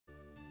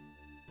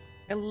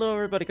Hello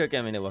everybody, Cook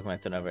Gaming and welcome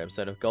back to another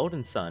episode of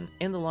Golden Sun.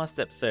 In the last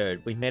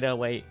episode, we made our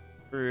way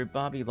through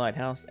Barbie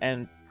Lighthouse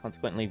and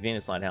consequently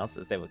Venus Lighthouse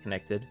as they were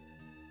connected.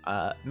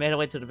 Made our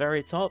way to the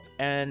very top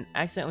and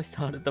accidentally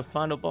started the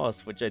final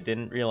boss, which I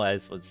didn't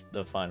realize was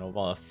the final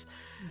boss.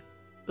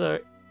 So,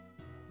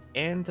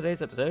 in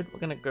today's episode, we're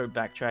going to go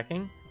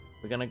backtracking.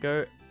 We're going to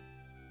go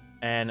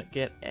and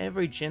get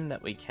every gin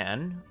that we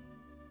can.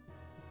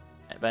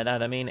 By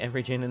that I mean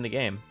every gin in the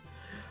game.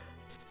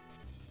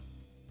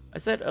 I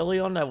said early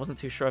on I wasn't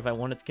too sure if I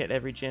wanted to get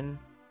every gin,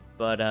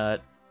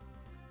 but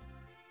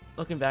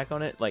looking back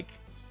on it, like,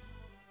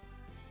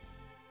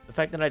 the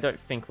fact that I don't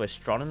think we're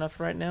strong enough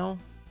right now,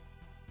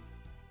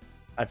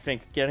 I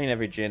think getting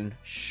every gin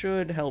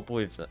should help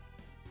with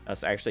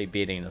us actually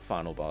beating the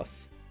final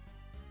boss.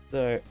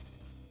 So,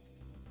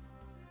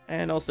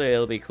 and also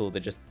it'll be cool to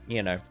just,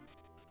 you know,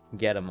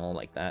 get them all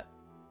like that.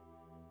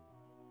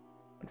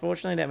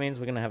 Unfortunately, that means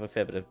we're going to have a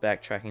fair bit of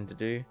backtracking to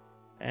do,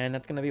 and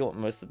that's going to be what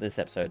most of this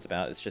episode's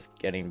about, is just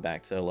getting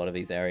back to a lot of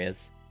these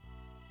areas.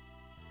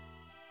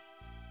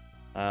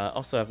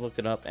 Also, I've looked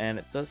it up, and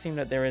it does seem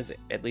that there is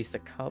at least a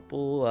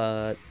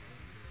couple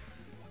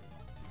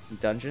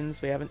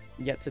dungeons we haven't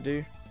yet to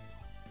do.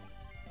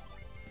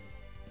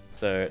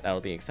 So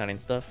that'll be exciting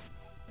stuff.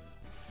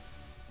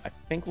 I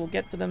think we'll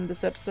get to them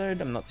this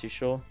episode, I'm not too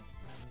sure.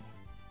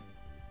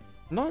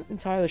 I'm not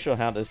entirely sure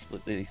how to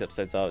split these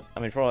episodes up. I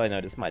mean, for all I know,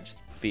 this might just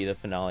be the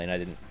finale and I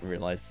didn't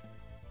realize.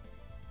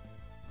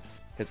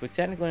 Because we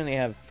technically only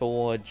have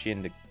 4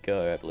 gin to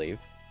go, I believe.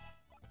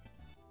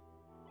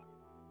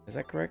 Is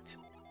that correct?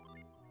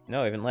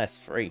 No, even less.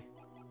 3.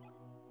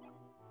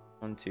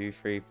 1, 2,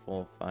 3,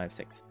 4, 5,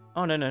 6.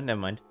 Oh, no, never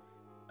mind.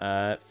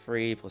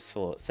 3 plus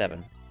 4,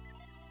 7.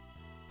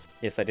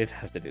 Yes, I did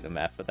have to do the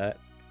math for that.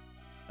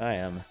 I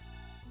am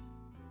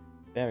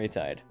very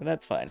tired, but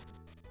that's fine.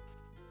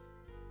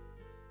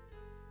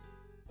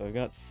 So we've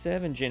got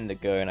 7 gin to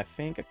go, and I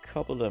think a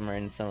couple of them are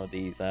in some of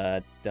these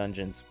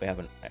dungeons we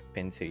haven't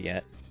been to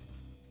yet.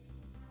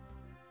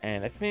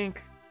 And I think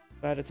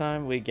by the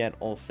time we get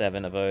all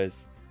 7 of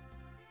those,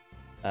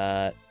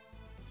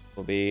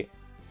 we'll be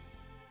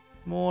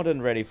more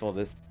than ready for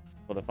the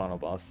final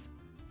boss.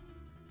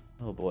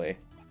 Oh boy.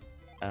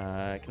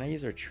 Can I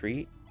use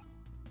retreat?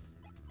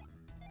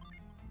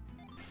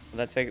 Will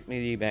that take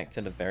me back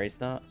to the very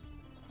start?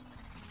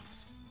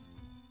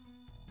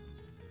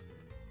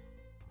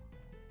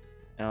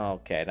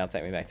 Okay, that'll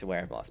take me back to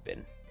where I've last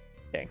been.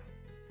 Dang.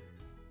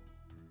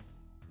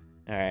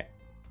 Alright.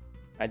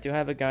 I do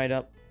have a guide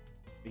up,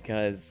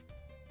 because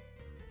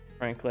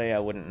frankly I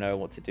wouldn't know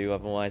what to do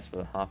otherwise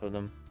for half of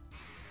them.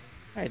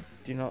 I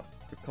do not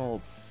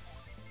recall.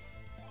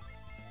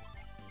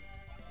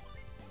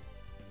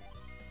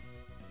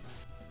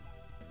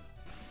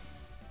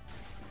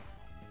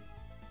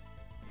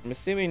 I'm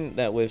assuming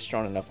that we're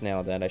strong enough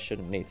now that I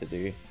shouldn't need to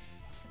do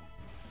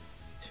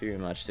too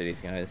much to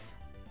these guys.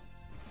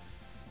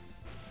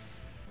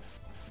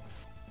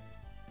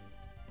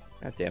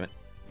 God damn it.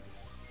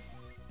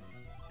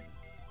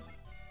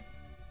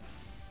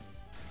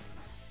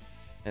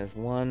 There's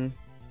one.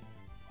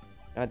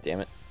 God damn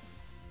it.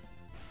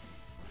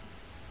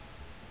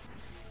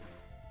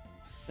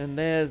 And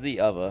there's the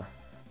other.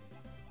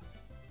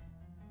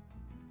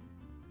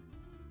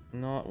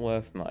 Not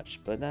worth much,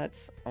 but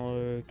that's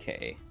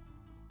okay.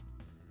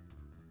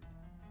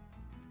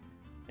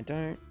 I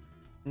don't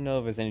know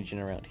if there's any gin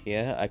around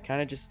here. I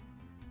kind of just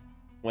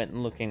went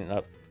looking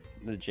up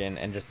the gin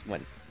and just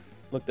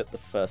looked at the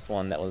first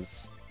one that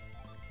was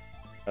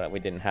that we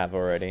didn't have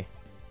already.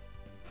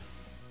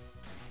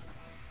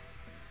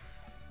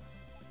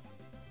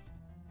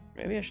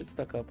 Maybe I should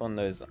stock up on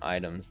those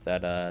items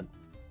that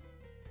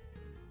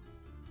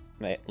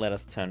may let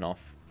us turn off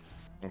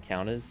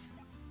encounters.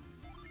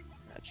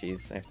 Ah,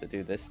 jeez, I have to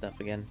do this stuff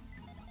again.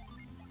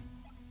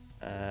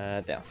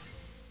 Douse.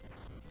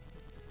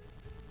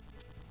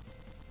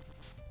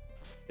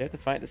 Do we have to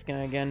fight this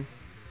guy again?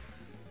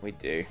 We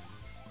do.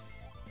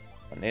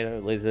 Tornado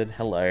lizard,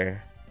 hello.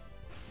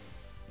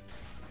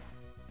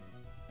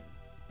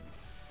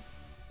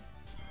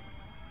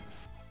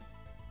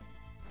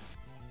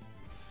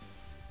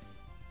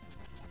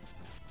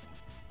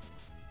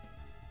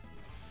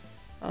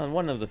 Oh, and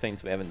one of the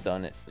things we haven't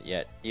done it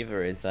yet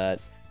either is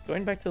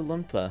going back to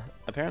Lunpa.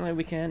 Apparently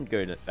we can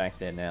go back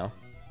there now.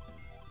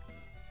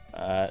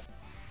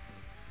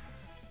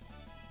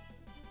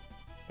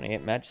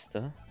 28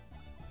 Magister.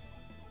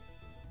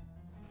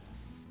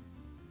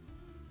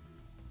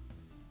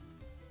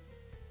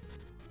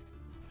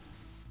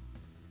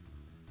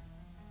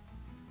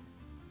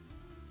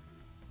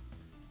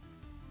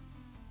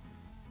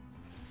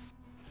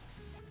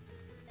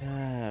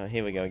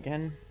 Here we go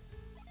again.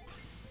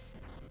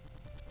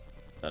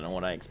 Don't know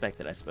what I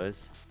expected, I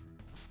suppose.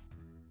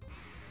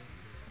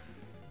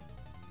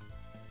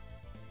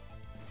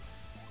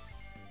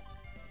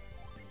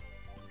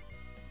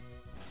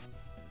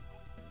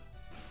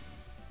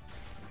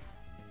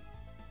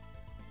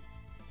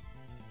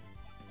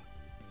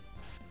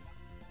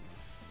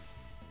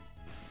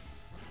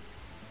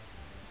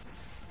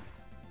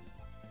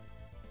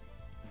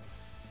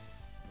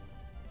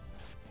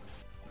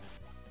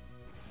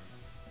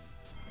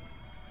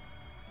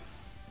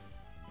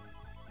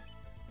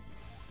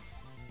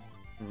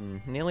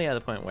 nearly at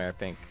the point where I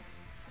think,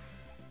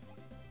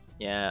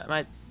 yeah, it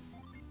might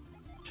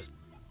just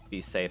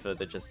be safer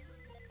to just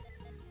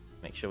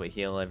make sure we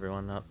heal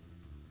everyone up.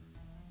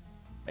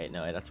 Wait,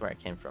 no, that's where I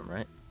came from,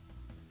 right?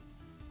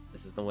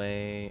 This is the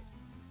way...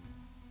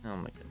 Oh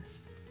my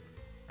goodness.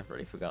 I've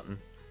already forgotten.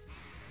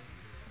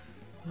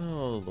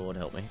 Oh, Lord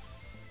help me.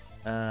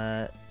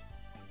 Mother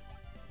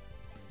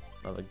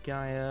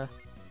Gaia.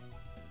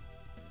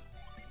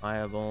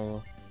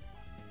 Fireball.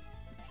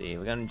 Let's see,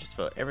 we're gonna just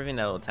for everything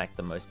that will attack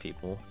the most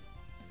people.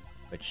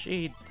 Which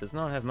she does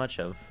not have much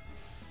of.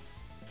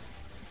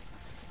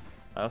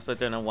 I also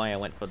don't know why I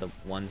went for the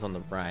ones on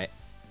the right.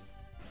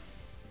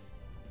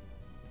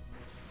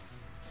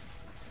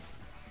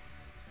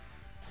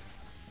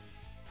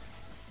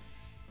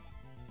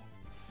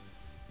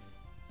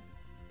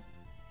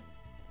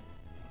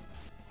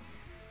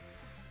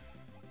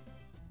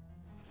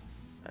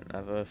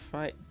 Another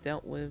fight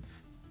dealt with.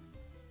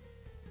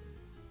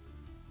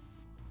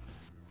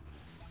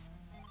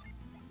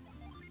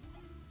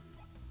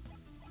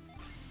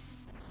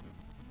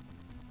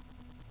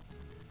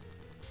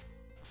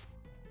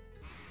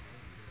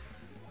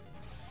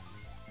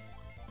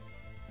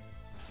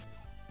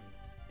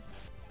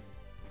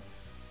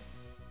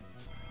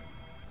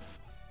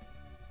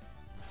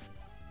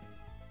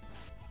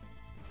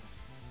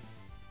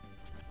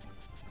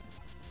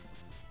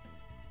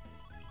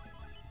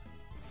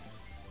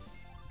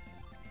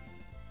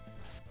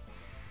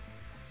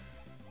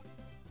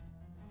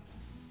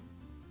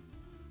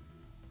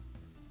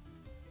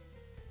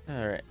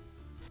 Alright.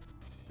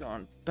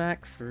 Gone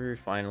back through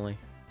finally.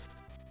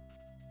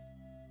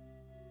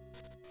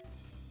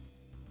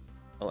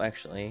 Oh,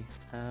 actually,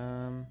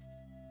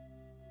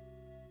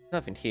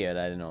 nothing here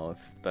that I know of,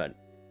 but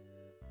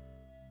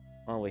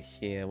while we're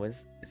here,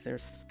 is there a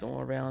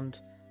store around?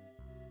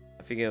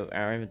 I figure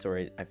our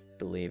inventory, I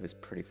believe, is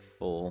pretty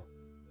full.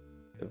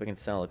 If we can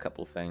sell a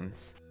couple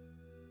things,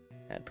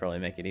 that'd probably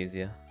make it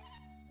easier.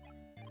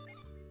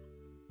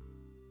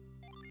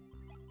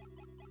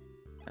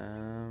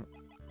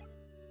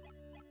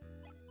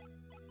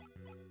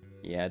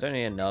 Yeah, I don't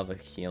need another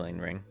healing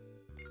ring.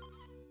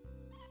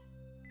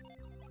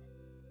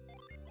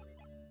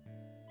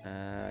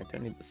 I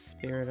don't need the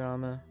spirit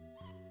armor.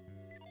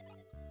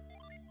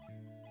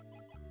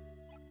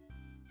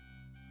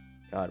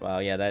 God, wow,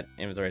 yeah, that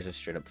inventory is just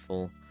straight up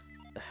full.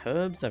 The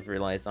herbs, I've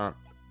realized, aren't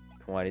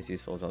quite as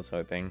useful as I was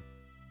hoping.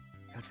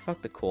 God,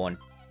 fuck the corn.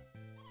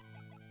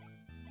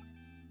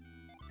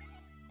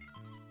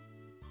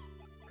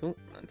 Cool,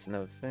 that's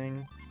another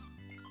thing.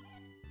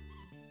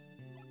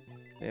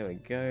 There we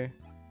go.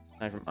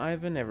 And from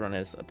Ivan, everyone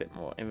has a bit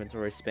more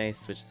inventory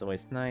space, which is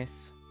always nice.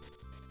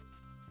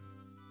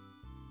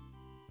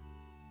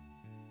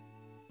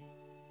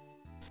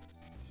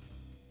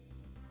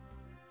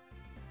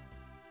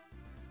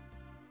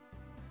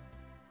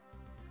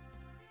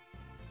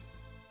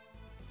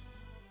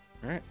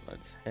 Alright,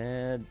 let's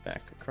head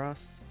back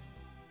across.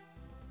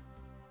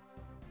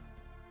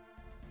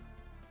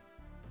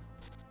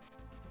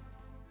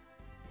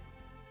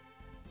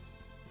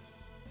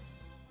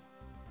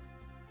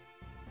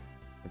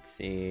 Let's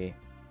see.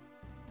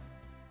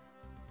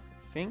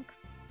 I think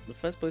the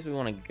first place we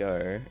want to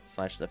go,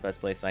 slash the first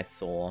place I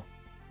saw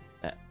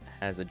that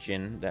has a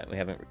Jin that we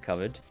haven't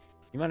recovered.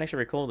 You might actually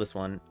recall this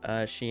one,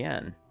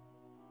 Xian.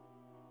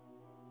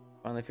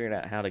 Finally figured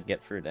out how to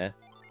get through there.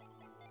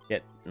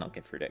 Not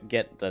get through there,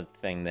 get the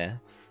thing there.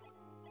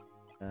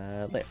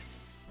 Left.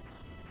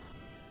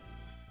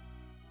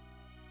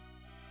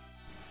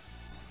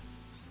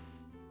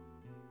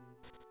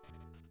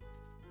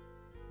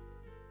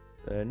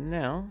 So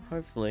now,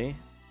 hopefully, it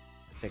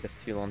won't take us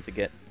too long to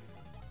get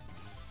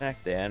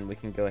back there, and we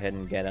can go ahead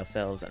and get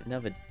ourselves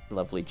another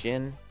lovely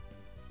Jin.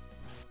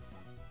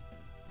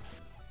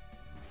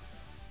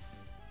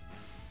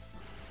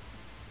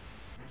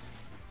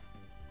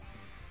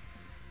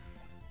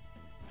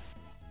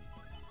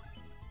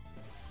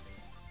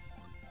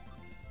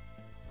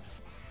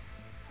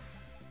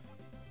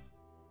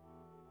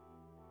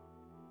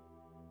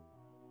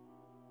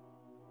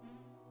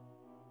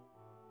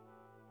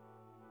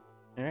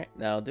 Alright,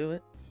 that'll do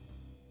it.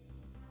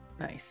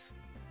 Nice.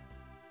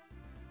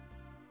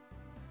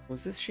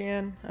 Was this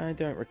Xian? I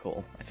don't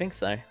recall. I think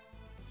so.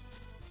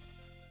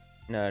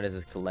 No, it is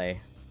a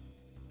Calais.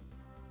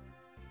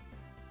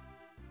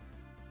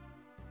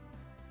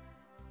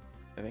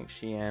 I think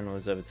Xian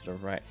was over to the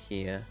right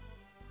here.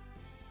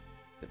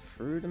 Is it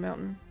through the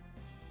mountain?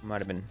 Might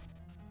have been.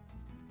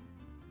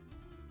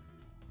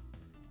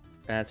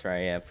 That's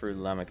right, yeah, through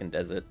the Lamakan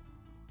Desert.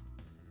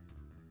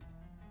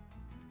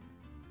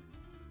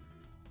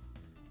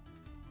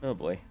 Oh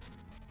boy.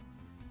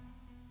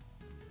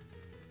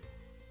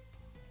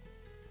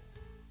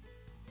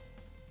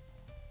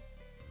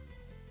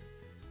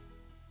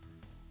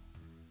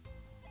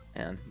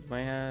 And do I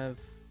have...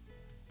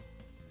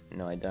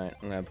 No, I don't.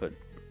 I'm gonna put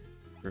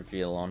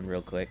reveal on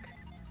real quick.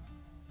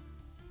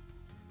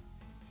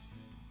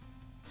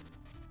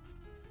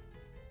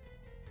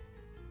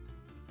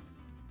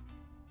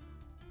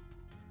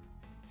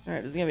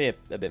 Alright, this is gonna be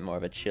a bit more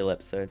of a chill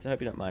episode, so I hope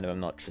you don't mind if I'm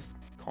not just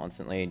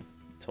constantly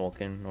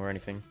talking or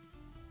anything.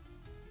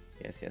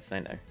 Yes, I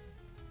know.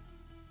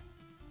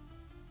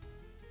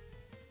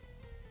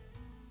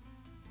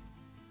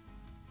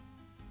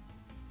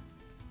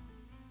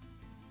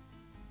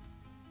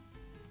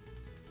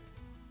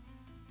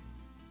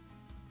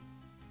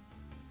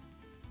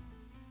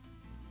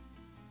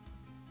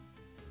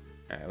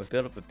 Alright, we've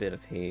built up a bit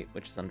of heat,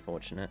 which is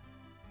unfortunate.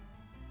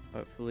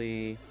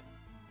 Hopefully...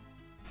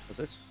 Was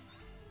this?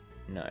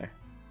 No.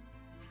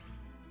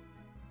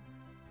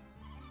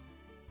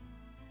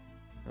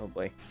 Oh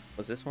boy.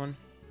 Was this one?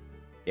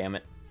 Damn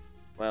it.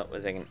 Well,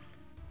 we're taking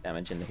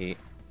damage in the heat.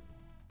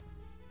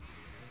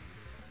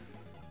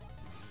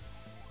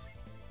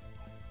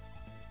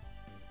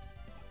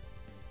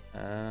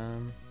 I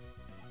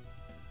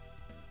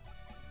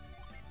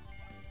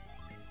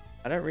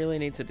don't really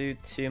need to do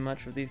too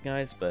much with these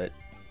guys, but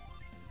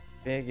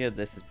I figure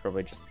this is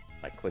probably just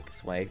my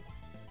quickest way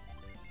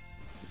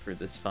through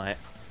this fight.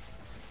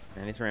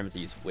 I need to remember to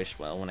use Wish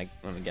Well when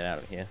we get out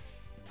of here.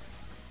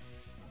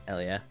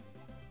 Hell yeah.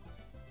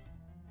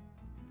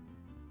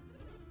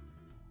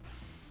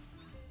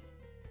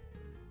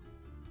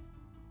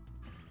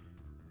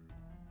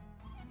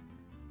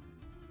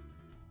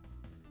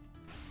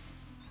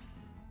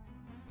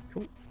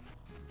 Cool.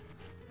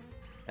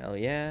 Hell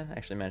yeah, I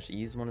actually managed to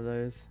use one of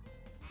those.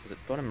 Was it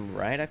bottom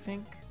right, I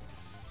think?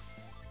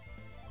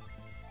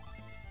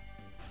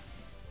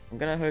 I'm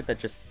gonna hope that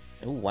just...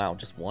 Oh wow,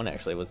 just one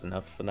actually was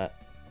enough for that.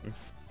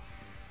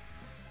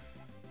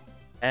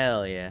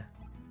 Hell yeah.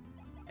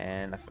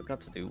 And I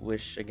forgot to do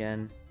Wish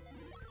again.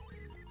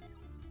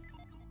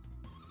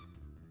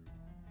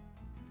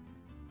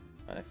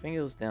 I think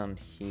it was down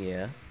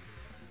here.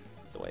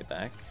 It's the way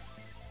back.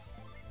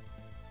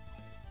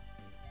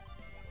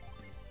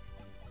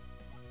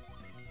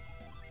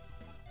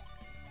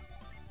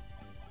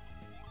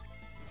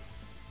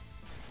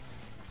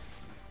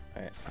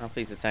 Alright, half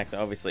these attacks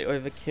are obviously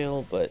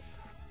overkill, but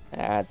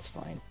that's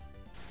fine.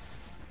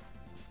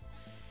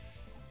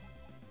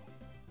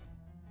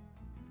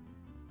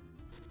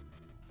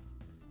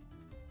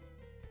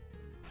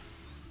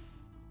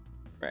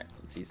 Right,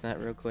 let's use that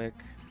real quick.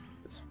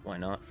 Because why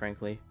not,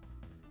 frankly?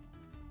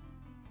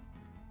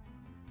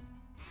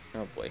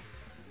 Oh boy.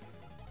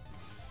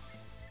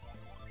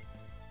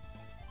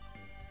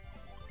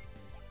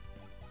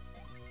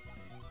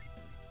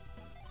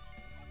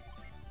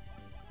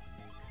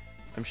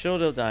 I'm sure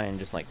they'll die in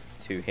just like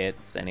 2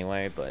 hits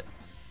anyway, but...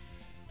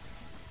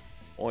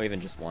 Or even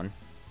just 1.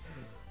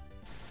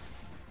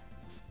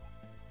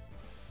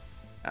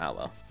 Ah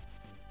well.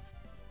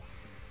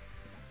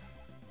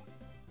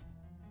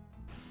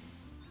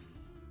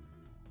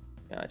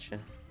 Gotcha.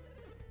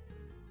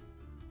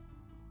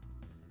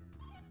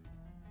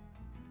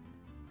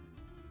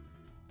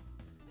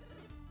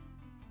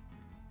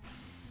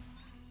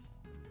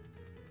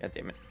 God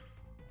damn it.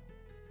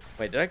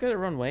 Wait, did I go the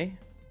wrong way?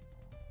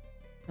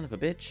 Son of a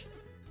bitch.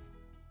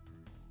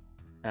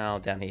 Oh,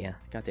 down here.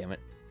 God damn it.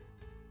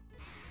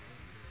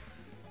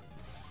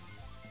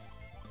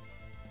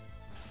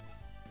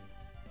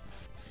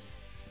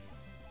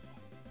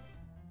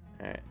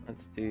 Alright,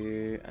 let's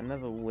do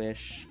another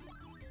Wish.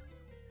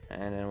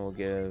 And then we'll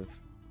give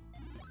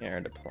Air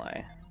to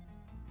play.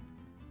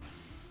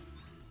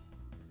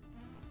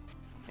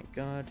 Thank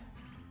God.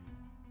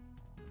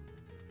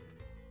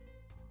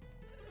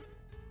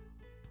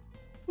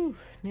 Whew,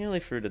 nearly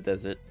through the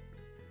desert.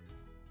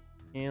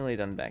 Nearly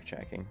done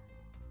backtracking.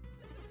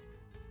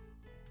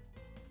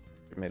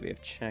 Should maybe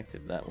have checked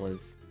if that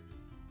was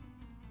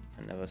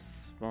another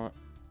spot.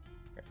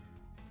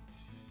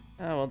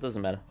 Oh well, it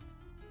doesn't matter.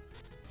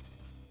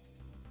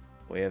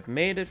 We have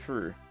made it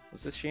through.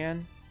 Was this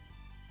Xian?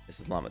 This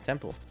is Llama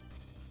Temple.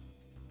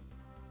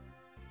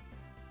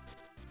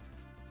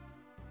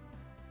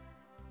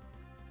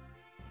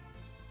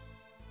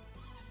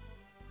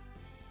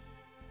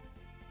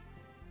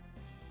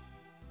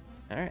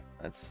 Alright,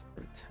 let's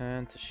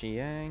return to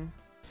Xiang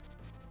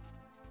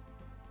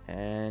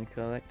and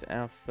collect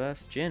our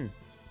first Jin.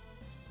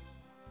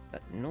 Is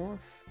that north?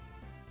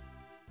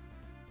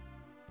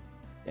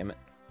 Damn it.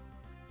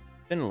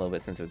 It's been a little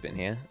bit since we've been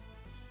here.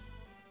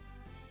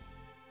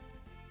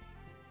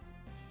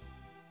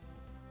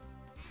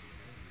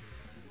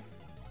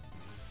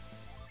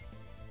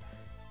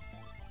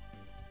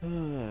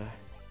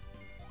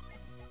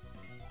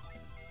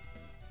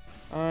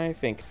 I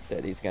think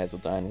that these guys will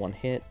die in 1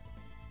 hit.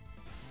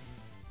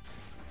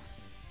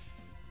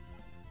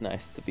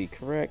 Nice to be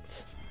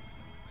correct.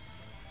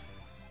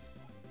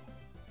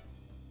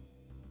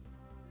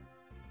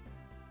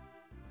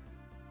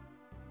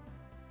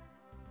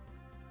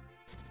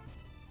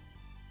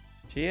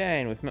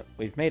 Jian,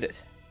 we've made it.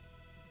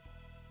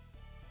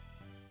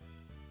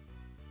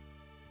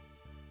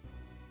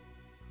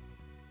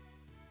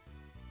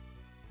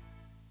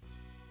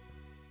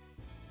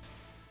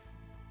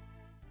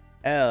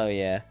 Hell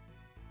yeah.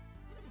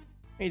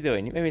 What are you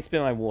doing? You made me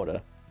spill my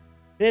water.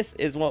 This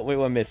is what we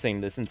were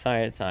missing this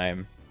entire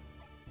time.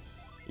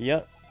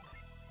 Yup.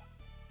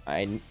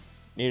 I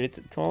Needed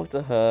to talk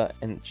to her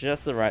in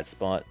just the right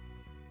spot.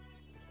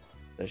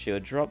 So she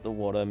would drop the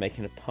water,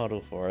 making a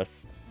puddle for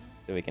us,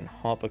 so we can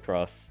hop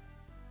across.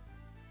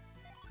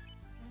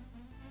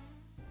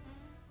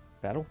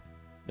 Battle?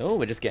 No,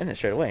 we're just getting it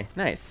straight away.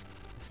 Nice.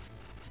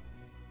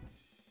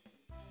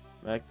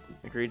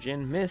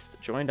 Jin missed,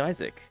 joined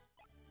Isaac.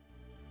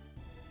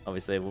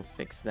 Obviously, we'll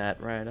fix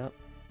that right up.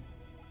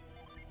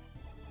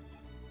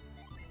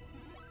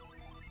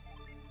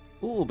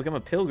 Ooh, become a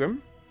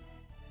pilgrim.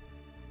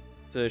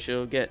 So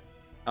she'll get...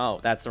 Oh,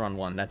 that's the wrong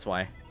one, that's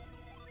why.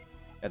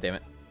 God damn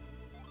it.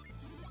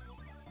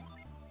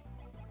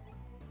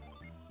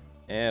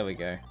 There we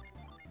go.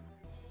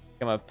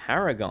 Become a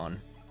paragon.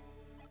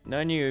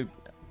 No new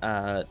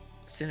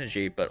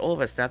synergy, but all of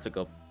our stats will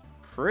go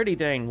pretty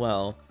dang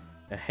well.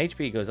 The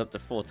HP goes up to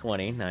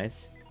 420,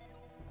 nice.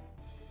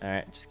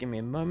 Alright, just give me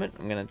a moment.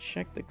 I'm gonna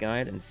check the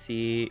guide and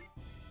see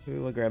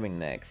who we're grabbing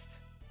next.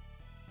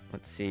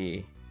 Let's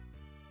see.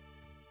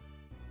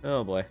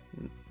 Oh boy.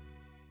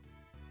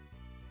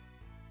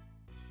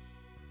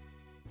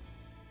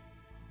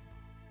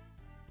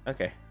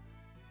 Okay.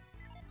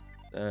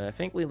 I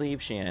think we leave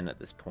Xian at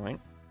this point.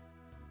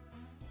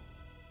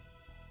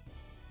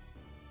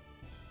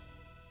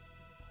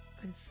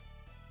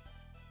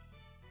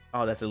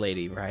 Oh, that's a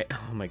lady, right?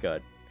 Oh my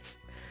god.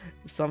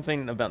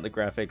 Something about the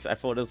graphics. I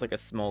thought it was like a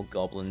small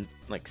goblin,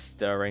 like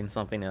stirring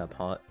something in a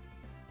pot.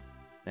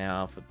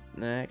 Now, for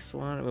the next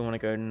one, we want to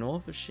go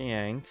north of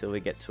Xiang till we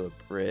get to a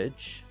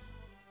bridge.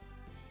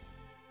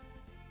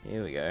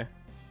 Here we go.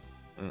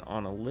 And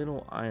on a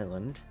little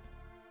island.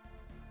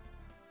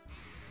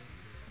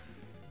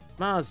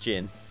 Mars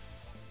Jin.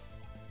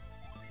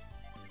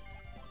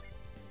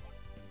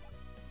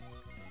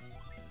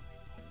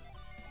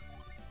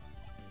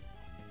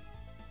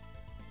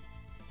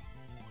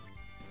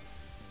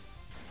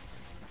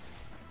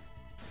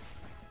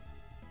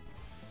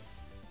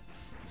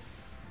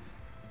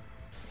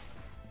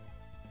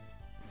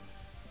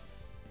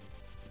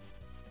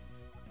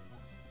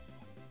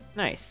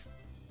 Nice.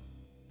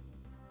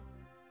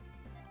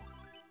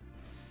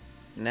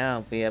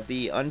 Now we have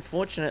the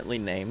unfortunately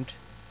named.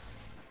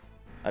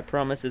 I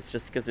promise it's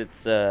just because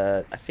it's,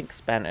 I think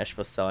Spanish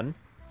for sun.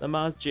 The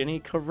Mars Ginny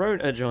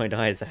Corona joined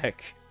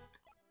Isaac.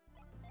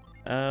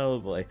 Oh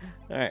boy.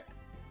 Alright.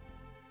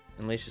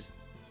 Unleashes,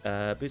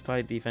 boost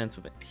party defense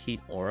with Heat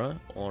Aura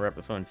or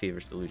Epiphone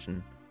Feverish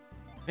Delusion.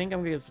 I think I'm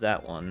gonna give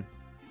that one.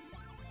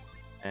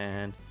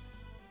 And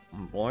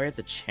Warrior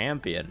the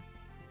Champion.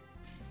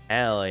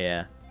 Hell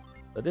yeah.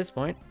 At this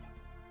point,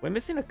 we're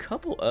missing a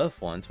couple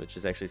Earth ones, which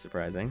is actually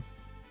surprising.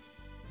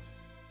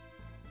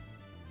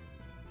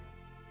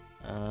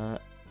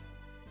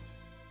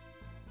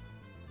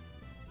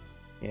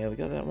 Yeah, we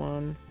got that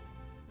one.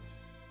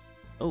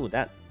 Oh,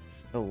 that's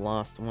the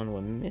last one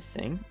we're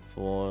missing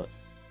for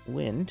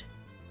wind.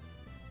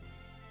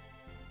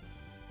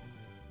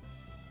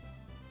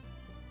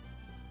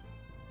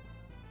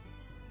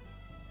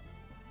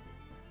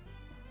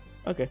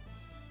 Okay.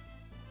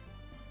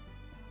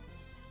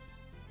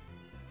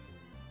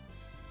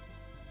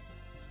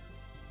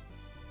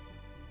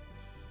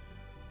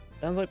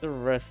 Sounds like the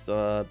rest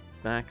are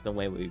back the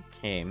way we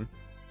came,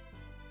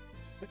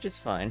 which is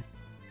fine.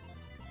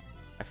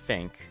 I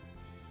think.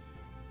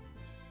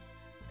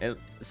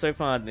 So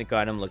far, the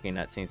guide I'm looking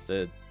at seems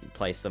to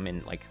place them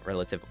in like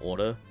relative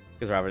order,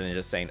 because rather than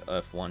just saying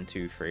Earth 1,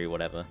 2, 3,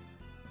 whatever,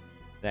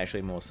 it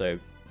actually more so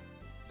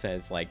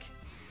says like,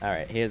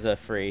 alright, here's a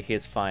 3,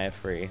 here's fire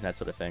 3, that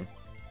sort of thing.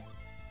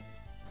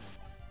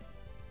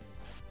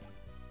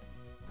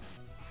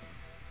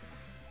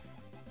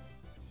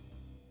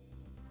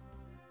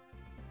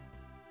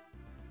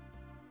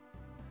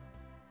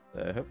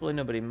 So hopefully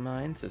nobody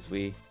minds as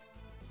we...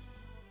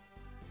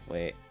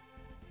 Wait.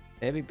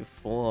 Maybe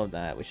before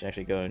that we should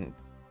actually go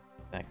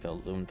back to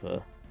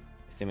Lunpa,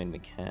 assuming we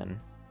can.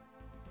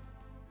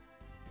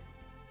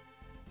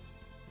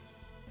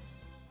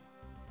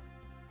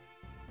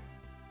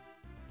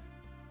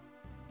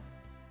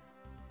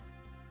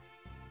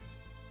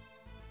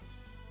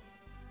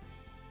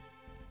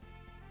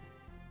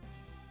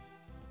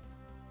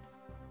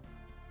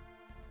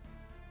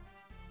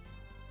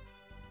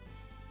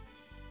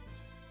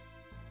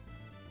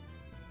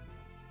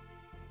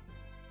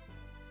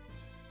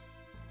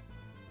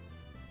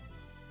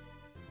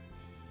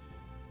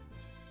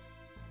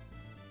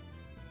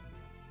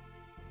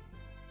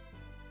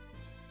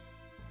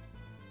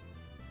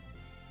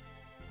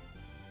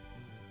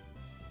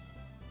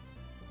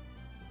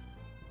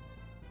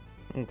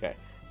 Okay,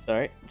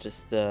 sorry,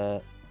 just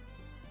was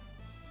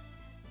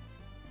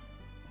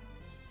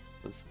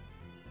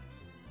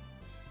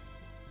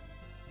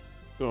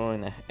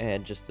going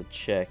ahead just to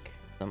check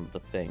some of the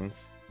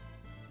things.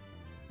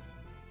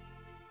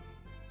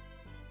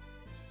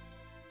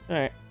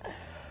 Alright,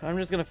 I'm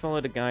just gonna follow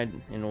the guide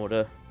in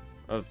order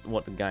of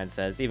what the guide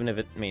says, even if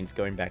it means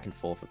going back and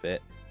forth a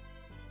bit.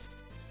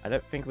 I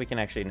don't think we can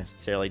actually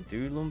necessarily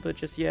do Lunpa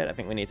just yet. I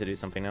think we need to do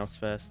something else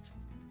first.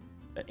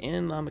 But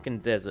in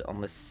Lamakan Desert,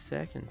 on the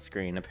second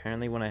screen,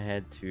 apparently when I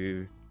head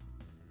to...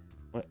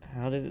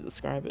 How did it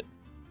describe it?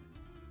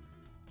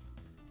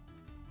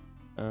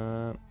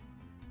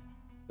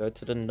 Go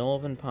to the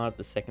northern part of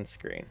the second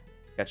screen.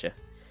 Gotcha.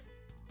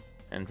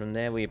 And from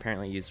there, we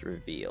apparently use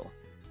reveal.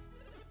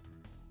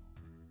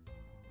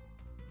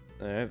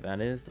 So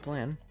that is the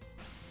plan.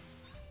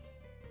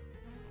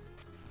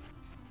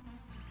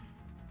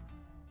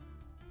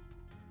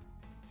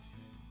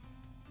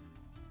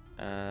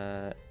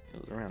 It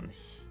was around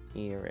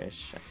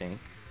here-ish, I think.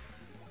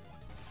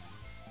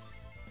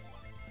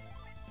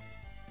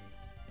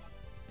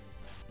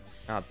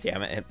 Oh,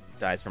 damn it, it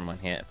dies from one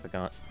hit, I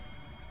forgot.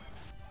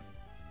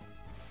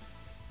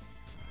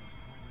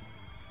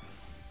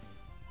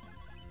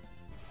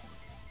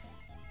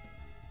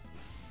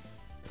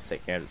 Let's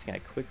take care of this guy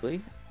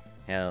quickly.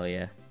 Hell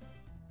yeah.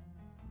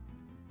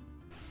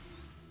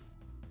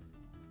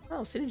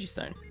 Oh, Synergy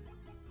Stone.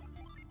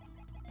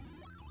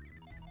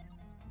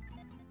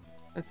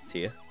 That's a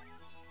tier.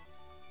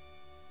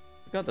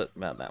 Forgot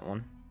about that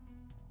one.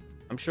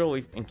 I'm sure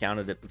we've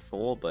encountered it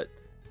before, but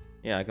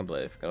yeah, I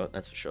completely forgot,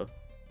 that's for sure.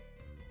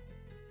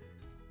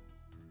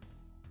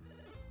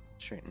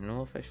 Straight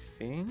north, I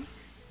think?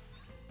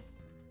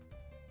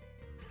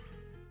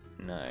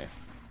 No.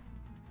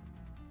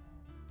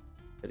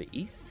 To the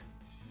east?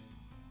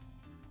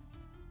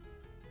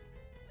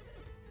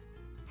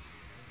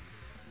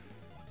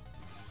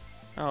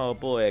 Oh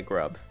boy, a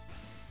grub.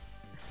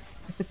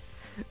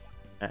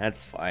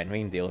 That's fine, we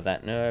can deal with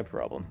that, no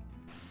problem.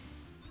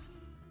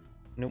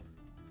 Nope.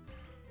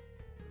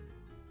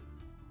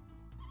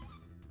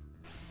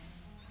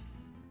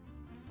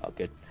 Oh,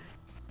 good.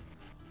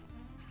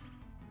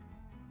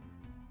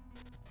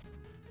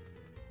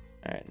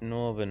 Alright,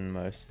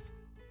 northernmost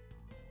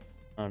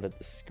under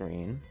the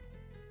screen.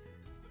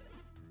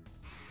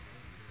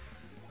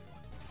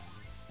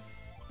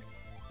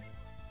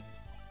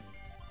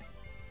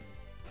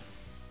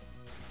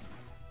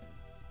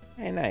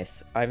 Hey,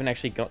 nice. I haven't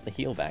actually got the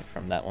heal back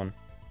from that one.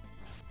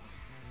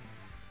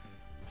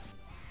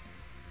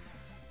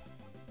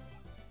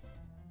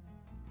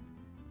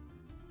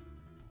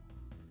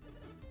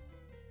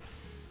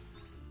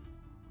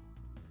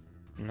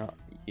 Not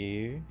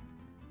you.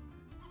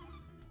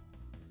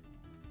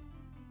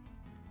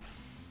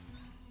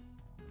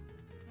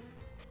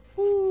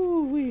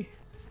 Woo-wee.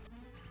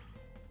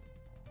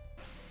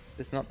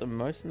 It's not the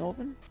most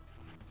northern?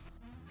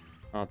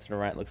 Oh, to the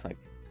right looks like...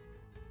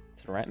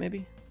 To the right,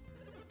 maybe?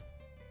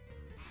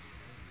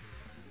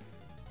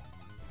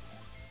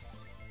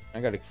 I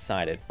got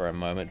excited for a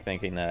moment,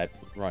 thinking that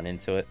I'd run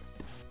into it.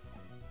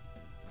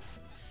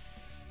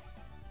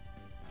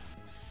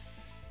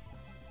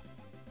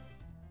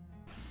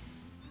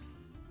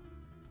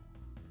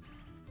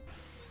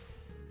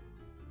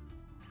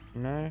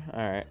 No?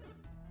 Alright.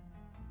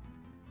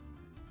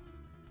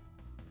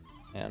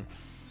 Man.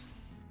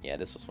 Yeah,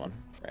 this was one.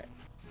 Right.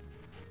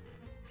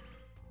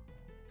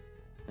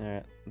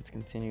 Alright, let's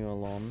continue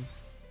along.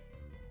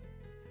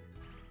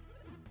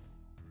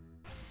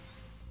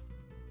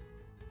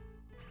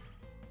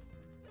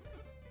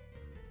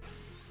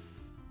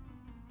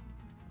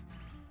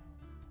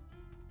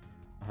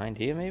 Behind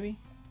here, maybe?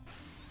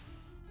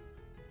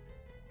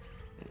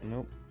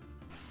 Nope.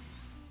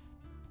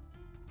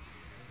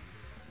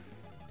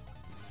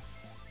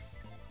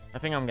 I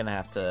think I'm gonna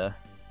have to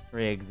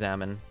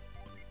re-examine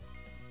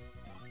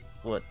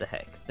what the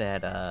heck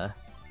that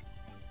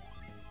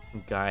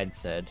guide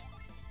said.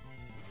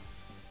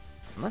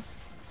 Unless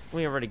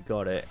we already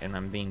got it and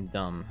I'm being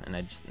dumb and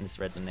I just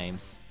misread the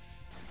names.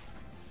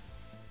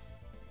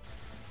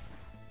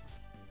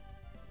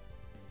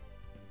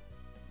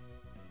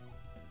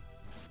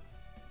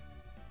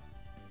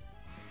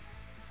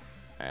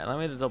 Alright, let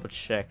me double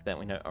check that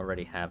we don't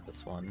already have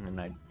this one and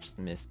I just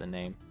missed the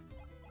name.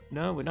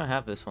 No, we don't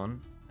have this one,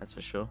 that's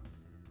for sure.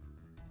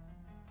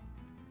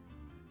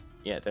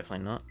 Yeah,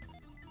 definitely not.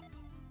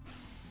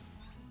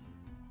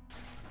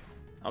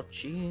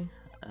 Ouchie.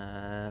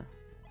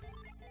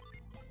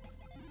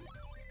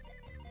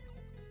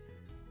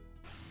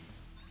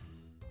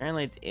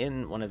 Apparently it's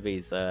in one of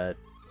these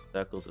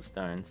circles of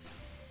stones.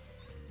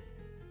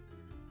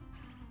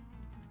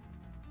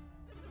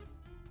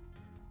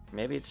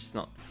 Maybe it's just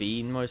not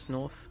the most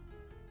north.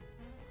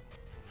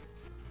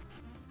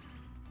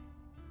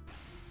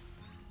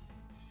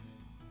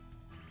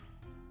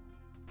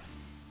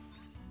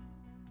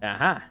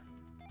 Aha!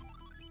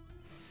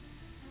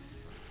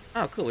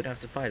 Oh, cool, we don't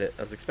have to fight it.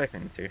 I was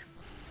expecting to.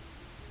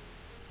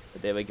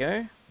 But there we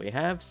go. We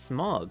have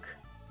Smog.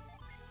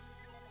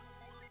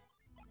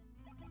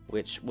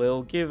 Which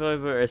we'll give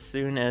over as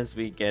soon as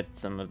we get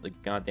some of the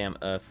goddamn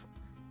Earth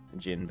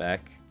Djinn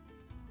back.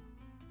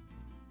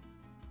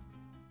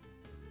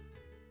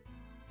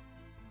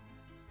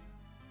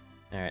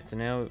 Alright, so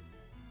now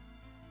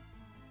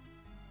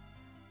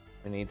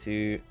we need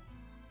to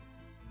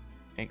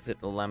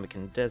exit the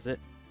Lamakan Desert.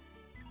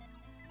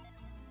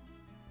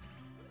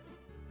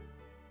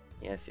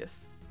 Yes, yes.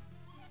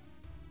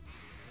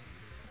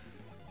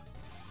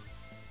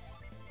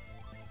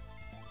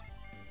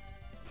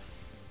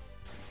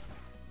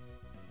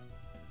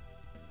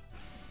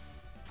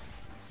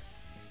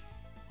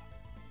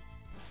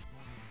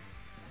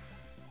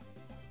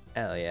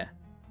 Hell yeah.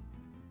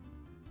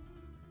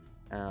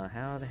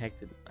 How the heck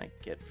did I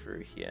get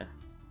through here?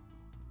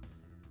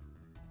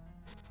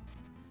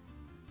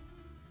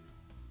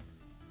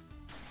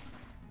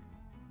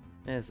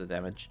 There's the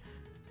damage.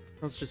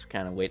 I was just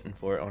kind of waiting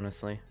for it,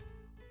 honestly.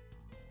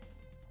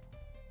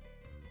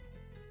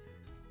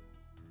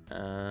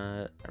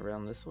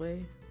 Around this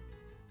way?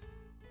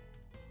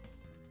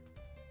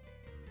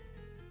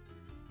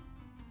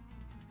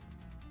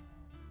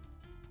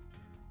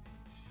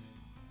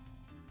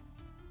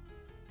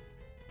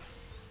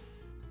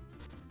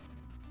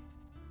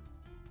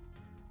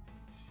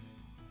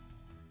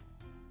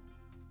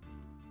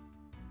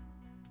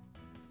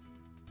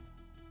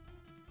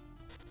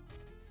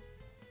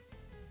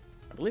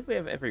 I believe we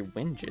have every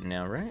wind gen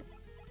now, right?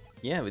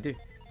 Yeah, we do.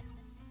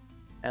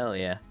 Hell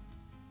yeah.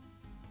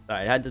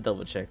 Sorry, I had to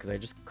double check because I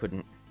just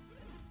couldn't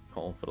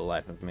call for the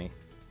life of me.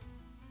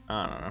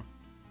 I don't know.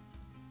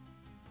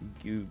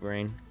 Goo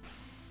brain.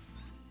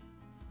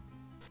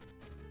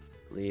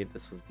 I believe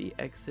this was the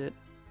exit.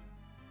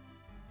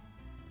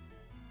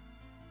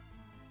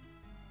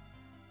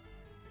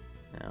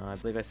 Now, I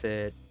believe I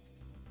said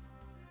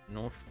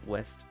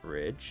Northwest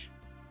Bridge.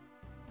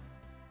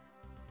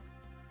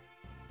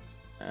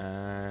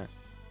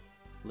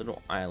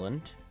 Little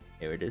island.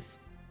 Here it is.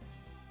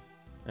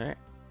 Alright.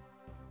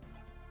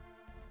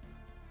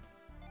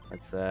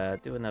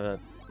 Let's do another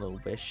little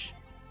wish.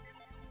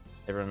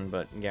 Everyone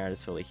but Garrett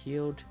is fully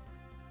healed.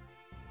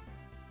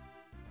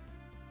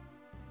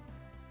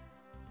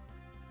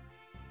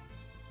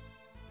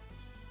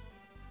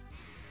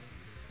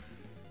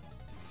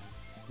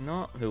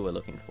 Not who we're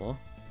looking for.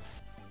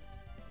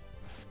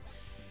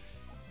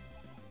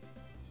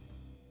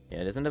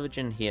 Yeah, there's another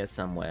gin here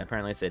somewhere.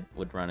 Apparently I said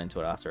would run into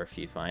it after a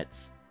few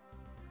fights.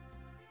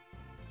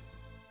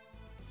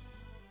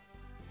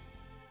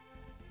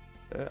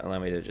 So allow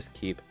me to just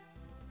keep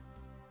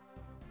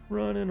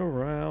running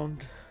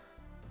around.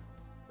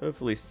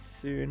 Hopefully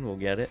soon we'll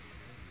get it.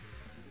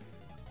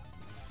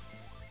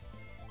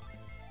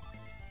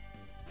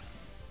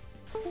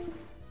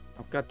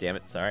 Oh, god damn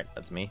it. Sorry,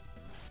 that's me.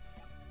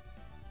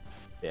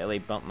 Barely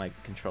bumped my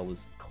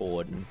controller's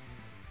cord and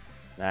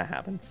that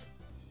happens.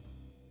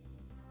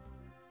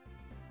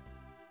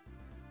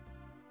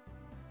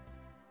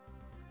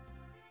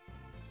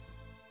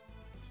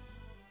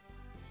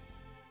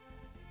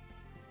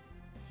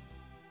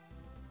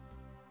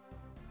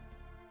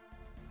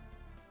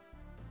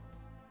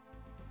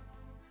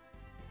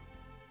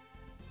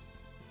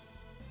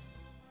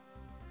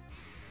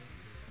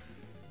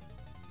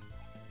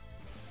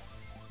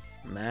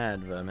 Mad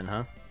vermin,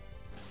 huh?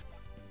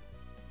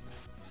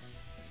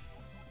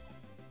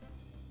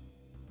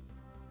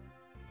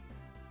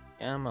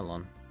 Come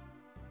on.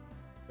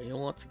 We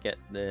want to get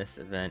this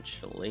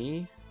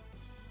eventually.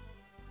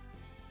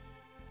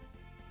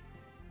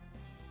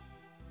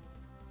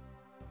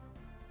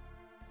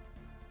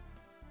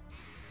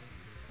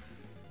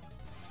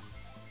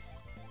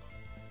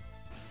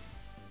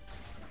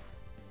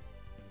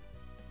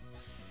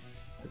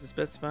 Is it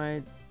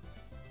specified?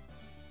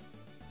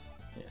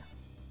 Yeah.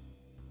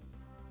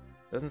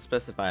 Doesn't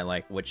specify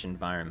like which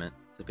environment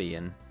to be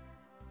in.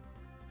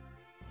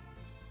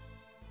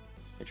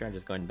 I try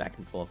just going back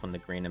and forth on the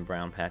green and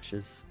brown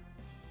patches.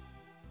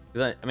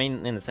 Because I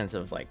mean, in the sense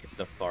of like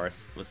the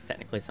forest was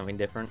technically something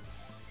different.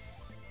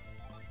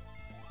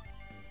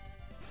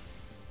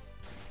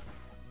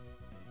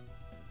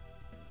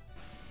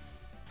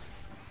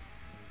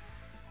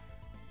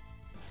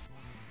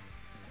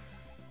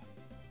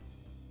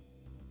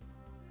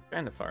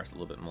 Trying the forest a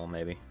little bit more,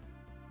 maybe.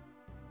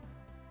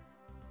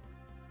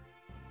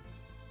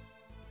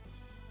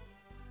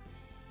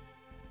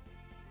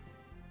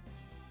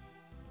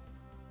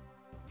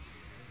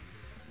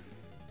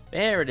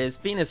 There it is,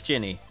 Venus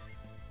Ginny.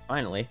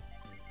 Finally,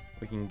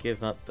 we can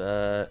give up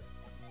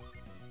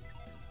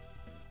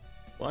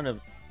one of.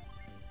 You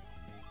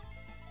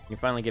can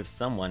finally give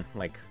someone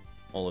like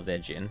all of their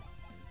gin.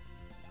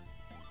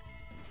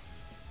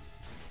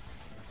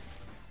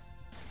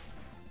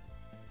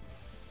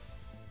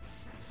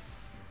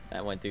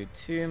 That won't do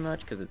too much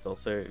because it's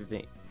also.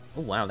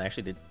 Oh wow, they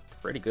actually did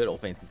pretty good, all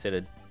things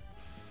considered.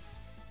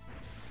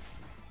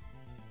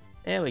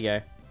 There we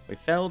go. We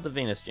felled the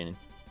Venus Gin.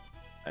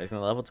 I was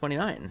gonna level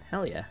 29.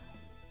 Hell yeah.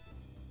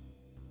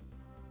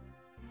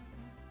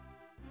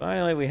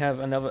 Finally, we have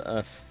another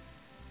Earth.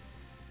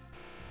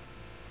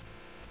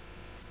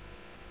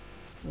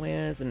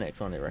 Where's the next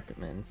one it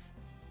recommends?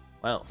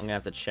 Well, I'm gonna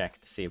have to check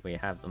to see if we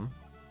have them.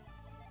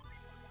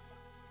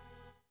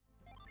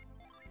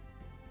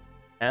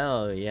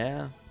 Hell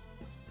yeah.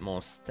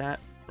 More stat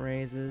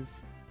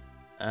raises.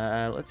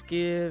 Let's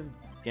give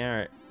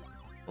Garrett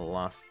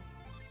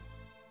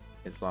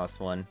his last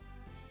one.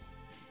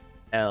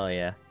 Hell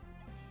yeah.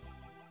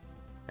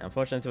 Now,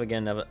 unfortunately, we get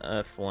another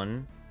Earth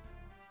one.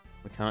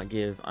 We can't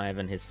give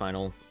Ivan his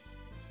final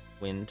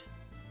wind.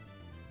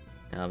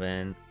 Now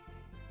then,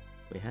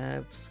 we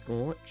have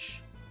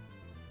Scorch.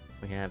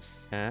 We have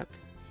Sap.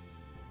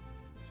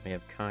 We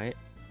have Kite.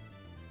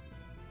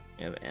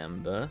 We have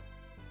Ember.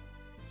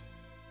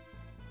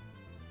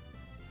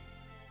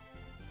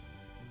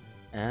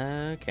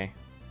 Okay.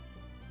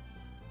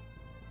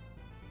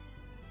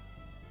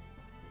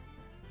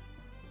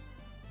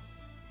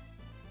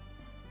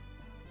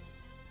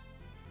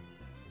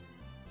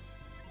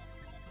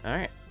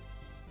 Alright.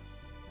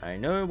 I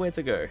know where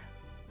to go.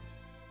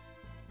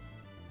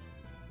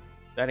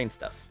 Exciting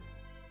stuff.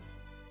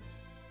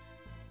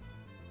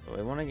 So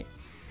we want to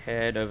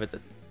head over to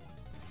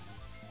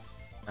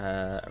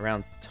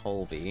around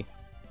Tolby.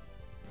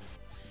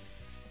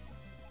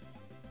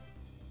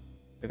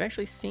 We've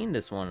actually seen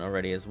this one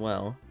already as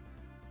well,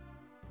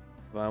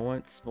 but I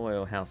won't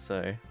spoil how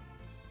so.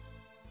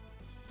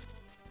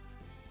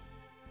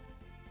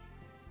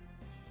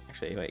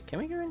 Actually, wait, can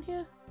we go in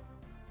here?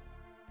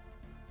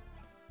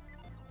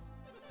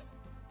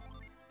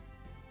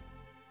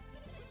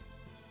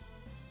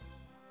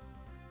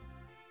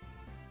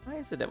 Why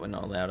is it that we're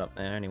not allowed up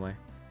there anyway?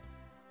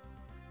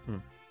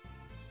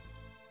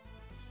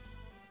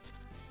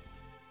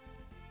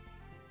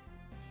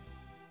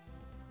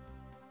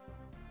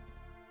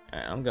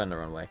 Alright, I'm going the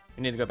wrong way.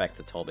 We need to go back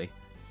to Tolby.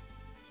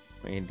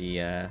 We need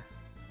the,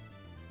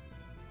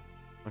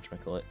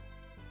 whatchamacallit?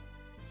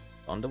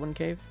 Onderwin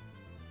Cave?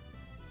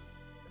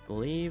 I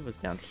believe was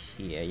down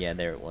here. Yeah,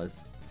 there it was.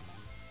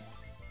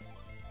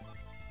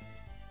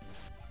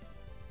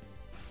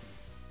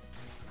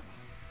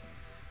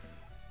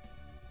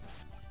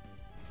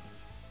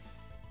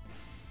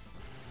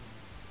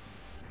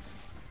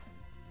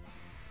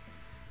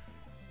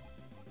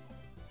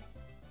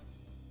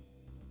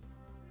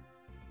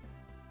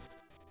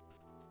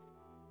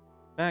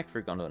 Back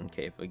for Gondolin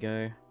Cave we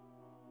go.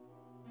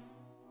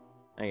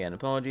 Again,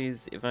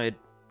 apologies if I had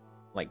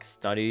like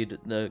studied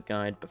the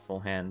guide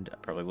beforehand. I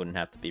probably wouldn't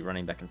have to be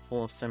running back and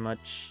forth so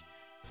much.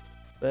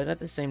 But at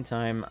the same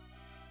time,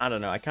 I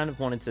don't know. I kind of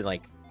wanted to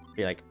like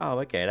be like, oh,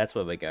 okay, that's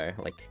where we go.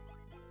 Like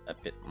a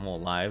bit more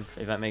live,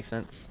 if that makes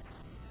sense.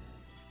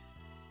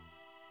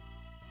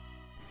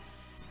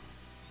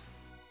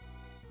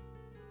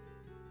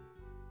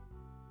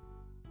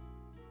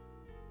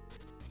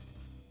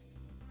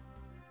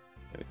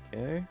 There we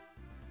go.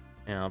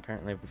 Now,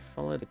 apparently, we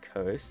follow the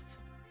coast.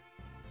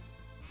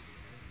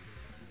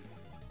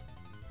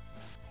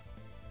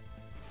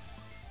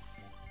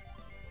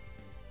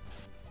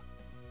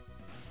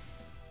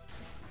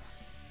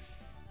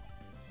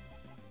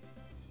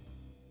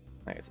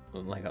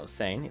 Like I was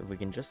saying, if we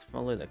can just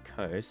follow the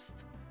coast.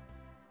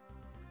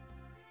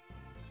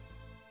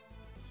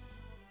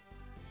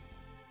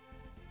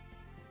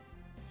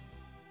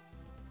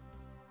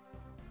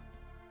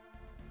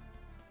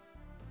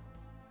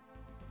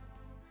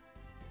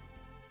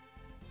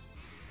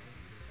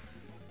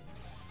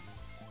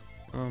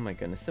 Oh my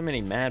goodness, so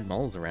many mad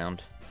moles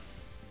around.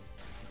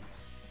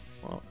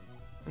 Well,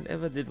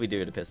 whatever did we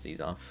do to piss these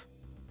off?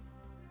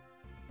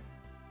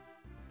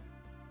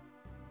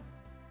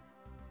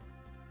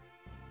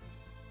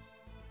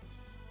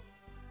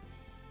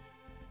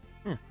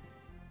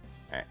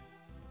 Alright.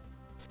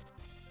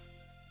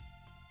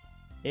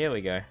 Here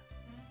we go.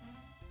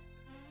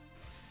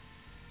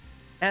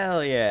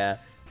 Hell yeah!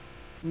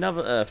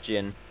 Another Earth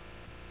Gin.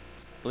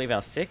 I believe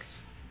our 6th?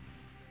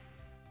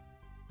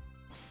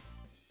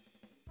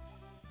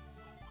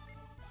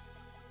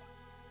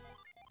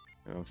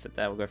 We'll set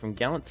that, we'll go from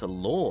Gallant to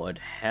Lord.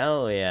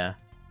 Hell yeah.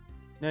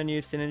 No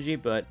new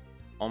synergy, but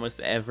almost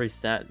every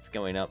stat is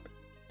going up.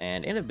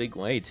 And in a big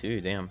way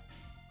too, damn.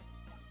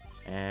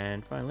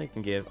 And finally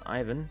can give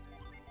Ivan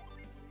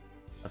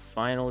a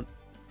final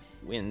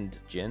Wind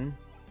Gin.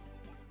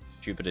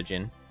 Jupiter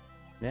Gin.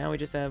 Now we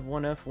just have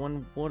 1 Earth,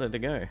 1 Water to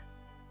go.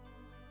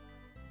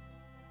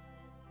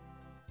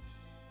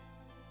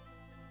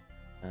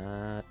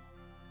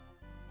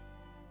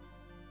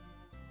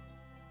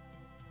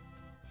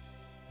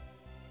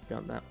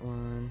 Got that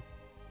one.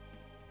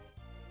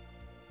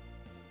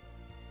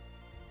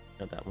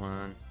 Got that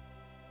one.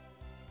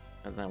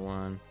 Got that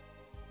one.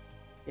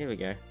 Here we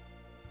go.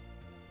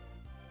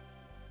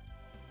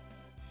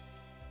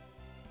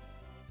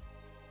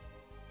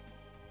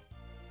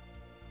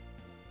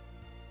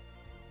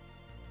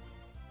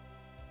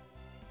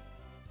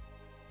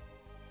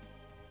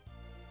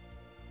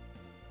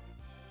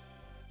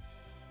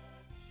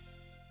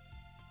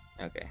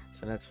 Okay,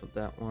 so that's for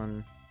that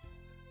one.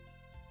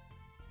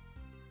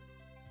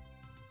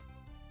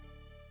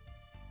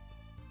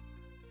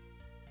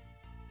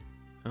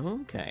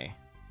 Okay.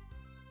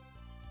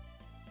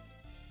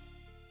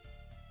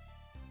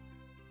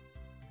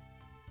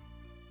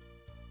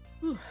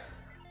 Whew.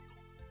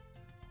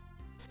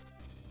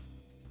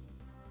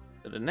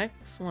 So the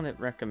next one it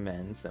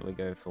recommends that we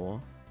go for,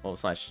 or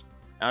slash,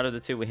 out of the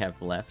 2 we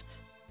have left,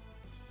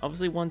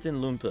 obviously one's in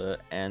Lunpa,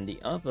 and the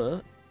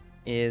other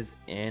is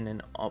in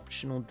an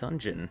optional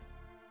dungeon.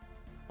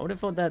 I would have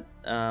thought that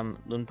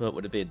Lunpa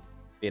would have been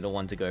the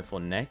one to go for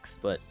next,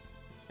 but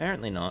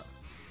apparently not.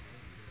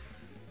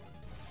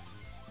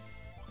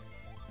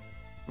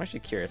 I'm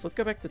actually curious. Let's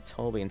go back to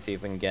Tolby and see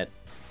if we can get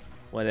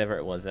whatever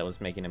it was that was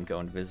making him go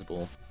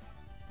invisible.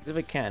 Because if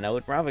we can, I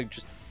would rather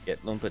just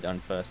get Lunpa done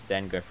first,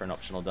 then go for an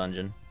optional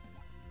dungeon.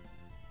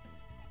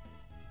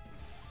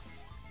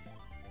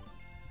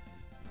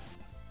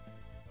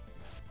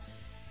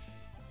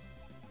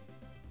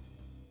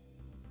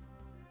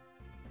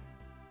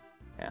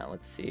 Yeah,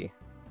 let's see.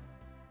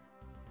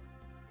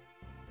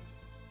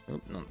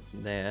 Oop, not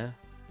there.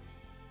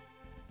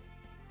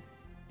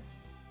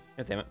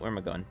 God damn it, where am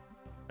I going?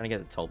 I'm trying to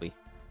get the Tolby.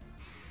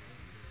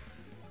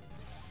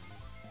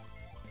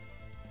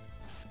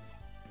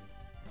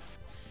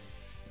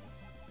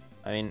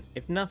 I mean,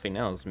 if nothing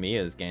else,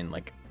 Mia's gained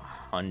like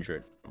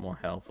 100 more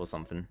health or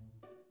something.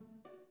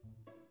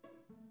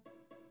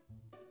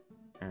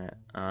 Alright,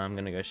 I'm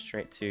gonna go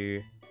straight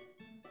to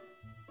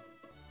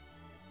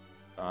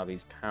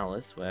Barbie's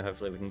palace, where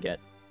hopefully we can get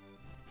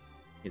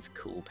his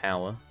cool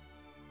power.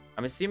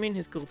 I'm assuming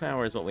his cool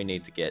power is what we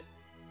need to get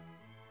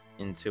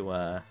into,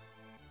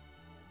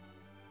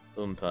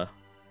 Lunpa.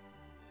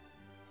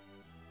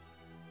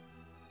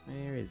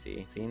 Where is he?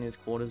 Is he in his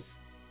quarters?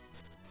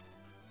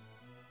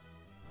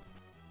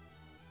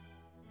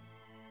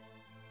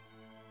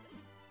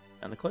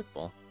 And the cloak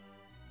ball.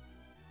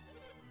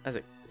 Is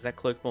that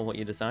cloak ball what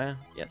you desire?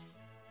 Yes.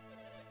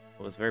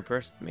 It was very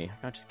precious to me.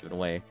 I can't just give it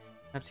away.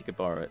 Perhaps you could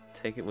borrow it.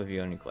 Take it with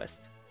you on your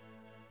quest.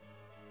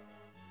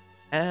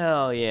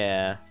 Hell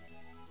yeah.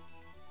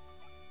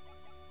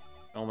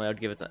 Normally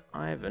I'd give it to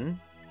Ivan.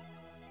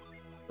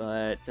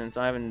 But since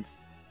Ivan's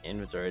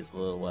inventory is a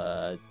little,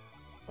 well,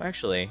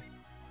 actually,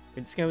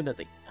 we discovered that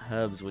the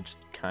herbs were just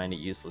kind of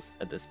useless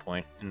at this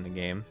point in the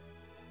game.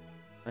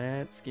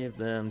 Let's give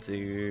them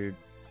to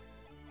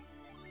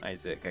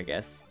Isaac, I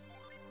guess.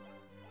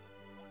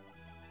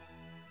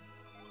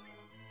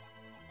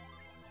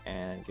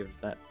 And give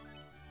that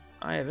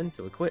Ivan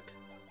to equip.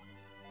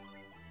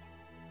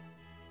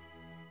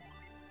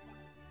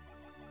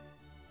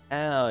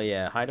 Hell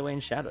yeah, hideaway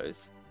in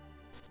shadows.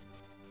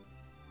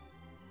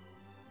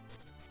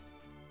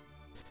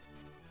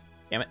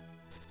 Damn it.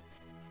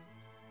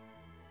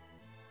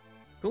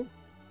 Cool.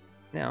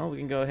 Now we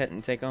can go ahead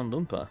and take on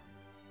Lunpa.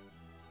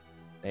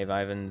 Save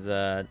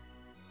Ivan's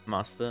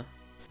master.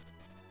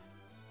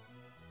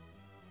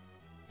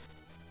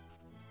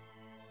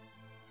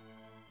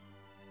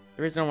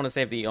 The reason I want to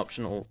save the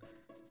optional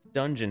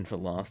dungeon for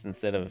last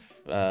instead of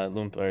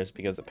Lunpa is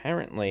because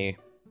apparently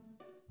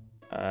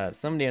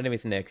some of the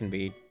enemies in there can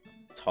be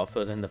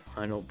tougher than the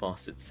final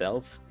boss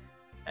itself.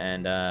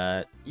 And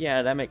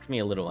yeah, that makes me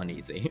a little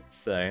uneasy.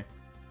 So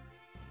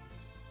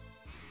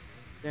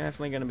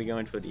definitely going to be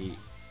going for the...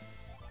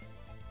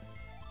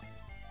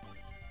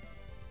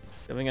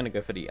 Definitely going to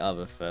go for the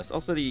other first.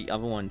 Also, the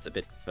other one's a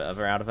bit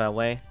further out of our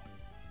way.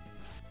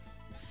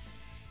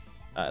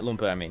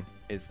 Lunpa, I mean,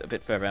 is a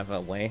bit further out of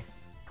our way.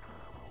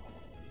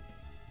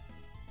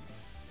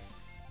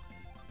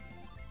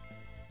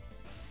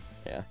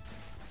 Yeah.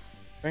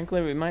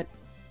 Frankly, we might...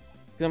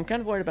 Because I'm kind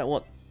of worried about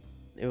what...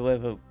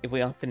 If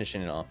we are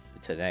finishing it off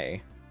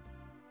today.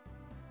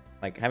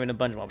 Like, having a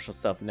bunch of optional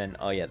stuff and then,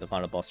 oh yeah, the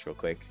final boss real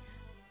quick.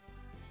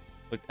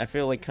 But I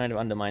feel like kind of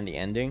undermine the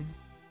ending.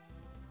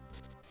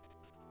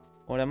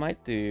 What I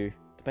might do,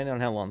 depending on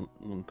how long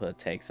Lunpa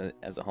takes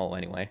as a whole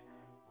anyway.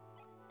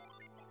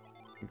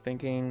 I'm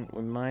thinking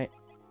we might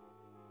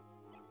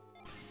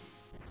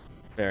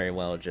very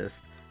well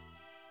just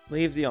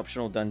leave the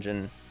optional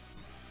dungeon.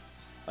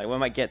 Like, we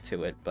might get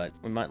to it, but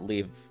we might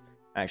leave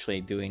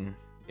actually doing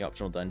the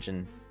optional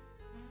dungeon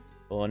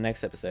for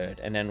next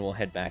episode, and then we'll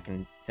head back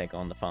and take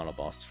on the final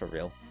boss for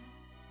real.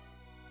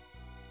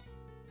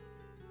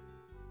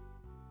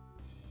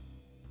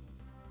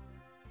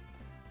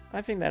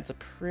 I think that's a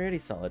pretty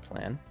solid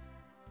plan,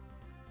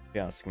 if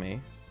you ask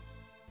me.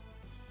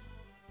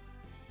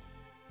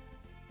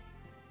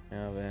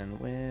 Now then,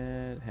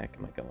 where the heck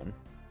am I going?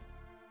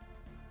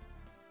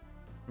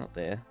 Not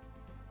there.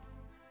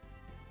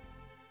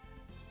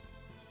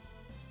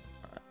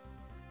 Alright.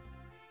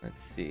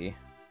 Let's see.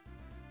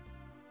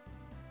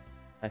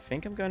 I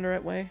think I'm going the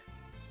right way.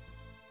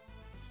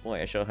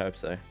 Boy, I sure hope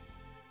so.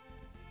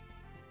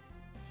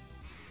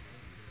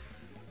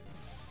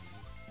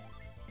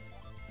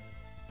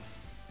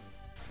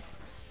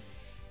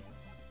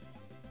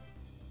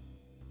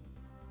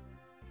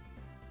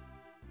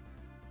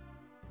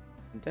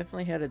 I'm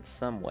definitely headed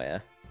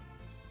somewhere.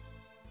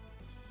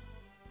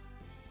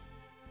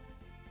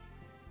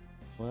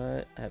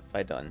 What have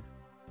I done?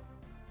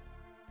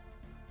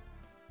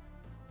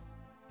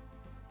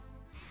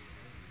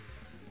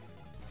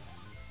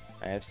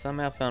 I have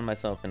somehow found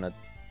myself in a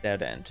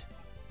dead end.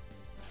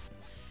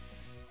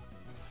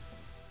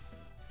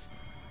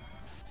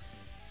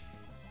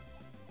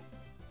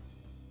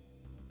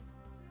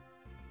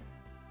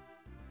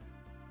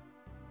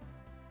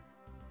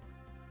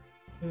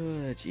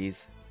 Oh,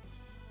 jeez.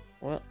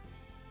 Well.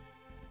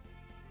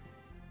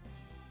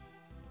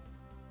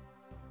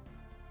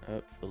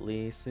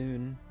 Hopefully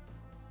soon.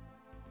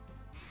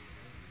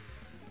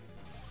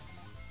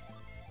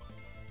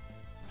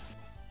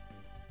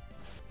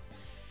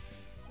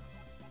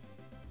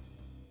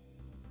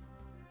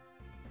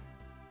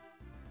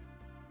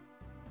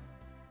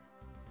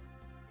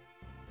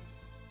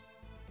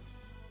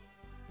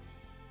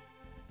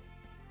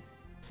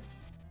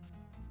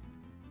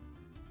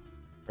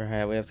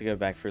 Right, we have to go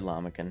back through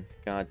Lamakan.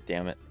 God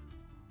damn it.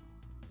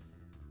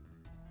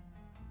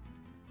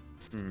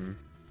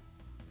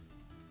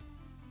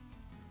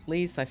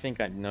 least I think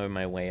I know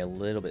my way a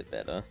little bit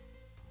better.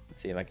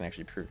 Let's see if I can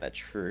actually prove that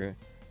true.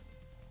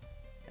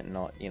 And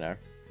not, you know,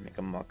 make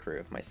a mockery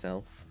of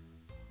myself.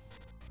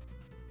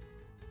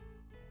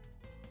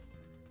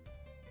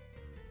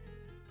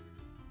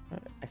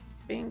 I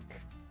think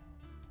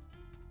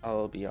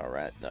I'll be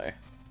alright though.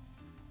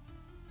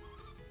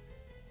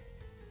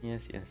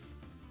 Yes, yes.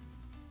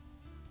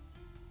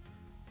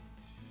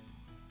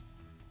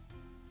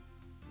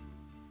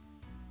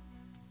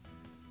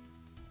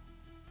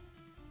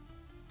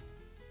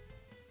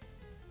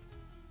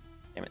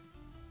 Damn it.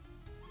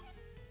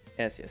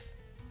 Yes, yes.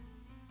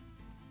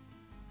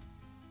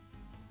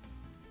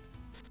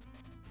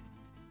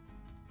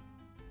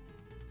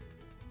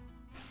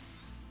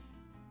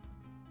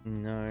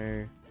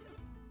 No.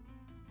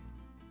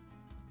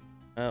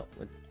 Oh,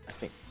 I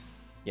think.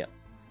 Yep.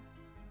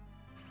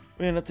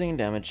 We're not taking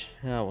damage.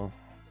 Oh well.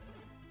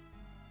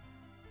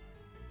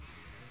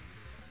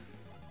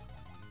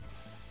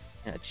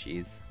 Ah,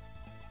 jeez.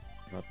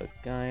 Lunpa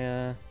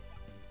Gaia.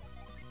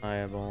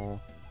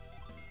 Fireball.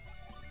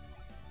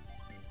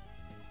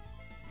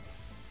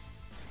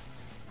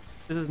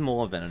 This is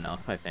more than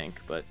enough, I think,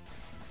 but...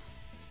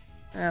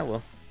 ah,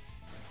 well.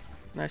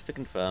 Nice to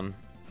confirm.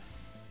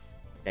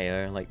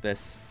 KO like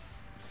this.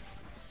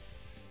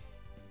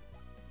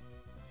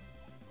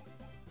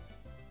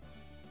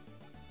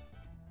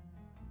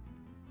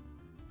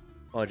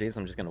 Oh geez,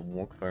 I'm just gonna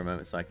walk for a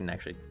moment so I can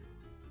actually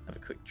have a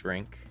quick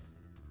drink.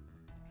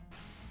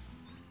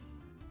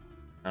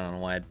 I don't know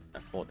why I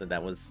thought that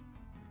that was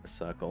a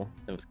circle.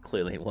 It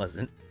clearly it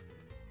wasn't.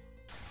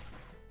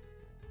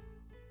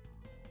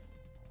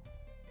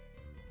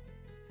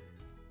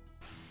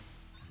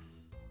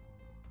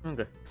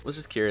 Okay. I was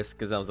just curious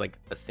because that was like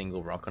a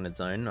single rock on its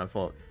own. I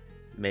thought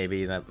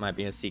maybe that might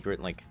be a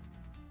secret like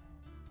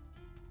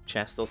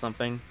chest or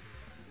something.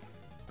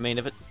 I mean,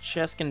 if a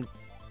chest can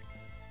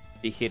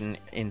be hidden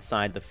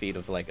inside the feet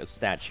of like a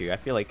statue, I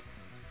feel like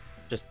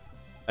just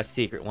a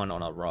secret one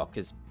on a rock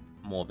is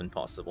more than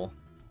possible.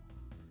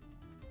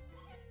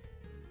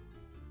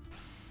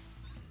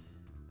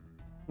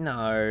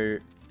 No.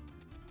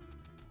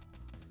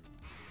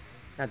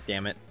 God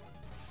damn it.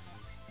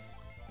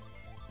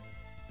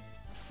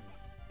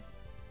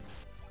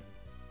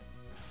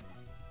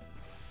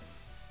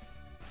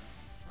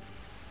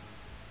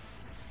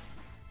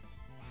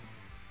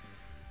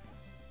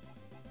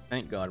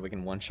 Thank God we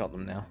can one-shot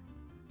them now.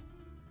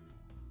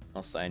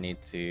 Also, I need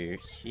to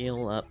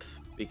heal up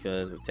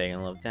because we've taken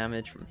a lot of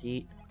damage from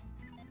heat.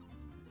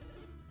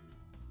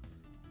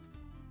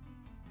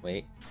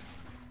 Wait.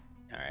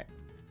 Alright.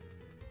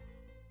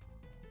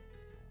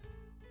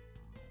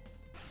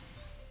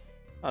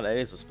 Oh, that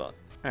is a spot.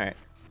 Alright.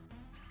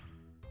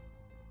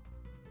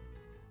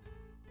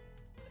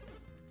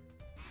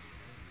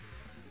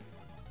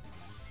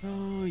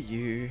 Oh,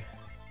 you.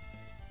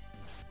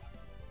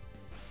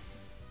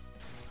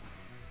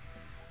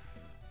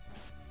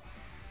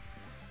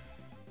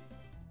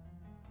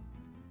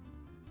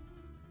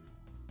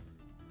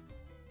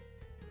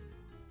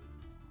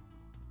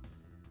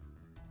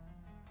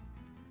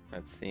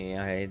 Let's see,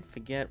 I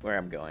forget where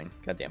I'm going.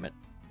 God damn it.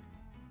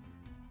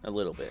 A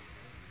little bit.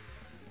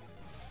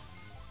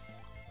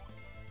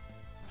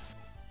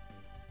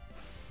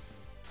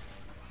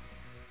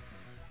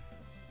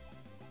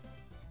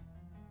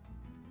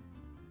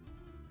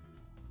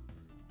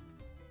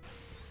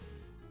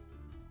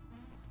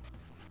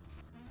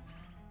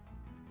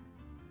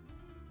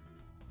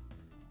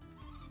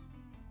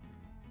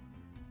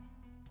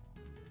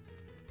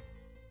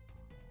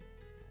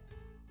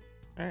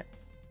 Alright.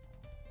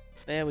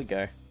 There we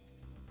go.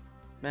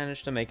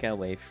 Managed to make our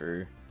way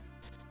through.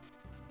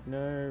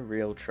 No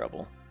real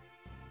trouble.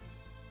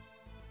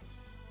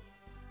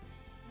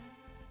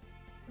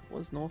 What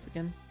was north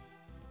again?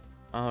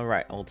 Oh,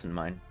 right, Alton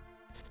Mine.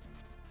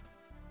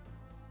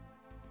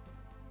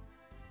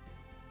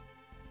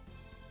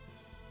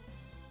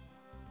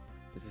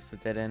 Is this the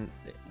dead end?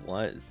 It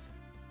was.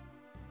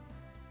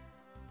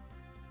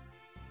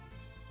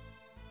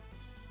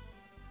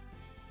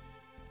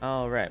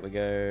 Oh, right, we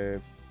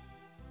go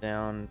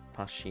down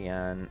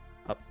Pashian,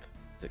 up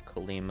to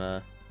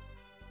Kolima,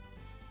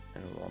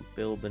 and along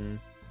Bilbin,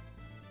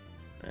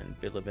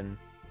 and Bilibin.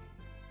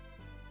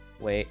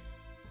 Wait.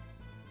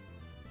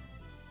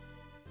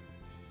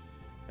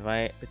 Have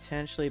I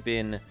potentially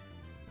been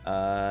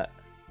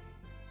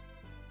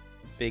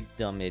big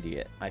dumb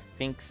idiot? I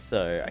think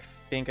so. I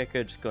think I could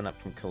have just gone up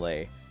from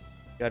Calais.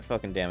 God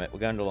fucking damn it, we're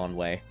going the long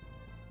way.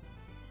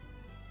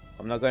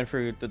 I'm not going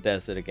through the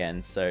desert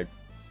again, so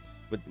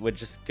we're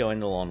just going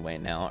the long way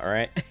now,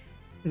 alright?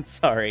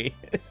 Sorry.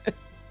 Can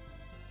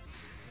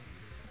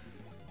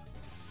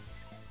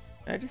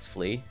I just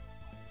flee?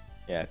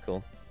 Yeah,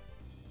 cool.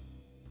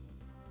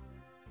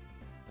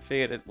 I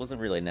figured it wasn't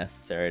really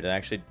necessary to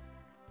actually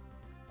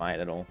fight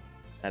at all.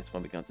 That's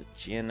when we got to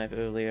Jin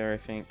earlier, I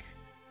think.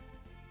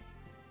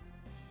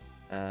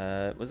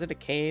 Was it a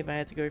cave I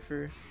had to go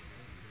through?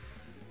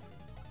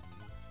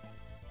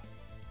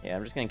 Yeah,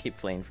 I'm just gonna keep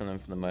fleeing from them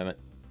for the moment.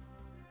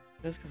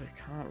 Just because I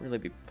can't really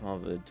be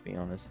bothered, to be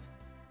honest.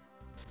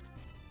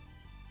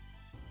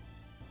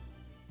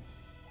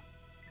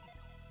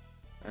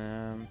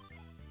 Um,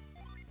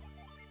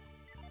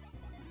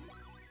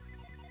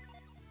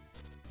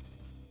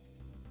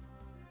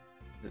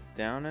 is it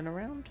down and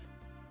around?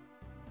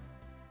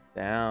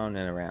 Down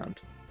and around.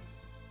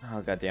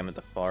 Oh god damn it,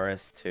 the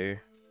forest too.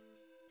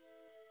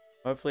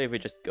 Hopefully if we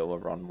just go a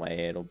wrong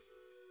way, it'll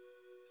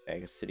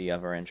take us to the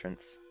other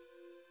entrance.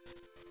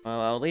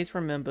 Well, I'll at least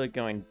remember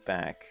going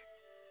back.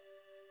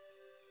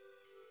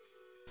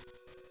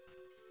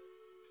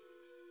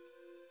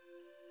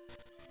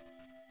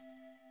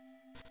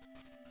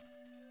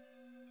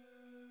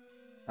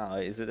 Oh,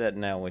 is it that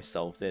now we've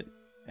solved it?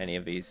 Any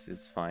of these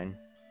is fine.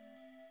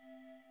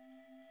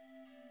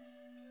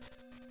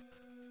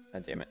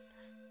 God damn it.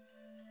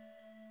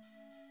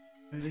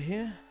 Over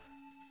here?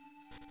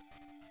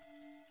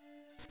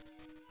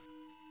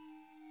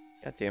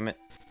 God damn it.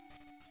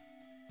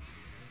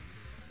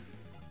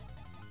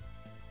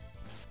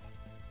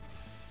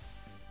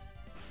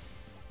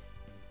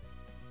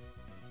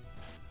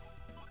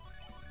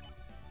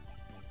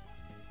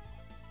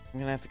 I'm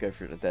gonna have to go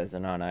through the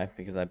desert, aren't I?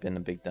 Because I've been a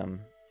big dumb.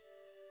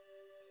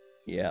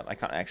 Yeah, I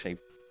can't actually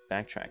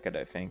backtrack, I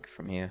don't think,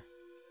 from here.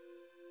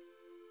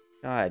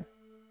 God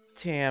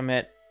damn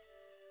it.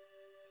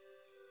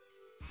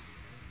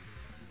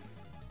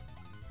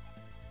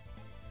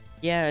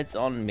 Yeah, it's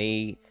on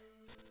me.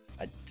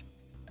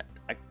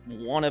 I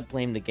want to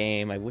blame the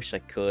game. I wish I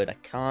could. I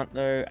can't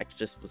though. I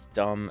just was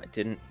dumb. I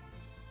didn't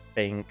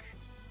think.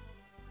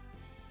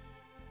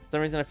 For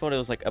some reason I thought it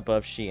was like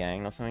above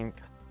Xiang or something.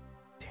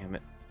 God damn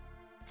it.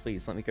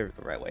 Please let me go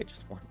the right way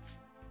just once.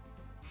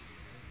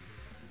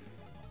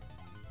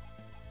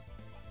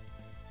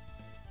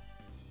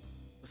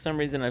 For some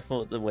reason I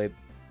thought the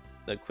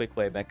quick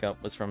way back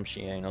up was from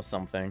Xiang or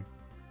something.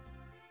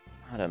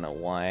 I don't know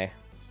why.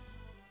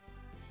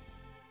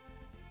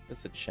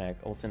 Just a check.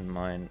 Alton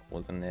Mine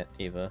wasn't it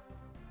either.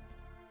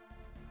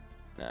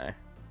 No.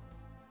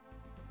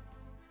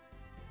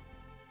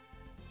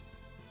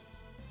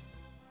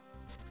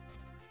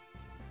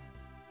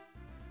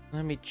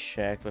 Let me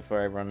check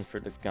before I run through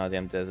the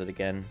goddamn desert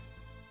again.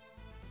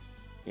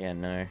 Yeah,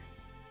 no.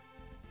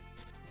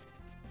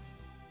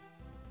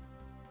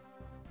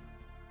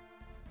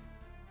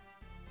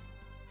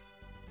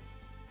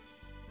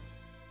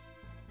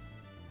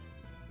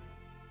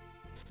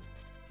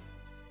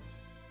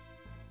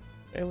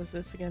 Where was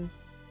this again?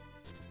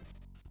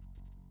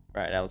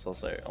 Right, that was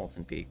also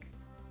Alton Peak.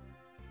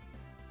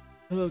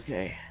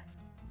 Okay.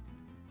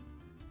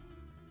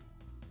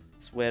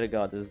 Swear to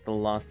God, this is the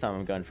last time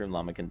I'm going through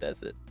Lamakan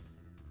Desert.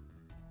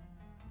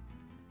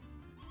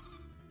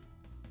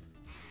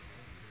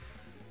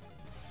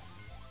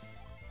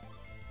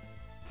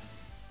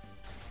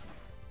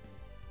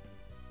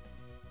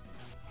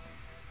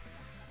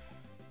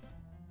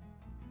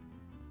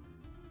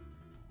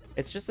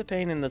 It's just a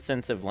pain in the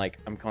sense of, like,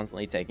 I'm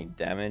constantly taking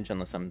damage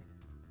unless I'm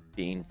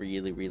being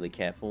really, really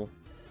careful.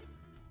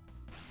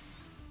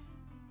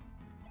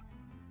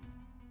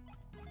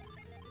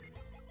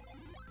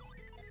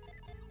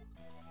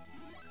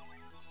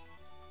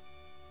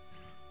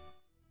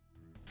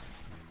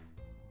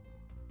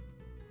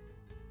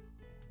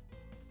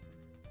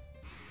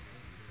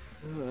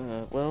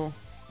 Well...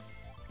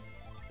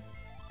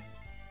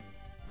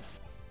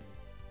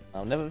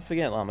 I'll never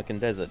forget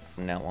Lamakan Desert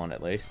from now on,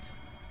 at least.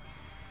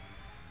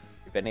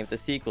 If any of the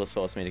sequels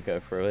force me to go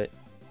through it,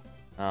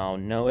 I'll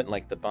know it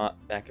like the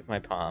back of my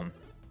palm.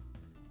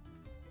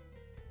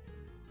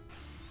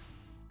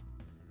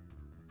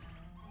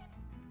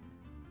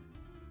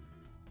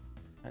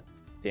 God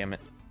damn it.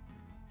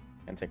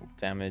 Can't take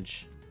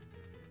damage.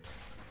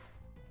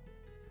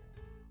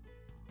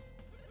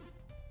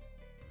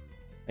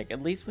 Like,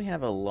 at least we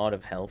have a lot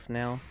of health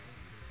now.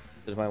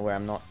 To the point where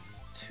I'm not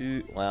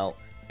too... Well,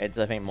 it's,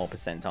 I think, more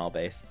percentile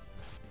based.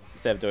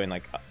 Instead of doing,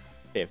 like,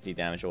 50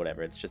 damage or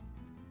whatever, it's just,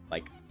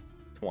 like,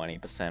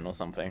 20% or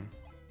something.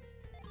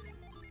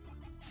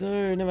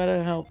 So, no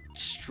matter how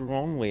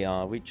strong we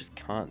are, we just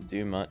can't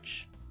do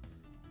much.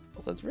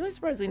 Also, it's really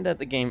surprising that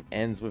the game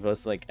ends with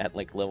us, like, at,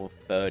 like, level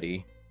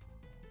 30.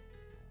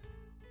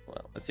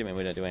 Well, assuming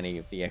we don't do any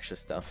of the extra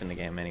stuff in the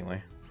game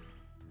anyway.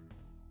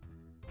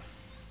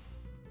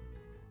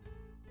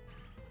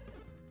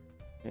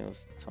 It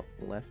was top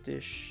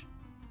leftish.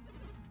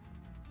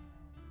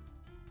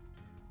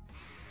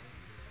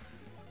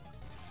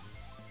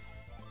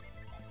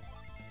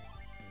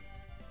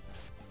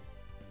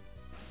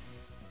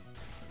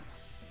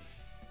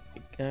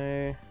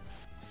 Go.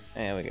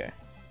 There we go.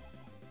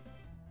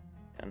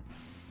 Done.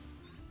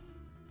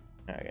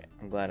 Okay,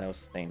 I'm glad I was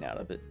staying out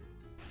of it.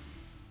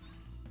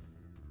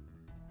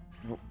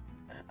 Oh.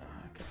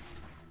 Okay.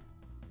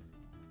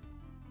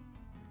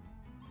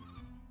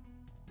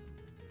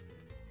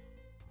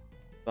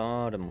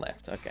 Bottom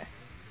left, okay.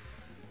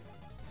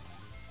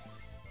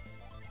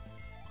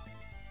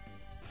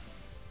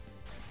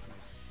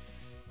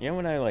 You know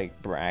when I,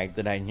 like, bragged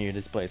that I knew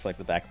this place like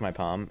the back of my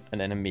palm,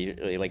 and then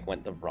immediately, like,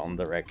 went the wrong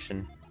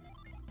direction?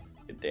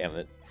 God damn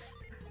it.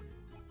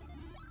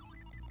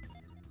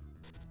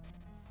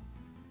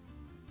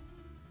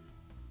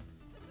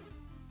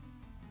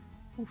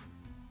 Oof.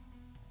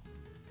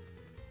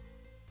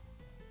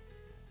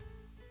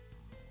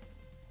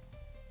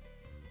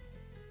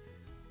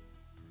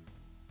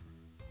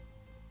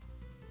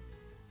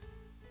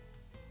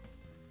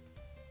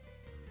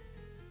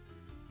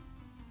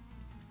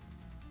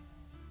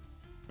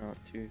 Not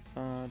too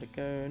far to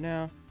go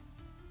now.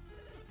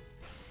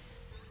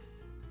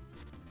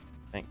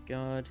 Thank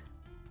God.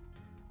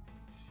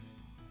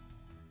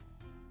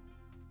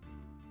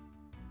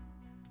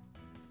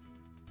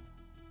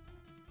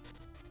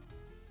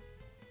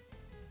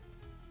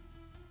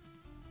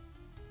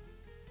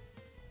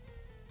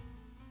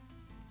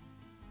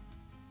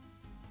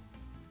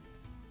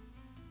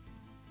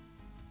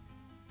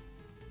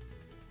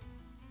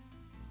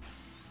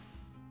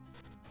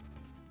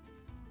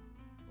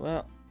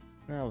 Well,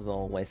 that was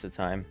all a waste of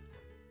time.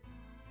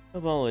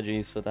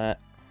 Apologies for that.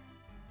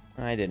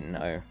 I didn't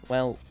know.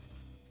 Well,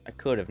 I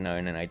could have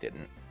known and I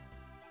didn't.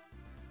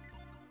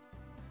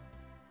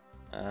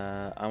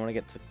 I want to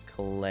get to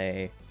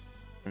Calais,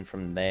 and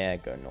from there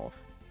go north.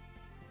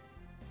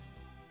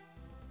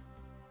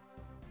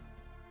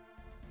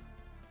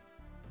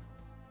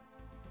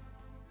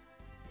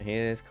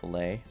 Here's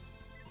Calais.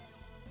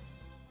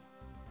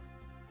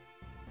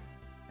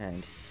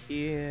 And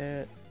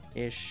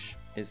here-ish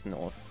is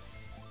north.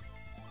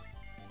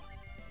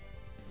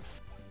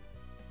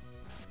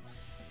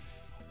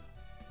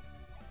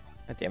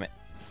 God damn it.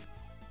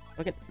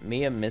 Look at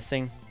Mia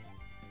missing.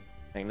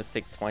 Making this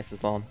take twice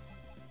as long.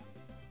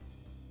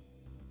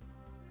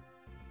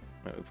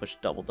 Wait, we push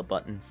double the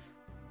buttons.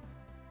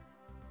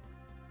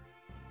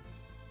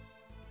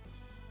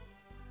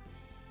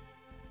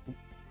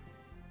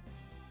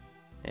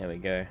 There we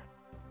go.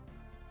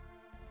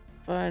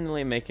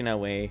 Finally making our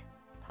way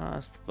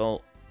past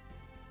Vault.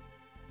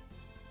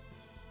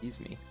 Excuse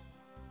me.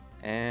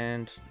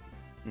 And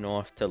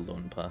north to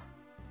Lunpa.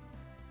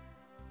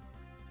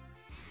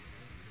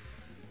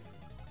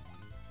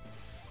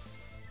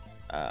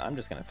 I'm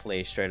just gonna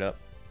flee straight up.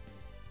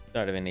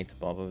 Don't even need to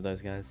bother with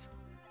those guys.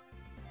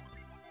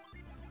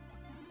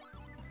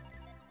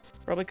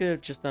 Probably could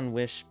have just done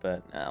Wish,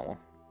 but well.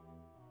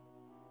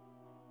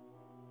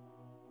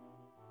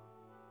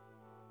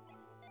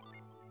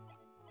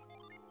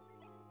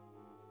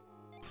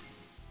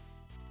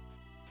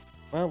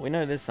 Well, we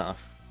know this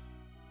half,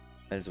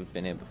 as we've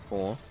been here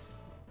before.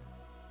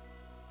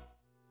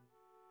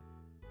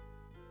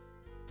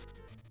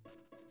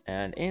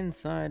 And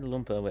inside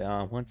Lunpa we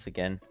are once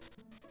again.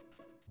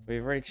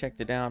 We've already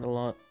checked it out a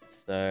lot,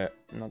 so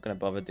I'm not going to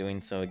bother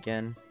doing so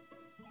again.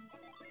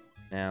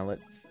 Now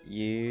let's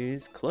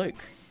use Cloak.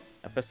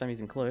 Our first time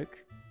using Cloak.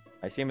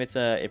 I assume it's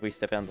if we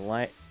step out in the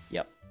light.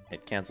 Yep,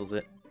 it cancels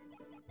it.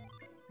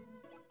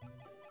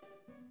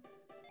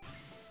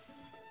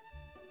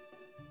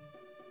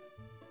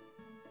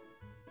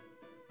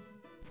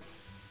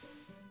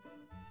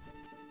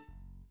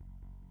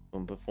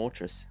 Lunpa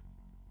Fortress.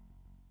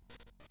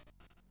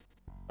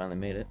 Finally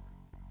made it.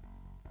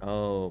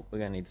 Oh, we're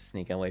gonna need to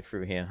sneak our way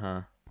through here,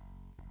 huh?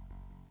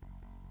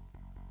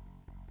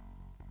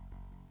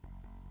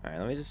 Alright,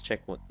 let me just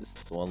check what this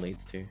door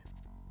leads to.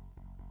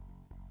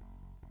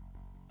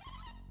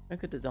 Where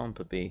could the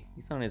Lunpa be?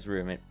 He's on his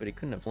room, but he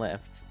couldn't have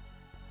left.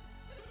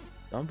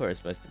 Lunpa is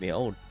supposed to be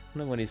old. I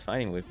don't know what he's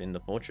fighting with in the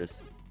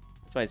fortress.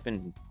 That's why he's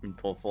been in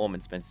poor form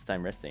and spent his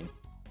time resting.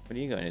 What are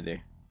you going to do?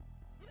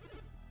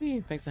 Hey,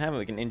 thanks for having me.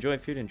 We can enjoy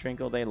food and drink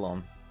all day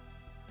long.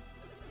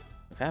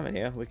 With Hammond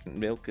here, we can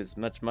milk as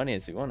much money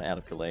as we want out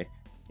of Calais.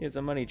 He's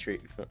a money tree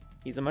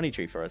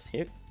for us.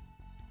 Here.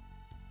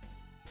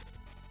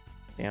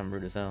 Damn,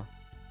 rude as hell.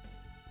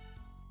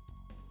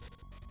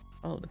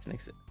 Oh, that's an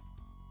exit.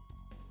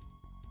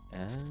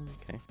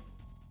 Okay.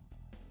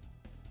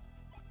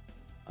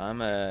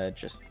 I'm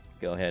just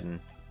go ahead and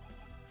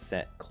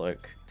set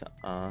Cloak to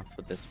R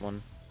for this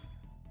one.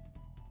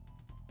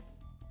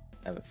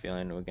 I have a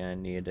feeling we're gonna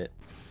need it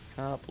a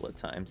couple of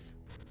times.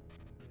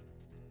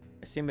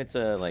 I assume it's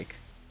a, like,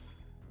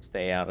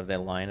 stay out of their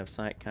line of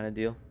sight kind of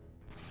deal.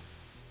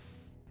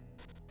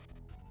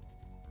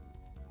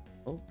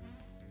 Oh.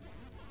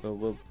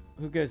 Well,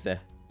 who goes there?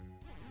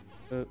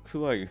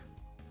 Who are you?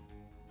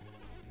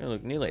 Oh,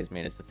 look, Nilay's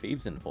managed the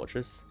thieves in the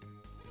fortress.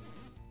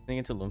 Heading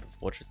into Lunpa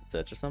Fortress in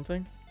search of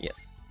something?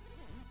 Yes.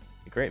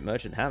 The great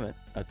merchant Hammett.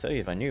 I'd tell you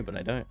if I knew, but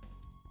I don't.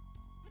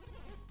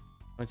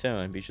 Don't tell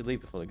him, but you should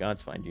leave before the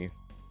guards find you.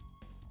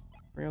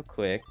 Real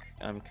quick,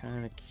 I'm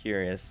kind of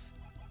curious.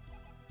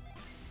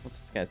 What's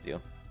this guy's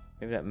deal?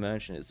 Maybe that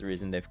merchant is the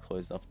reason they've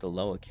closed off the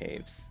lower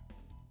caves.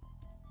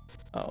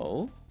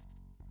 Oh?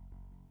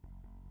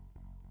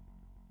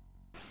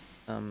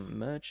 Some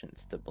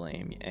merchants to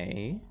blame,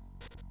 eh?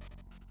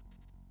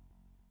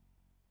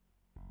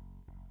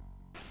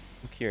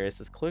 I'm curious,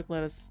 does Cloak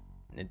let us?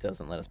 It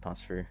doesn't let us pass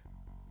through.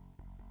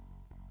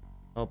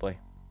 Oh boy.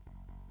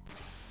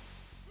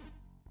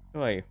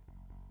 Who are you?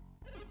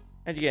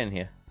 How'd you get in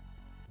here?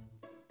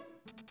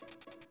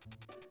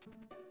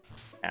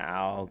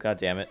 Ow, god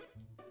damn it.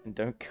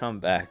 Don't come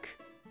back.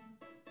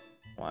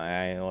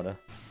 Why order?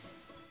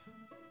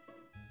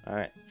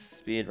 Alright,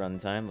 speed run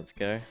time, let's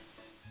go.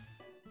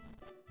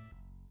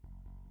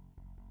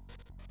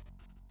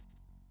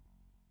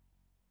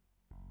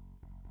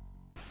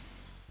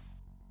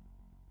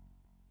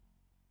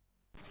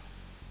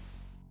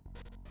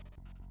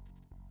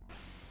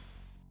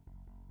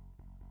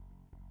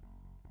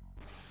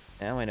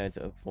 Now I know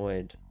to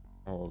avoid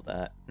All of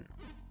that.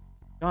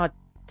 God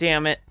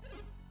damn it!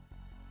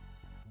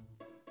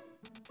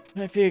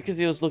 I figured because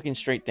he was looking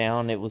straight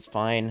down, it was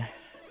fine.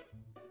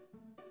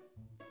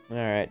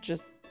 Alright,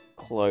 just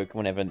cloak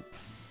whenever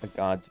a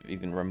guard's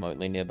even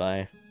remotely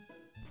nearby.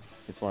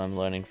 That's what I'm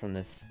learning from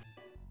this.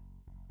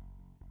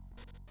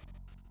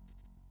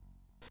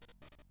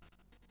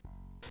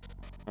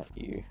 Not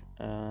you.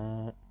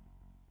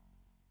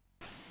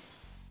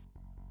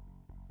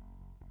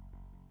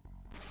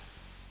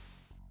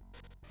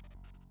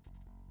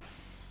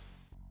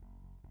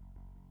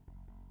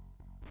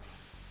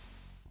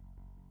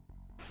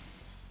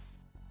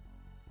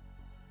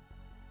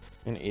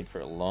 I'm gonna eat for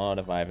a lot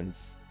of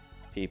Ivan's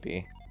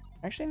PP.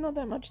 Actually, not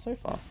that much so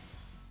far.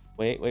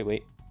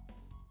 Wait.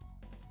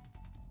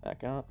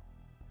 Back up.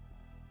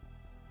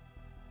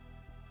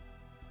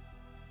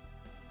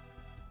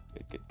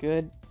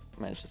 Good.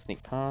 Managed to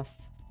sneak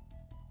past.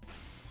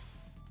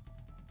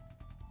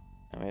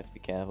 And we have to be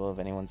careful if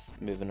anyone's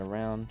moving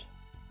around.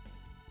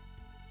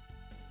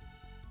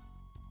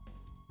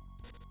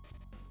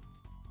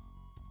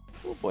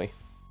 Oh boy.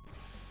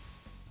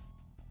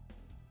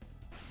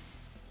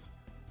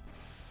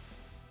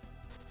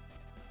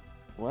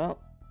 Well,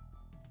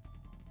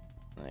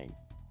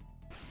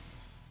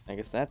 I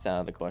guess that's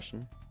out of the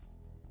question.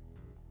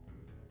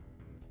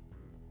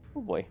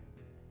 Oh boy.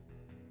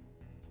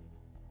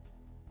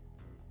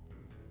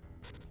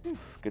 Whew,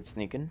 good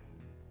sneaking.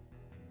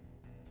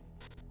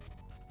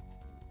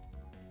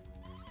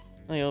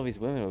 Only all these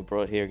women were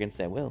brought here against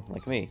their will,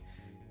 like me.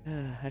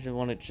 I just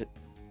want to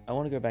I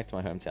want to go back to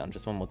my hometown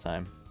just one more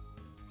time.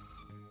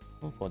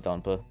 Oh, poor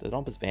Donpa. The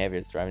Donpa's behavior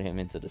is driving him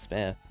into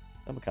despair.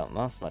 Donpa can't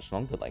last much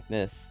longer like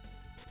this.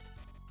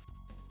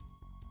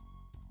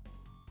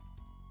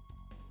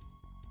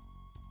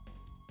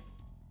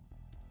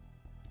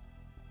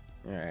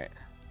 Alright.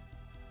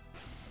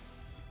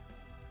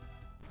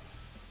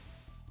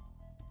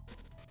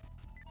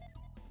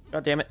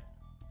 God damn it.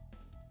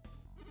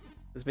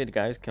 This be the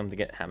guy who's come to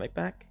get Hammock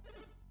back?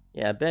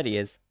 Yeah, I bet he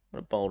is. What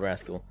a bold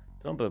rascal.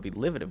 Donpa will be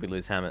livid if we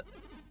lose Hammock.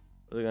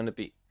 We're going to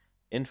be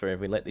in for it if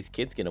we let these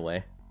kids get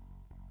away.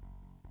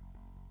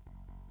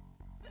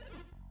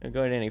 Don't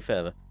go any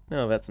further.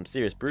 No, I've had some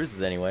serious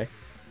bruises anyway.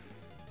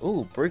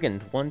 Ooh,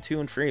 Brigand 1, 2,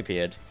 and 3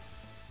 appeared.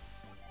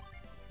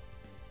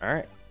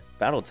 Alright,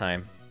 battle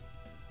time.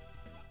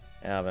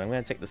 Yeah, but I'm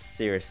gonna take this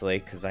seriously,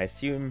 because I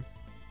assume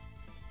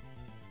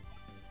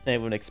they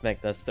would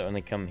expect us to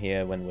only come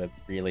here when we're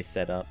really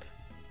set up.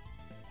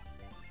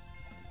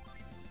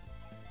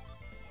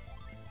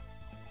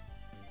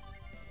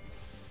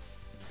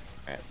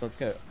 Alright, so let's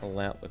go all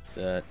out with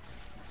the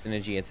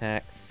synergy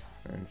attacks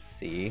and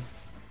see.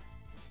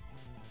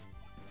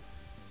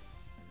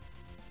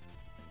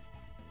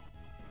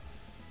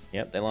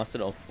 Yep, they lasted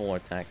all 4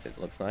 attacks, it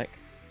looks like.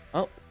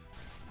 Oh!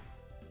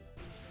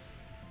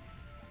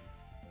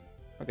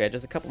 Okay,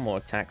 just a couple more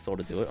attacks ought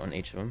to do it on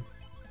each of them.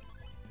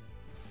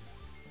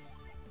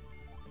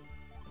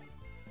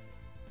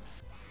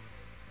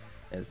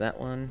 There's that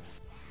one.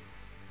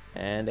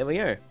 And there we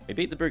go. We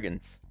beat the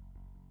Brigands.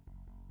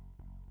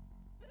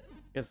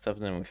 It's tougher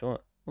than we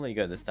thought. We'll let you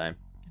go this time.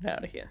 Get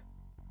out of here.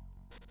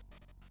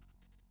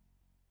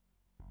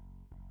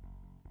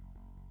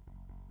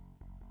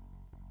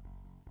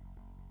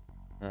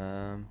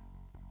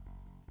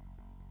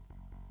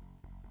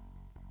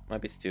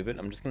 Might be stupid.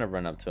 I'm just gonna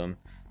run up to him.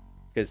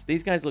 Because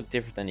these guys look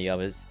different than the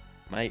others.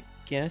 My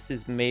guess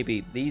is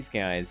maybe these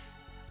guys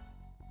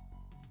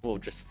will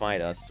just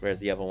fight us, whereas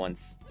the other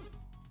ones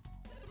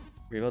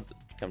we're about to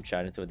come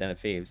chat into a den of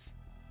thieves.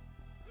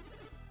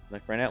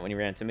 Like, ran out when you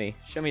ran to me.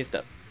 Show me your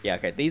stuff. Yeah,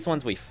 okay, these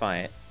ones we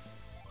fight.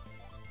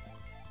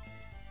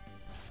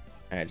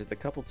 Alright, just a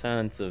couple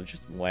turns of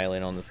just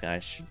wailing on this guy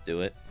should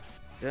do it.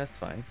 Just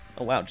fine.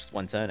 Oh wow, just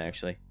one turn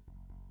actually.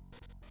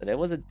 So there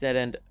was a dead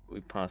end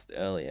we passed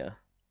earlier.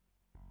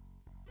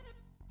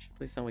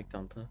 Please don't wake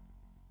Donpa.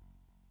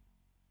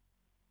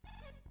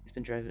 He's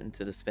been driven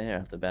into despair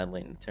after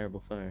battling a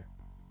terrible foe.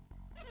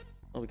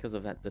 All because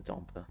of the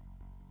Donpa.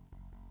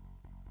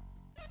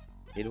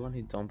 You're the one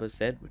who Donpa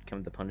said would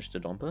come to punish the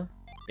Donpa?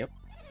 Yep.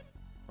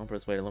 Donpa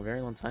has waited a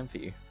very long time for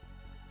you.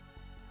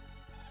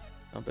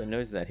 Donpa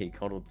knows that he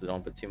coddled the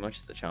Donpa too much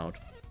as a child.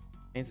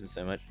 It pains him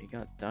so much, he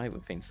can't die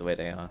with things the way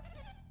they are.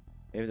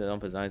 Maybe the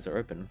Donpa's eyes are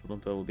open,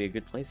 Lunpa will be a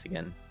good place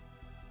again.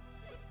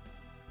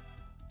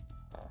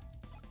 Oh.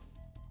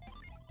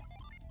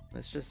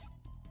 Let's just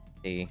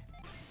see.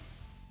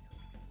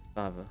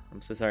 Father,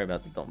 I'm so sorry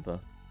about the Donpa.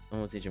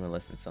 Someone will teach him a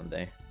lesson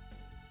someday.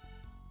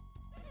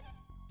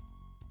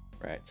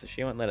 Right, so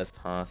she won't let us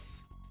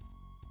pass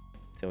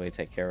until we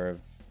take care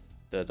of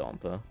the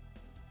Donpa.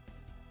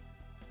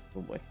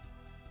 Oh boy.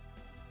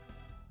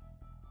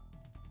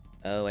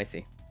 Oh, I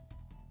see.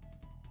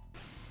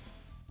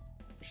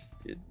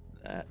 Just did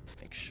that to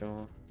make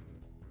sure.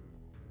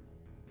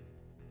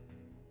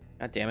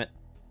 God damn it.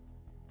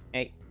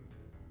 Hey.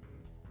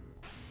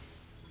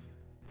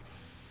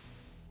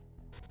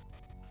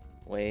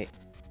 Wait.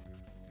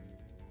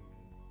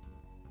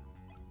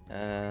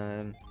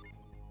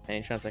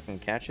 Any chance I can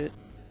catch it?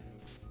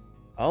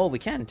 Oh, we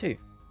can too.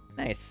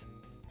 Nice.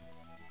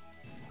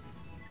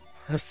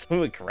 That's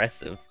so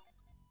aggressive.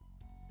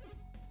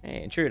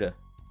 Hey, intruder.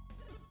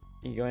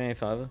 You going any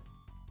further?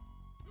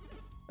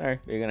 Sorry,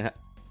 you're gonna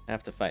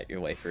have to fight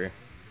your way through.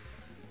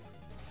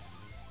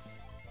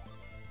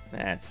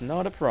 That's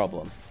not a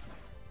problem.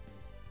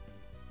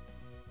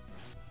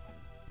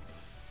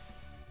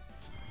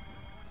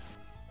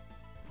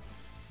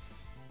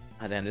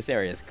 Ah, damn, this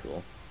area is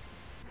cool.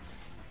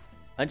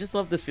 I just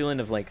love the feeling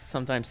of, like,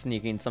 sometimes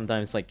sneaking,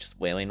 sometimes, like, just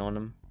wailing on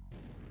them.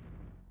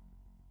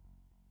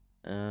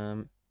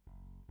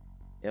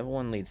 The other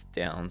one leads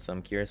down, so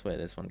I'm curious where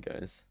this one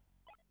goes.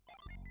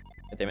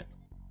 God damn it.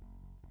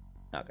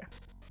 Okay.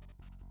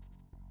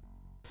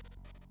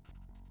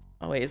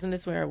 Oh wait, isn't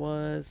this where I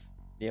was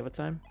the other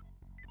time?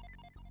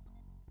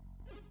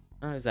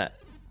 Oh, is that?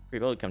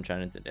 Pre-build come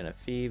trying into dinner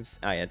thieves.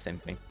 Oh yeah, same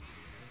thing.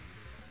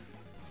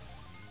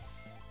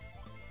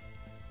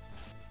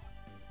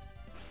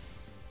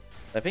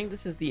 I think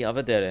this is the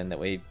other dead end that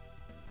we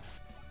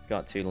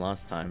got to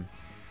last time.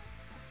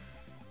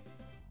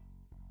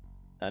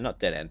 Not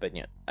dead end, but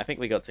yeah, I think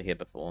we got to here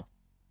before.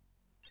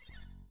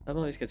 Mama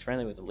always gets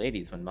friendly with the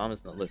ladies when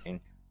Mama's not looking.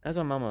 That's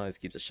why Mama always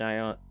keeps a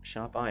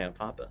sharp eye on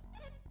Papa.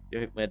 You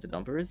know where the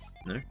dumper is?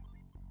 No?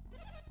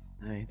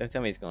 Hey, don't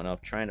tell me he's going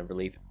off trying to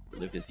relive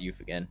his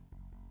youth again.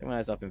 Then when I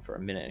was up him for a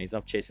minute and he's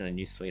off chasing a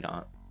new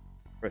sweetheart.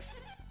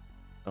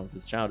 Oh,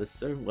 this child is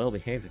so well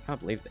behaved, I can't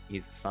believe that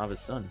he's his father's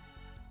son.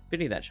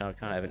 Pity that child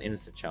can't have an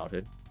innocent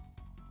childhood.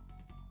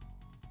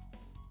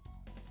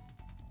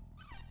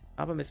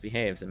 Papa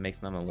misbehaves and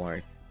makes Mama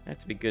worry. I have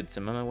to be good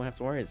so Mama won't have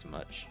to worry as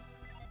much.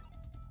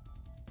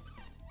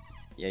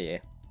 Yeah.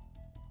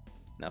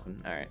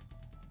 Nothing, alright.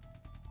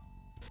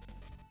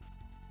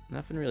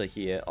 Nothing really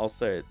here.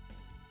 Also,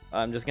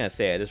 I'm just gonna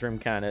say it, this room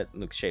kinda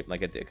looks shaped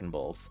like a dick and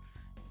balls.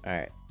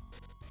 Alright.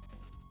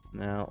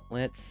 Now,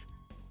 let's...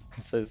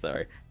 I'm so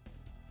sorry.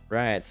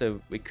 Right,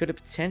 so we could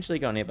have potentially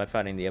gone here by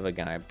fighting the other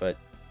guy, but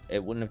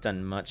it wouldn't have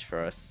done much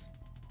for us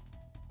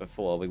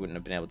before. We wouldn't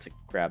have been able to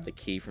grab the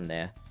key from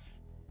there.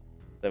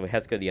 So we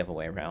had to go the other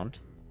way around.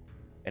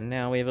 And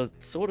now we have a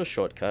sort of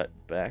shortcut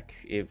back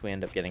if we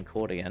end up getting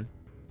caught again.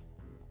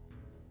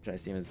 Which I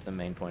assume is the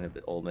main point of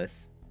all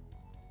this.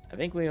 I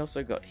think we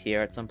also got here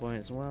at some point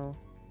as well.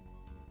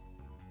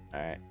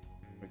 Alright.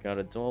 We got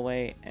a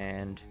doorway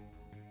and...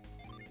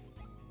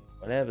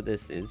 whatever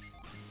this is.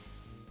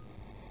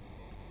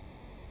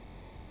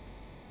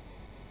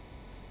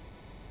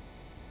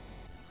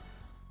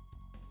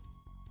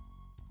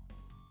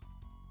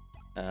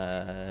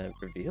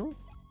 Reveal?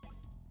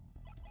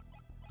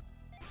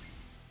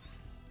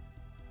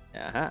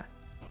 Aha.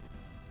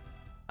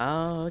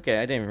 Oh, okay,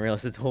 I didn't even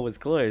realize the door was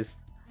closed.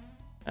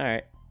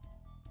 Alright.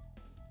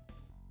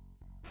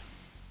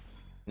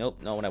 Nope,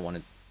 not what I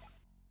wanted.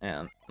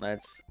 And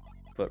let's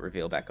put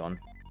reveal back on.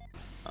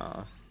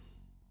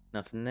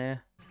 Nothing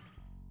there.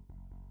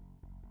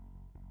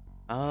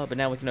 Oh, but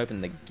now we can open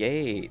the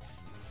gates.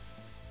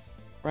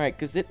 Right,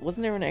 because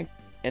wasn't there an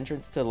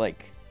entrance to,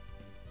 like,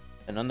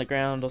 an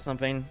underground or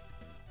something?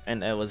 And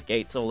there was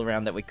gates all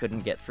around that we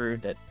couldn't get through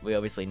that we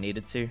obviously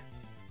needed to.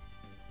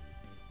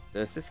 So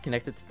is this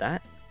connected to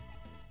that?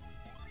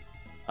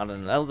 I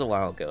don't know, that was a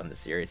while ago in the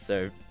series,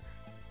 so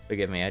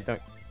forgive me, I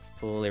don't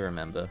fully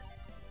remember.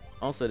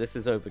 Also, this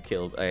is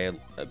overkill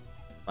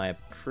by a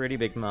pretty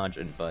big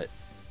margin, but...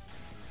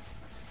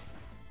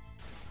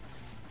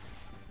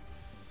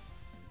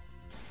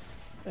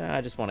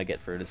 I just want to get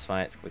through this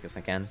fight as quick as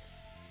I can.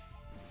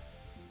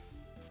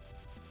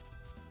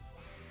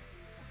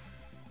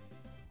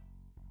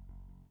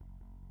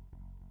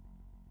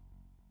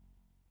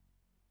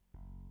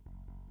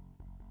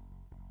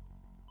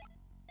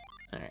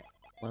 Alright,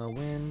 well,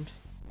 wind.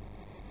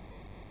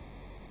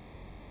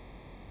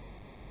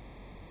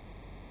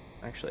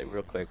 Actually,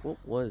 real quick, what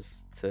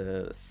was to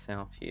the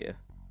south here?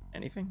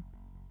 Anything?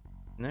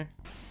 No?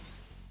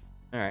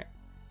 Alright.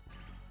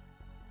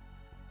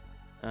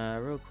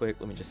 Real quick,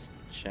 let me just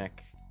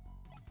check.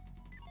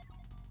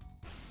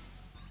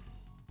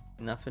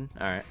 Nothing?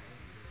 Alright.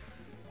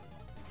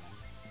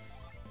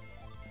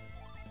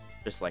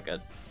 Just like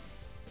a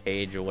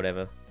cage or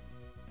whatever.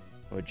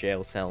 Or a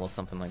jail cell or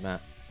something like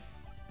that.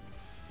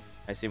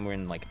 I assume we're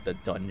in like the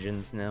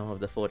dungeons now of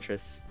the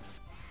fortress.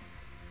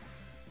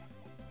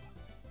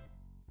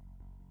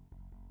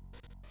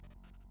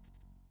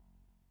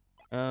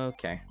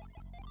 Okay.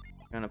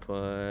 Gonna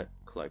put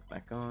cloak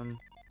back on.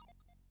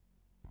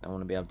 I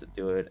want to be able to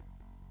do it.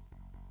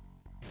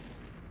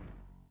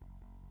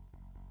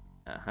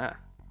 Aha.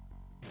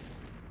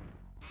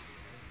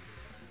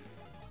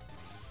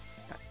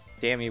 God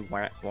damn you,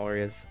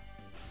 warriors.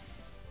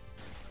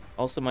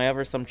 Also, my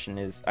other assumption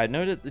is, I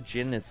know that the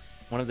djinn is,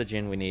 one of the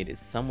djinn we need is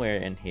somewhere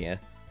in here.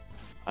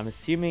 I'm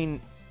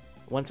assuming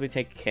once we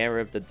take care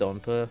of the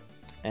Dompa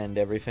and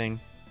everything,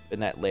 then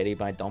that lady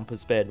by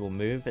Dompa's bed will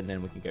move, and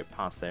then we can go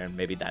past there, and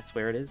maybe that's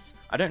where it is.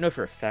 I don't know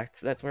for a fact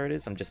that's where it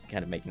is, I'm just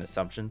kind of making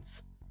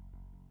assumptions.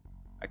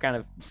 I kind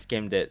of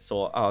skimmed it,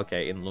 saw, oh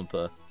okay, in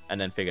Lunpa,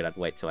 and then figured I'd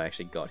wait till I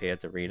actually got here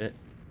to read it.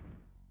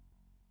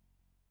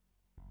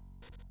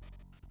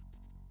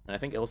 And I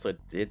think it also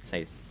did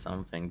say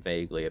something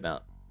vaguely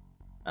about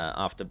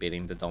after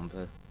beating the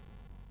Domper.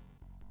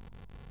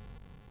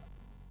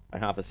 I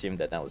half assumed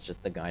that that was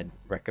just the guide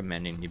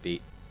recommending you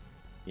beat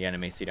the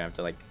enemy so you don't have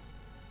to, like,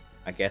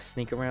 I guess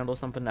sneak around or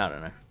something? I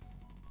don't know.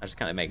 I just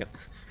kind of make it.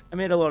 I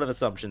made a lot of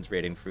assumptions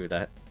reading through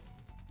that.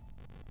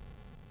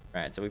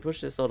 Right, so we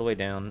push this all the way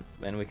down,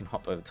 then we can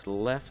hop over to the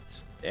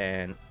left,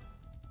 and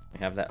we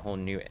have that whole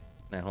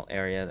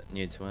area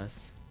new to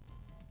us.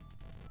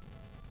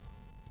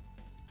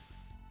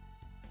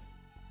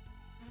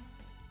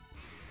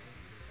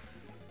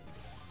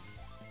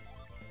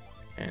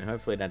 And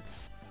hopefully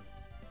that's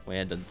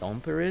where the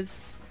Domper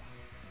is.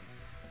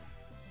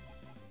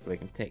 We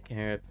can take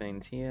care of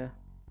things here.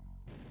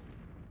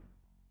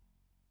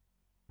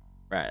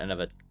 Right,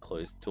 another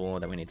closed door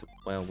that we need to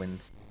whirlwind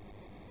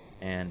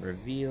and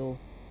reveal.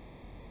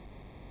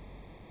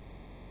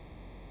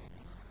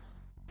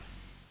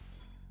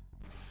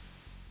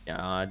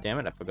 Yeah, damn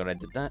it, I forgot I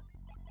did that.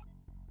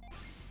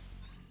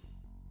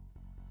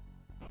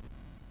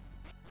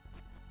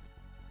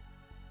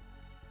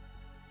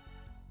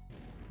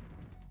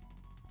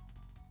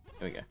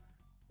 Here we go.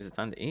 Is it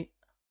time to eat?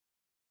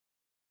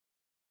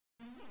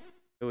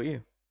 Who are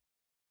you?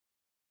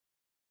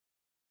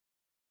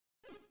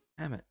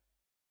 Damn it.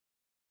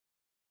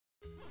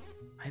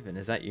 Ivan,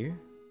 is that you?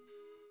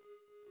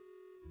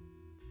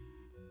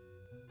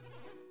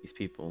 These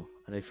people,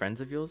 are they friends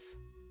of yours?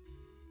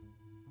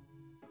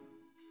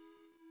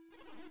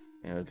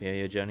 It would appear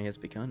your journey has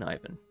begun,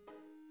 Ivan.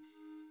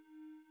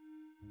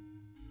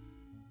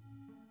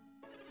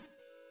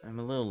 I'm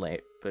a little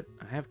late, but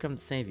I have come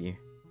to save you.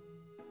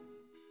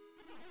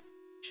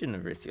 You shouldn't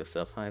have risked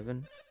yourself,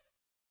 Ivan.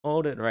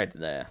 Hold it right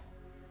there.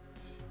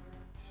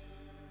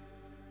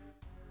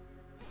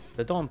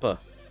 The Domper.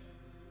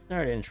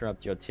 Sorry to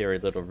interrupt your teary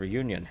little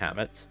reunion,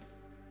 Hammett.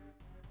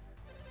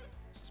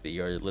 Must be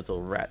your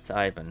little rat,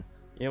 Ivan.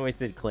 He always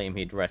did claim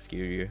he'd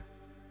rescue you.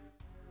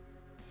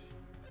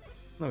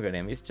 Look at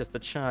him, he's just a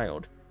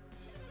child.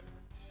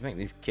 You think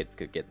these kids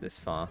could get this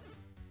far?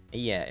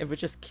 Yeah, if we're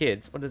just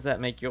kids, what does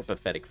that make your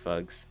pathetic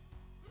thugs?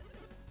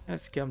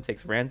 That scum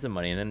takes ransom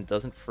money and then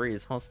doesn't free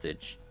his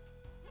hostage.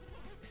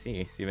 I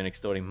see, so you've been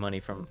extorting money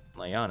from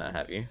Lyanna,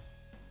 have you?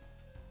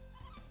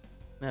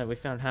 No, we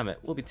found Hammett.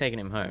 We'll be taking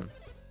him home.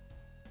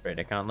 Afraid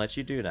I can't let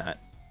you do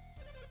that.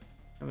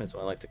 Hammett's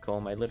what I like to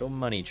call my little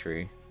money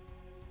tree.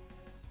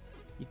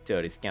 You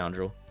dirty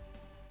scoundrel.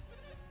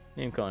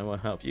 Name calling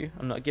won't help you.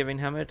 I'm not giving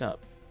Hammett up.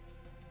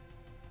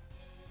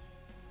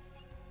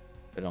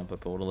 But on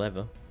pull the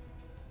lever.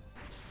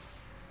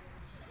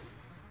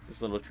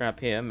 This little trap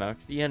here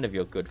marks the end of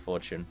your good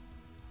fortune.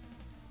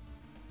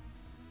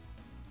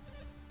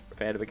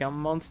 Prepare to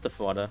become monster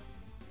fodder.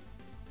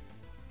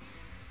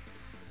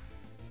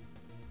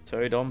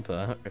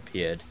 Domper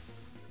appeared.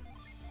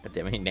 God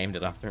damn it, he named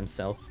it after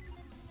himself.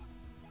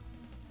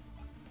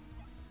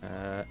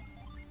 Alright,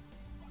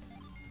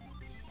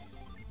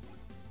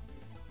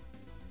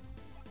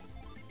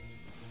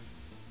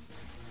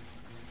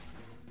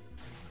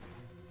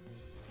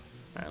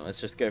 let's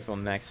just go for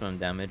maximum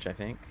damage, I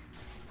think.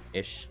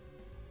 Ish.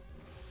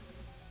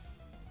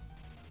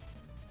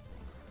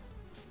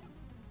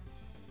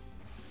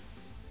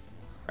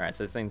 Alright,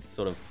 so this thing's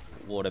sort of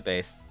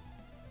water-based.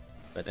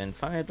 But then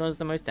fire does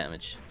the most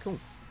damage. Cool.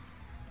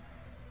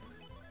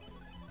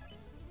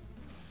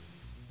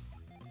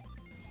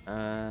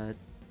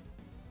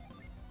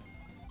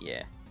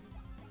 Yeah.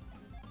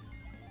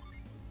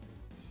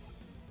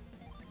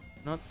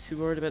 Not too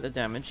worried about the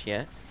damage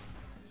yet.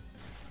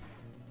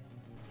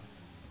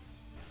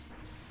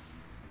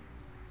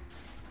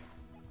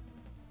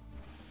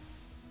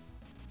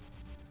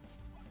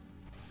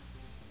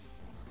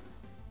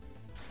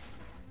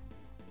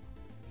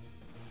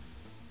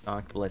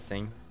 Dark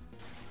Blessing.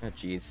 Oh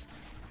jeez.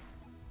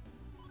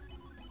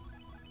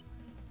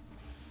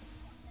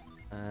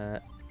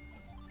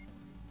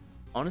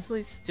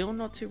 Honestly, still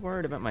not too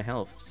worried about my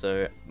health,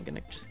 so I'm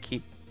gonna just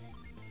keep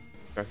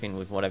trucking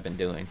with what I've been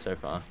doing so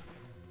far.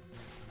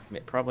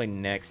 Probably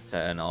next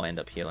turn I'll end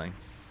up healing.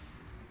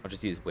 I'll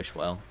just use Wish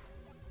Well.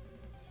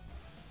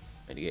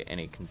 Not to get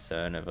any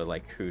concern over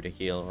like who to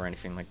heal or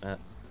anything like that.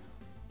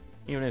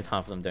 Even if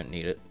half of them don't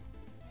need it.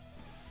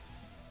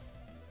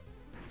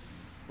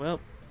 Well,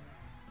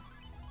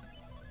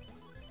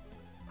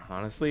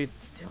 honestly,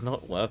 it's still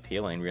not worth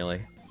healing,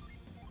 really.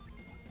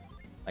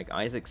 Like,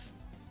 Isaac's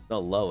the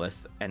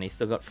lowest, and he's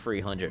still got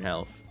 300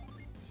 health.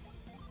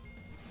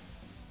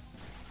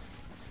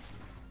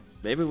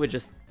 Maybe we're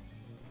just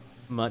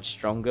much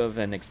stronger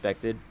than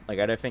expected. Like,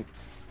 I don't think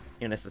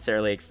you're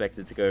necessarily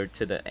expected to go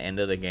to the end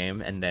of the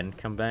game and then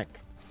come back.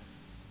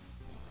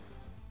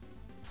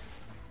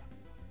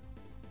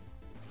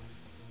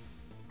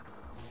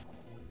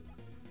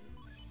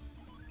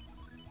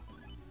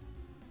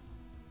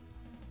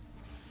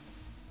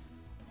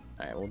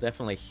 Alright, we'll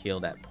definitely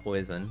heal that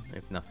poison,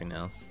 if nothing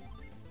else.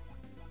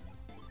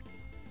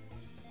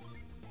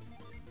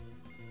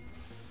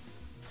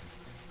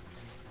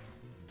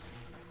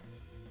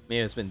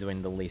 Mia's been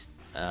doing the least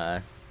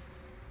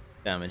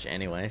damage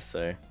anyway,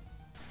 so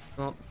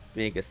not the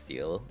biggest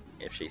deal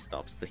if she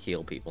stops to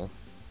heal people.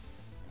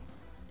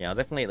 Yeah, I'll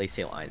definitely at least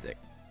heal Isaac.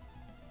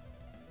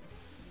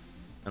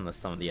 Unless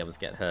some of the others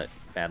get hurt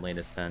badly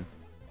this turn.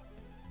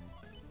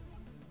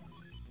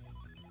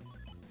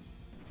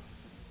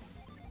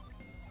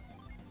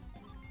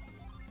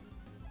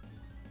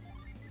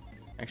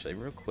 Actually,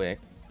 real quick,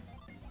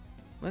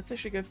 let's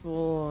actually go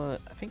for,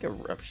 I think,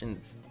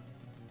 Eruptions.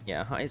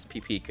 Yeah, highest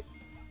PP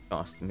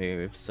cost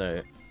move,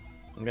 so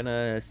I'm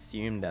gonna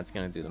assume that's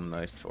gonna do the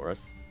most for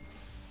us.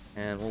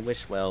 And we'll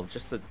wish well,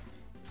 just to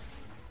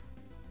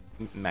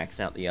max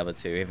out the other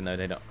two, even though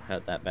they don't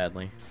hurt that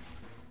badly.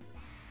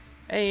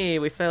 Hey,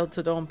 we failed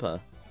to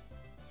Lunpa.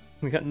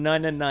 We got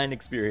 9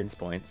 experience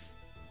points.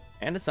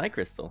 And a Psy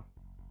Crystal.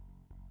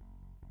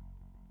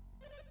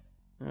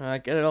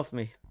 Alright, get it off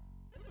me.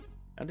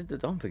 How did the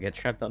Lunpa get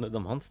trapped under the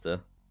monster?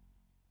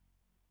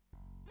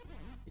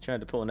 He tried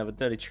to pull another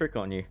dirty trick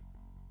on you.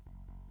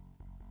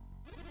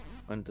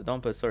 When the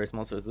Lunpa saw his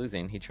monster was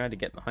losing, he tried to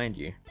get behind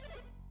you.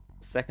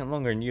 A second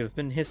longer and you'd have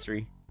been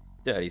history.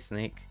 Dirty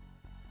snake.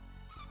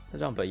 The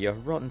Lunpa, you're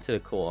rotten to the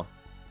core.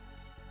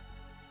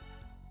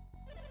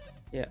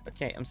 Yeah,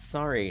 okay, I'm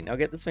sorry. Now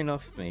get this thing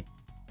off of me.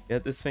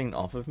 Get this thing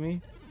off of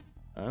me?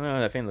 I don't know,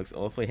 that thing looks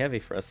awfully heavy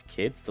for us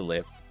kids to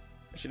lift.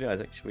 What should we do,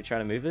 Isaac? Should we try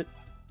to move it?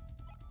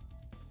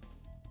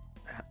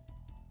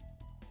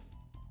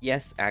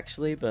 Yes,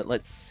 actually, but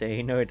let's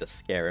say no to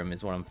scare him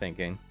is what I'm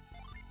thinking.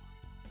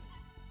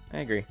 I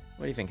agree.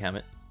 What do you think,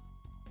 Hammett?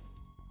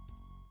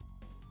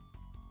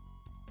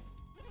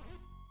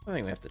 I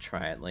think we have to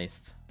try at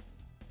least.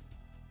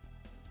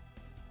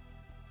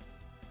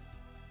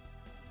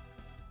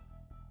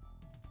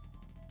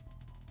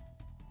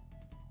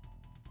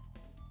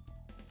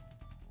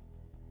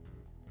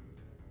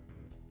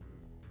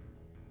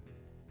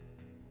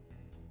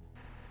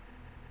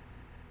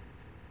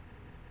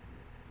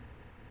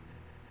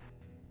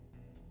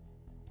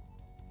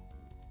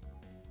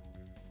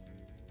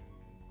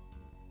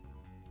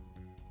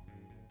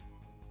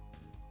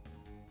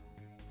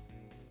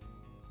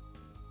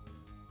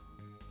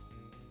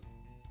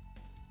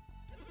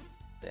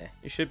 There,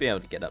 you should be able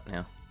to get up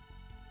now.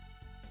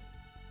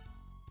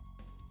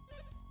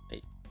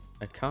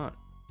 I can't.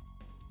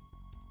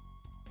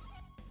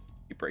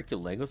 You break your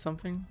leg or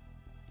something?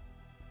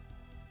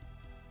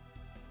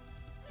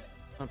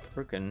 Not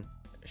broken.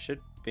 I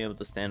should be able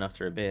to stand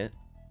after a bit.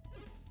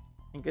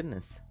 Thank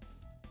goodness.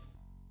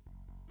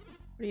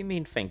 What do you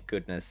mean, thank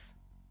goodness?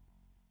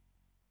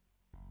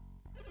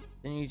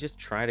 Didn't you just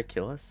try to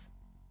kill us?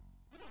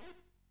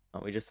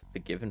 Aren't we just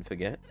forgive and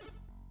forget?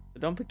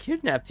 The Lunpa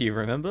kidnapped you,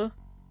 remember?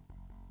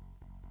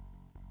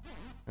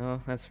 Oh,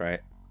 that's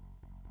right.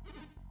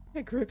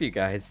 I grew up, you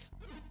guys.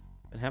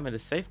 But Hammett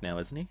is safe now,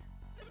 isn't he?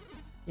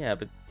 Yeah,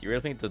 but do you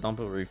really think the Lunpa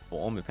will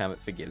reform if Hammett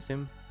forgives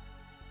him?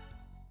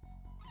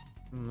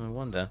 I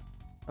wonder.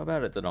 How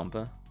about it, the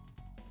Lunpa?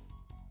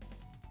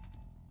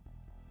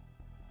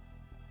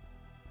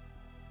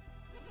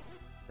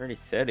 Already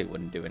said he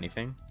wouldn't do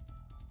anything.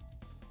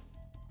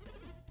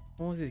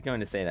 What was he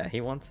going to say that?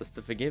 He wants us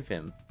to forgive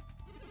him.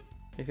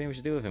 What do you think we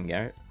should do with him,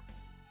 Garrett?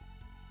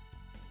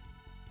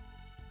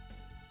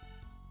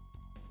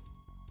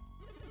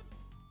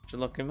 Should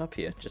lock him up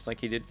here, just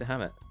like he did to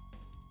Hammett.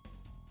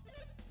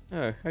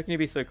 Oh, how can you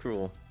be so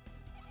cruel?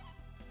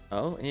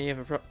 Oh, and you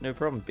have no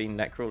problem being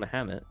that cruel to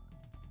Hammett.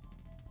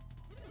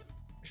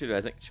 Should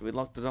Isaac? Should we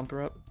lock the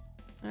Lunpa up?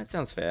 That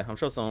sounds fair. I'm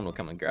sure someone will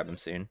come and grab him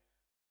soon.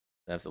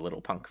 That's a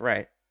little punk,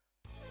 right?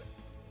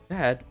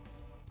 Dad?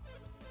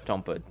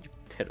 Lunpa, you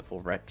pitiful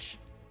wretch.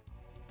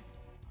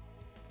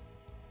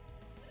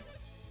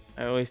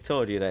 I always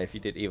told you that if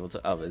you did evil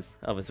to others,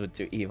 others would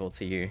do evil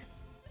to you.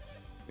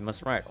 You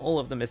must right all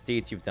of the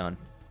misdeeds you've done.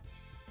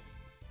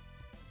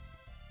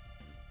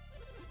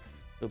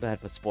 Feel bad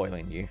for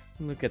spoiling you.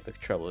 Look at the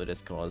trouble it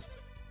has caused.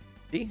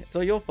 See? It's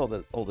all your fault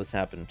that all this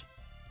happened.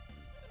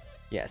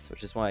 Yes,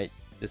 which is why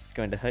this is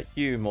going to hurt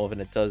you more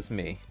than it does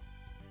me.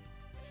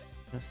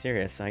 Not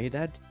serious, are you,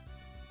 Dad?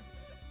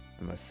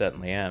 I most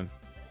certainly am.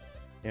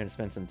 You're going to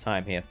spend some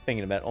time here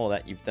thinking about all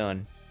that you've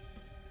done.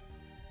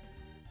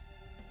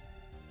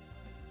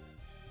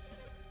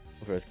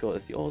 For has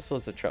caused you all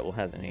sorts of trouble,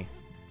 hasn't he?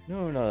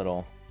 No, not at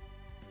all.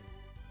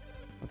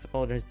 Let's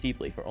apologize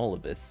deeply for all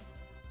of this.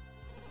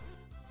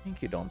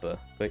 Thank you, Lunpa,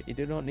 but you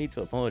do not need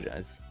to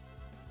apologize.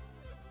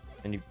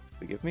 Can you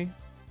forgive me?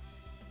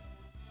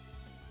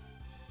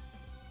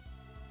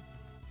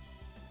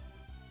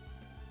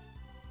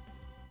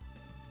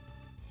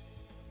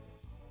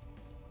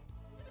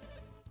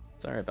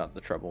 Sorry about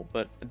the trouble,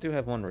 but I do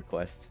have one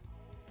request.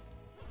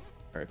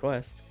 A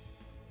request?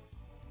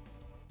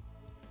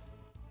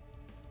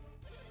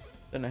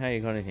 Don't know how you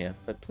got in here,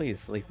 but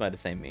please leave by the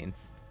same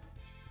means.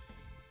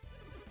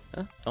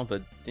 Huh?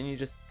 Lunpa, didn't you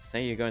just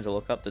say you're going to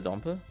look up the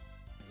Lunpa?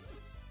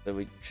 So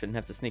we shouldn't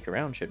have to sneak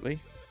around, should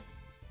we?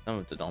 Some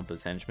of the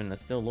Lunpa's henchmen are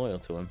still loyal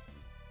to him.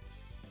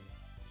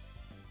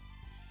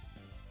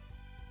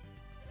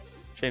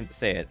 Shame to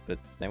say it, but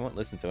they won't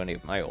listen to any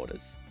of my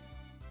orders.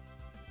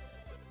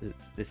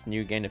 This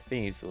new gang of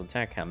thieves will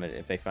attack Hammett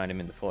if they find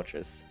him in the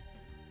fortress.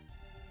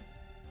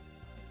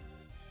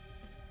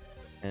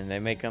 And they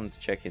may come to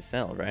check his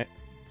cell, right?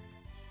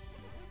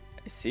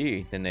 I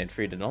see, then they'd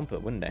free the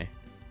Lunpa, wouldn't they?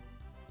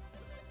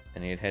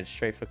 And he'd head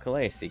straight for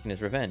Calais, seeking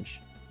his revenge.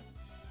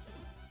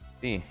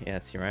 See,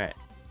 yes, you're right.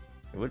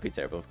 It would be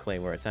terrible if Calais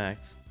were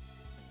attacked.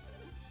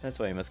 That's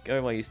why you must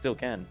go while you still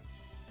can.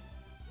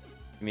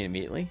 You mean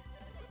immediately?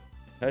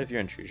 Heard of your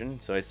intrusion,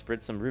 so I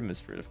spread some rumors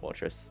through the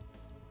fortress.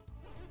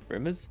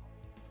 Rumors?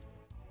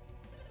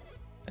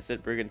 I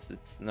said brigands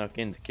had snuck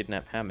in to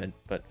kidnap Hamid,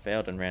 but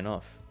failed and ran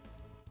off.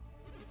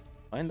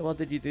 Why in the world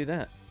did you do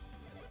that?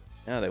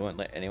 No, they won't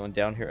let anyone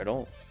down here at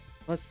all.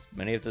 Plus,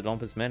 many of the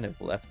Lumpa's men have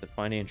left to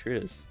find the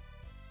intruders.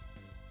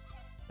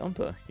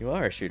 Lunpa, you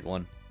are a shrewd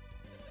one.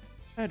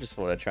 I just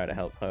thought I'd try to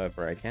help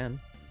however I can.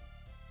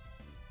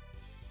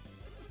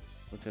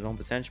 Look at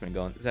Lumpa's henchmen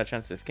going. This is our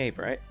chance to escape,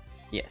 right?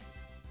 Yes.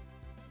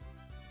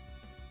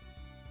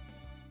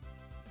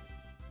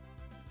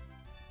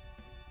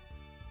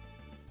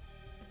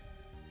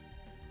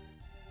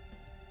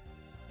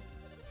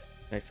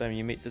 Next time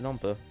you meet the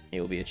Lunpa, he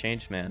will be a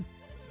changed man.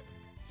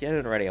 Get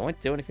it already, I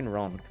won't do anything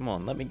wrong. Come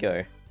on, let me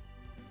go.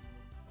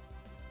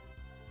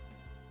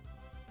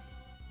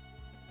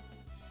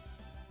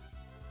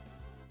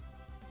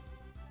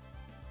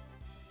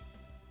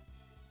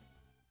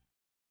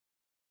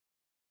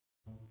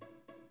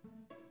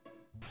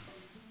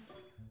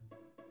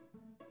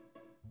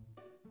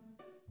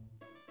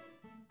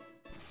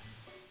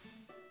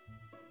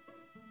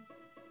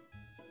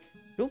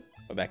 Cool,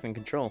 we're back in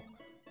control.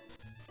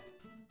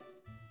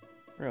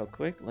 Real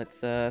quick, let's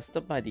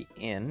stop by the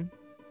inn.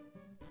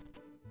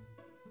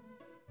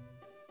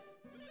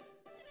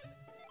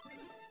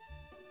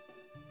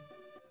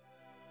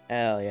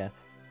 Hell yeah.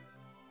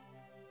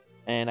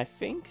 And I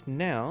think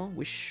now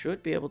we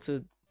should be able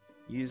to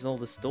use all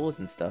the stores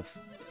and stuff.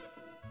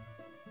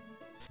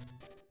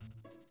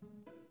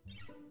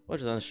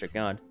 Watch on strict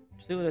guard.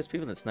 See all those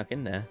people that snuck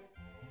in there.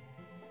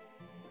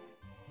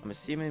 I'm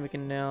assuming we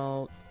can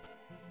now...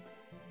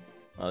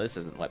 Oh, this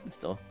isn't weapon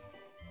store.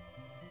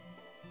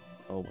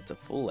 Oh, what's a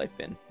fool I've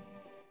been.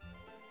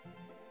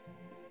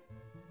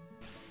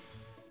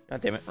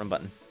 God damn it, run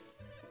button.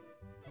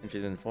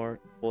 Entries in the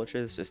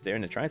fortress, just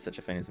daring to try such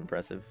a thing is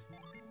impressive.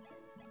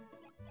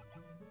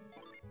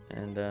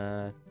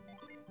 And,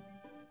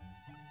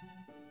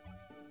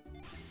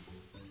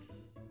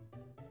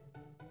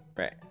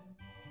 right.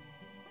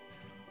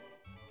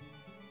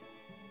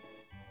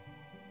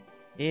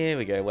 Here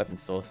we go, weapon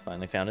store,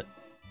 finally found it.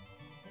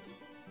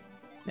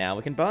 Now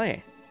we can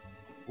buy.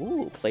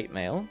 Ooh, plate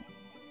mail,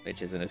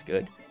 which isn't as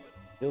good.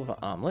 Silver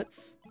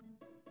armlets.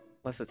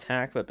 Less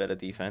attack, but better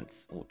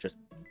defense. Or just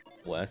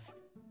worse.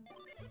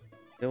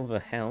 Silver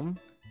helm.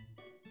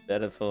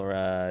 Better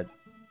for,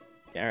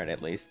 Garrett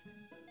at least.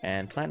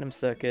 And platinum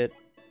circuit.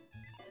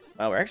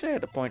 Well, we're actually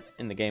at the point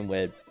in the game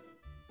where,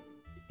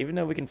 even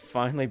though we can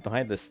finally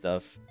buy this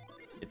stuff,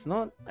 it's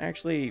not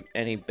actually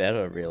any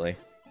better, really.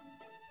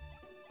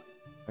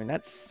 I mean,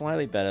 that's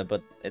slightly better,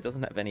 but it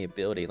doesn't have any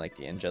ability like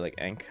the Angelic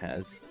Ink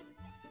has.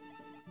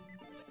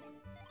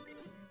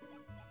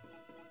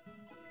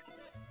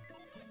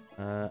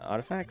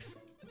 Artifacts?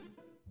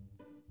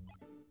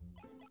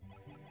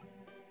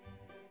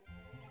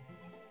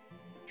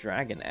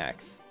 Dragon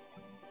Axe.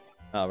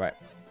 Oh, right.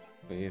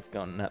 We've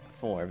gotten that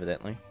before,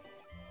 evidently.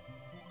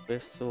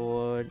 Swift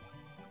Sword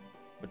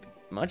would be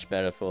much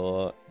better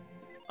for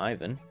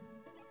Ivan.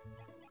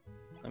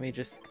 Let me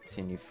just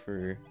continue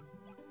through.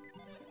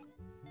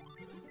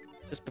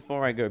 Just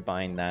before I go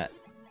buying that,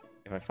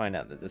 if I find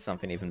out that there's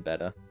something even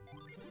better,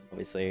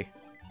 obviously,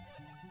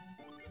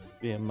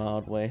 be a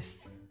mild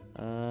waste.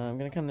 I'm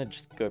gonna kind of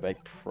just go by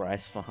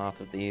price for half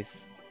of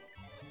these.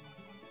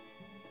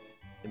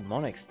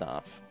 Demonic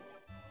Staff.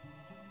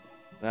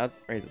 That's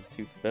raised to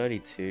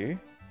 232.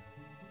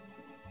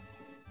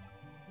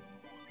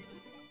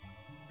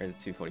 Raised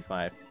to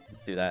 245.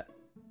 Let's do that.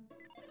 Oh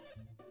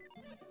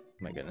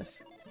my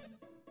goodness.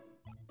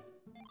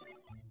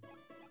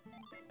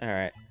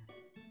 Alright.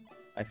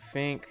 I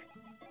think...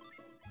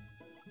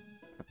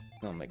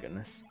 Oh my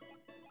goodness.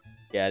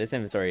 Yeah, this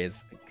inventory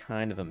is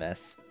kind of a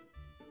mess.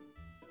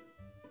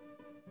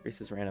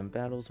 Increases random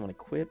battles when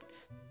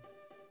equipped.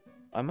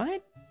 I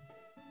might...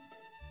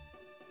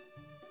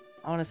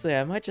 Honestly,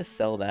 I might just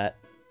sell that.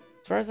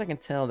 As far as I can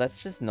tell,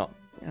 that's just not...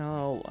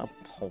 Oh, I'll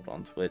hold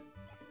on to it.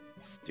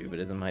 Stupid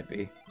as it might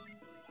be.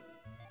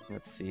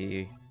 Let's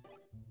see.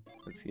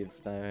 Let's give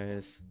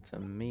those to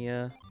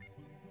Mia.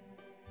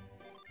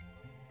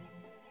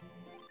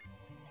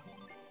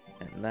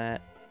 And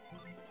that.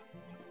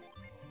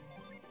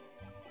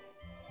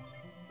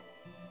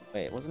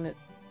 Wait, wasn't it?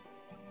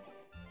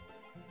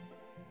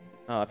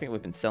 Oh, I think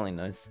we've been selling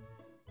those.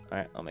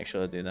 Alright, I'll make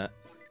sure to do that.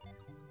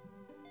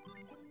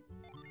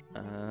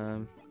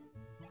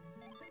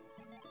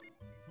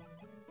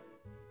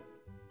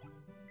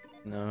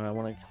 No, I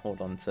want to hold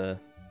on to...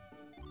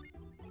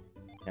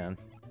 Yeah.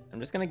 I'm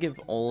just going to give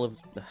all of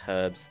the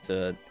herbs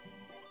to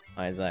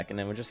Isaac, and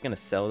then we're just going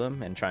to sell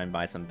them and try and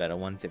buy some better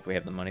ones if we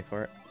have the money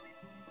for it.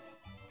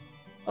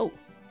 Oh!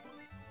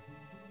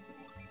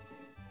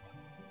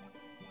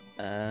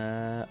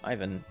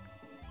 Ivan.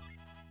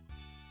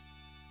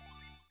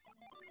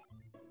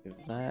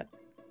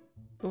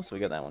 Cool, so we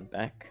got that one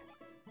back.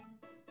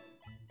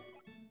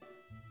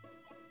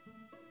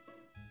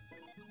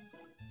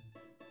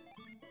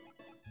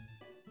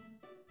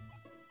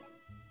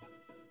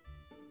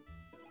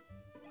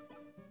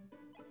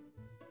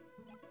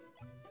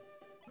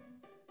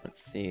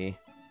 Let's see.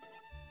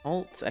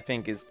 Alt, I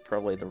think, is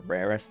probably the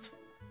rarest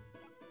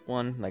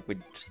one. Like, we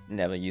just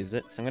never use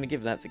it. So I'm gonna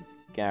give that to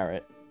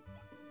Garrett.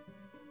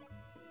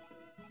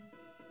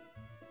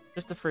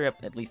 Just to free up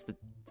at least the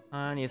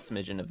tiniest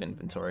smidgen of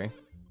inventory.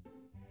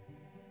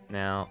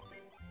 Now,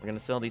 we're gonna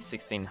sell these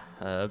 16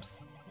 herbs.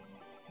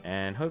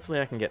 And hopefully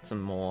I can get some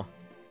more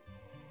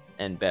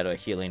and better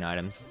healing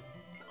items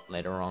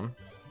later on.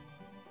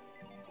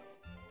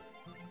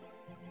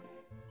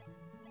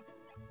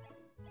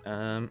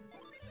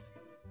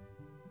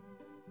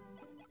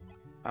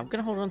 I'm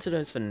gonna hold on to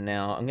those for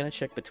now. I'm gonna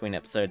check between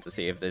episodes to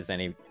see if there's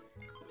any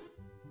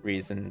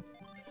reason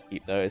to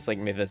keep those. Like,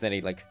 if there's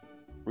any, like,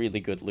 really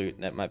good loot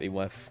that might be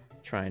worth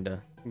trying to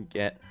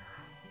get.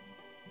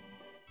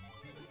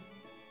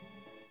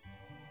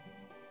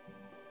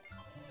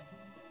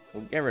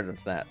 We'll get rid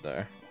of that,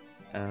 though.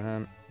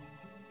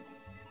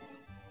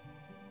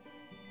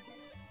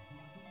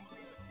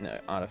 No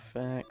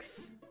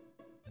artifacts.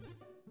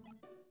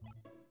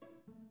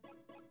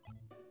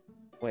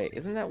 Wait,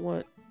 isn't that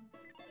what...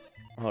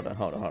 Hold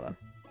on.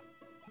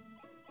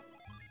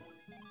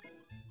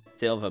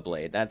 Silver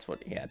Blade, that's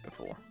what he had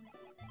before.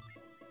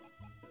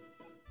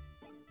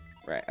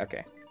 Right,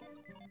 okay.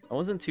 I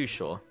wasn't too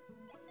sure.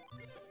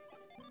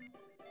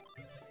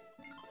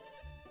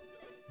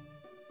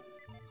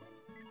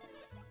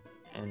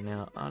 And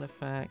now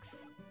artifacts.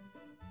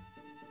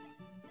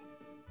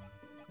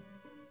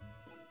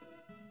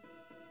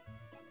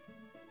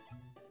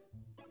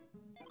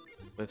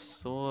 With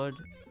sword.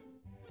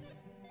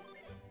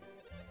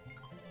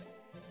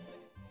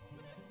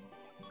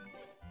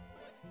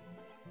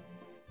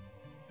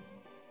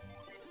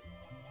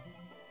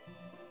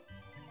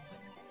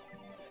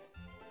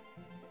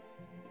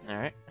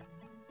 Alright.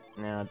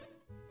 Now, do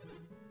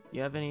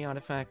you have any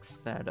artifacts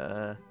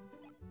that,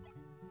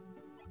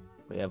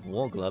 we have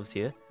war gloves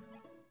here.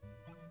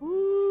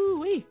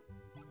 Woo-wee!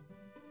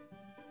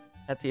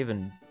 That's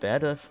even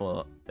better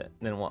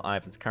than what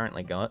Ivan's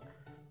currently got.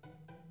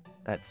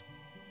 That's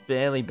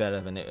barely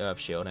better than the Earth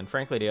Shield, and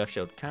frankly the Earth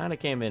Shield kinda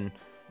came in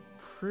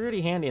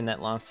pretty handy in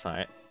that last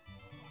fight.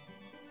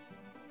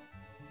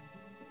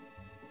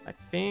 I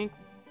think...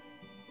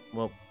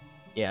 Well,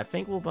 yeah, I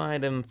think we'll buy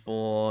them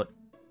for...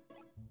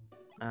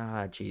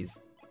 Ah, jeez.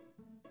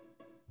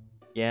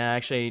 Yeah,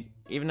 actually,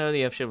 even though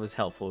the Earth Shield was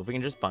helpful, if we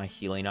can just buy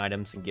healing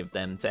items and give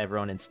them to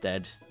everyone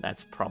instead,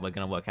 that's probably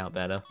gonna work out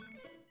better.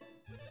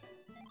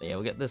 But yeah,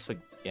 we'll get this for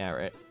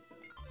Garrett.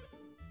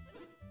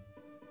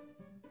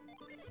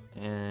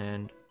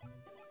 And...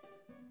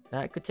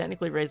 that could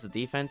technically raise the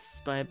defense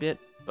by a bit,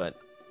 but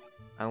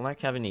I like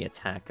having the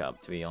attack up,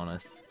 to be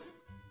honest.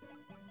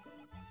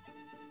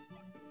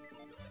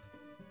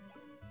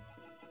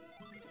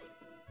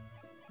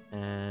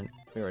 And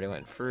we already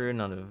went through,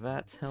 none of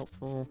that's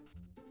helpful.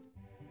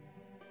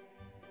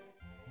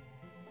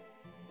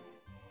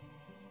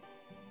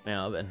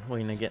 Now then, we're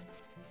gonna get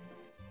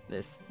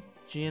this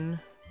gin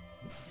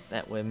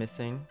that we're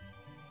missing.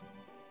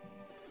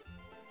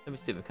 Let me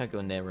see if we can't go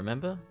in there,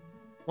 remember?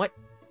 What?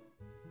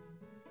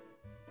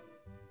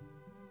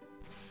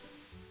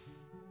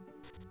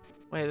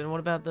 Wait, then what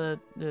about the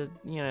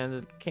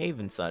cave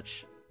and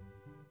such?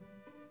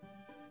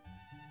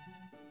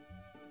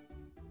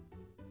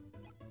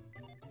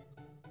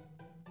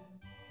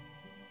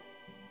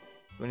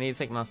 Do we need to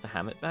take Master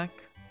Hammett back?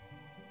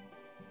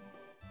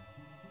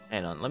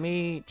 Hang on, let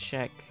me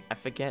check. I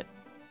forget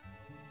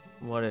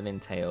what it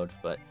entailed,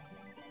 but...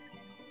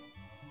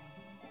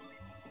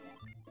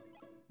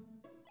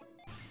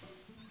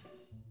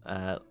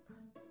 I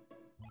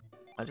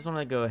just want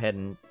to go ahead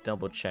and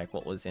double check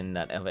what was in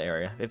that other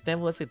area. If there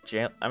was a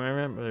jail... I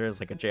remember there was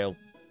like a jail...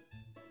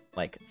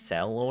 like,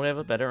 cell or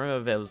whatever, but I don't remember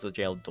if there was a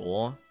jail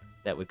door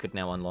that we could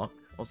now unlock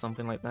or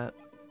something like that.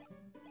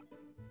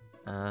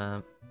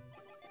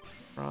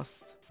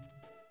 Frost.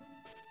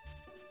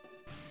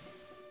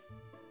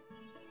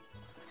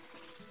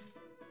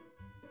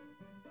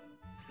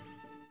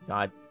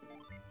 God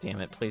damn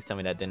it, please tell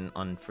me that didn't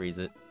unfreeze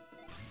it.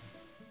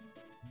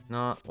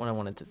 Not what I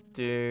wanted to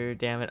do,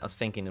 damn it, I was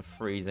thinking of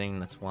freezing,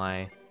 that's why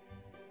I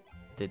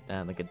did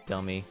that like a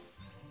dummy.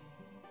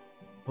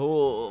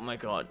 Oh my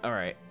god,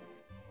 alright.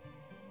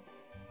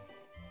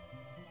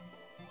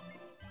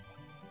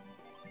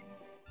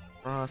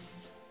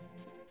 Frost.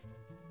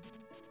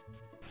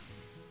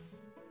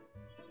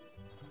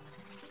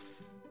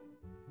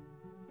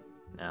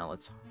 Now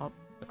let's hop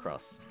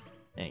across.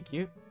 Thank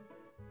you.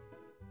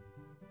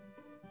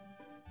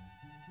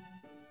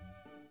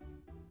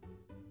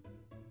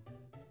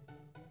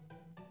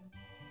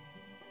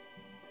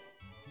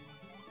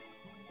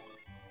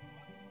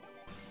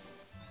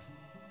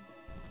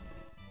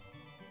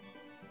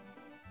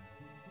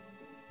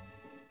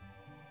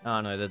 Oh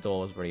no, the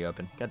door was already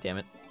open. God damn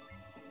it.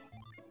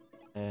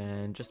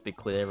 And just to be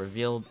clear,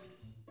 revealed,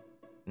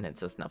 and it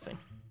says nothing.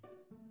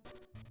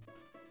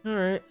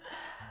 Alright.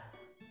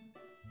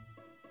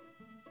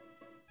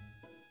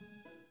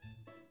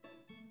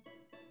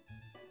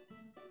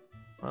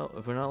 Well,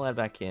 if we're not allowed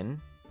back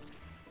in,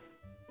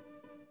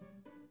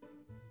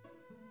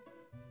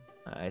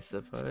 I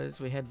suppose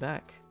we head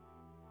back.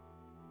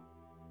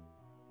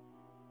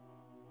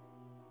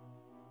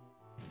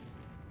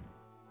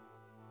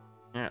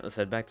 Alright, let's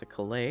head back to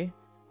Calais.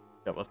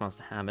 Drop off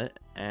Master Hammett,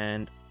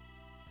 and...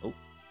 Oh.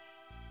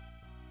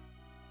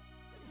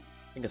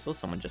 I think I saw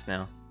someone just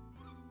now.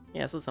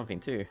 Yeah, I saw something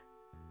too.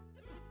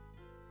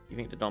 You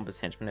think the Dombas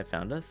henchmen have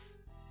found us?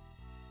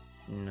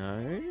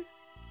 No?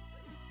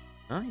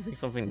 Huh? You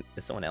think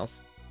there's something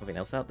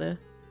else out there?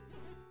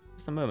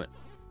 Just a moment.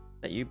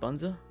 Is that you,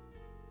 Bunzer?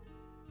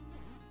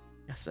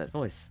 Yes, that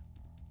voice.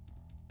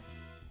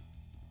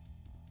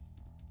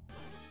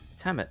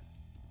 It's Hammett.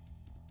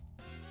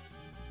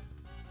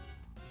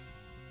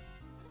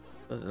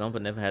 So the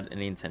Domba never had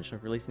any intention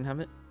of releasing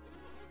Hammett?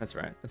 That's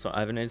right. That's why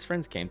Ivan and his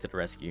friends came to the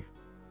rescue.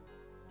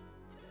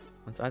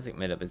 Once Isaac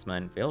made up his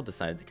mind, they all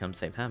decided to come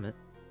save Hammett.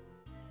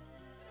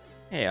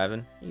 Hey,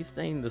 Ivan. Are you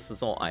saying this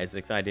was all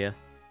Isaac's idea?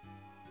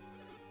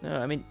 No,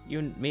 I mean, you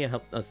and Mia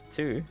helped us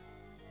too.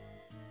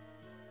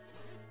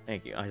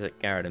 Thank you, Isaac,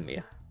 Garrett, and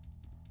Mia.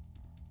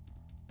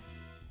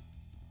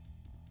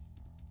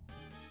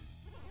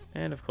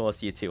 And of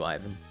course, you too,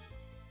 Ivan.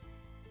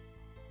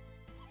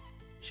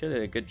 You sure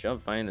did a good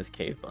job finding this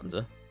cave,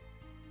 Bunzer.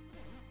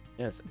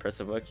 Yes,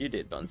 impressive work you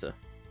did, Bunzer.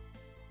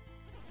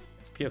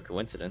 It's pure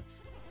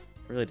coincidence.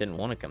 I really didn't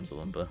want to come to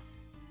Lunpa.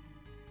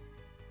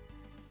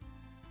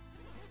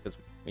 Because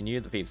we knew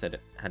the thieves had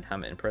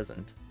Hammett in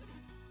prison.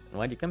 Then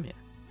why'd you come here?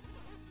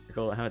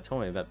 Recall Hammett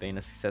told me about being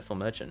a successful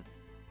merchant.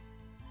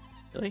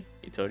 Really?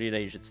 He told you that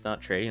you should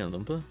start trading in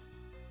Lunpa?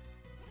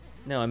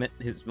 No, I meant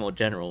his more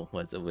general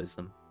words of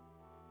wisdom.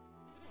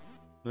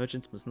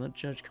 Merchants must not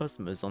judge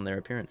customers on their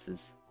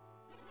appearances.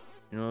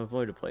 You know,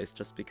 avoid a place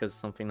just because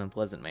something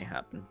unpleasant may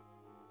happen.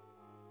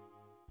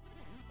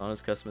 As long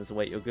as customers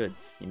await your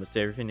goods, you must do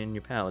everything in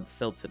your power to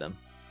sell to them.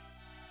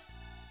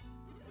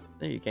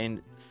 Then you came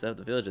to serve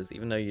the villagers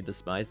even though you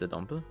despise the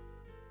Dompa?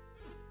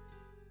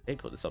 They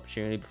put this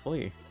opportunity before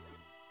you.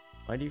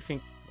 Why did you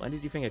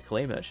think a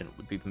clay merchant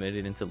would be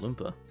permitted into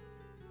Lunpa?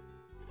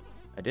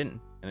 I didn't,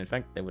 and in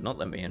fact they would not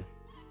let me in.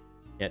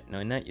 Yet,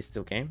 knowing that, you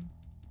still came?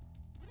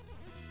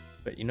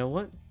 But you know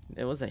what?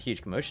 There was a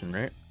huge commotion,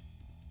 right?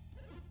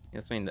 It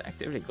must mean the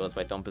activity caused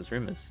by Dompa's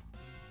rumors.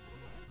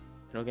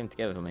 It all came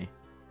together for me.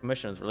 The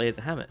commotion was related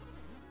to Hammett.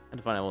 I had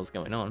to find out what was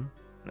going on,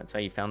 and that's how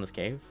you found this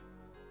cave.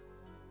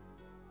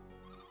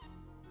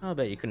 I'll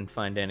bet you couldn't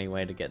find any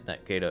way to get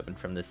that gate open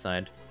from this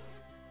side.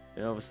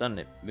 Then all of a sudden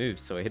it moved,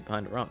 so I hid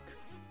behind a rock.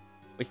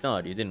 We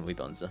started you, didn't we,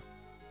 Bonza?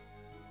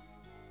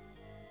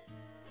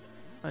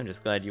 I'm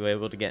just glad you were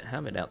able to get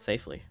Hammett out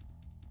safely.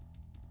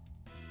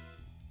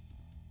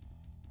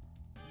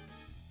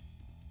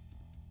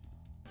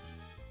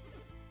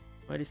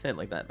 Why do you say it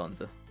like that,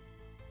 Bonza?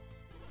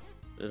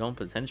 The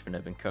Dompa's henchmen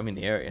have been combing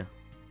the area.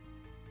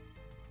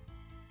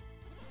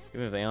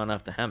 Even if they aren't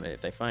after Hammett,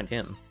 if they find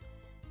him,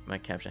 they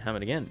might capture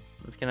Hammett again.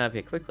 Let's get out of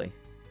here quickly.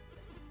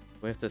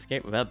 We have to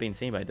escape without being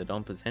seen by the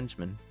Dompa's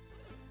henchmen.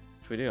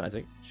 What should we do,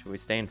 Isaac? Should we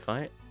stay and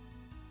fight?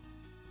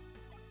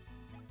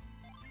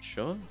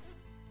 Sure.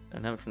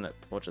 Don't have it from that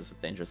fortress is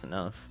dangerous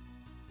enough.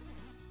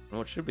 And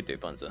what should we do,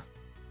 Bonza?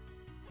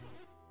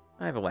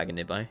 I have a wagon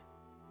nearby.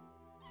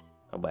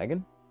 A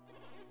wagon?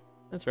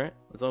 That's right.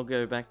 Let's all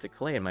go back to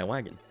Clay in my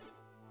wagon.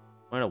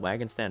 Won't a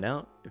wagon stand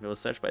out if it was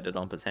searched by the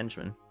Dompa's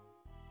henchmen?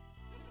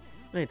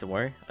 No need to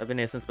worry. I've been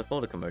here since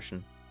before the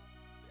commotion.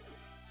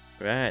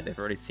 Right, they've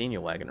already seen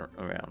your wagon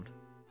around.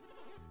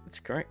 That's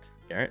correct,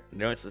 Garrett. They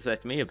don't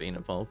suspect me of being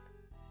involved.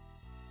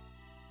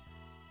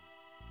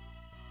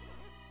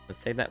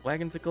 Let's take that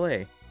wagon to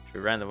Clay. Should we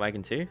ride the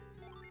wagon too?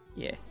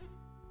 Yeah.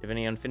 Have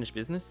any unfinished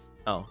business?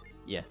 Oh,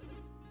 yeah.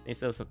 You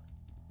still have some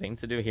things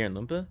to do here in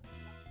Lunpa?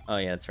 Oh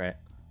yeah, that's right.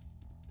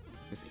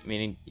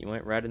 Meaning you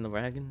won't ride in the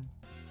wagon?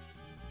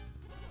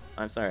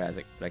 I'm sorry,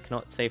 Isaac, but I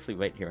cannot safely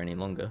wait here any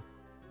longer.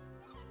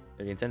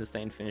 Do you intend to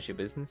stay and finish your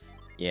business?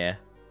 Yeah.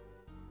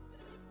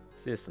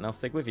 Sis, then I'll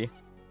stick with you.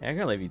 Hey, I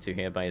can't leave you two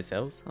here by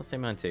yourselves. I'll stay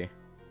mine too.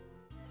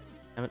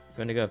 I'm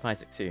going to go with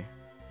Isaac too.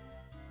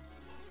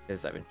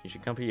 Yes, Ivan, you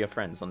should accompany your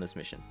friends on this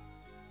mission.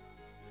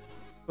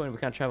 We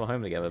can't travel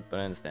home together, but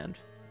I understand.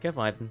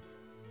 Careful, Ivan.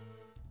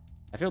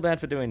 I feel bad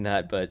for doing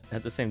that, but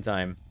at the same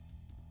time,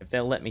 if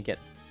they'll let me get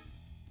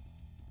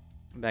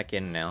back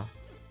in now.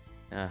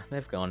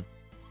 They've gone.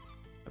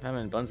 If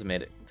Hammett and Bunza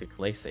made it to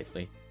Calais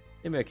safely,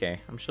 they'll be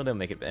okay. I'm sure they'll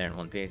make it there in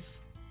one piece.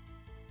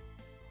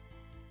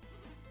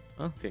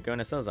 Well, let's get going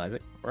ourselves,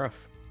 Isaac. We're off.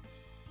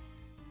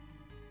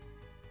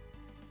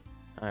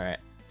 Alright,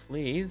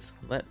 please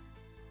let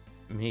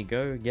me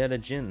go get a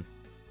gin.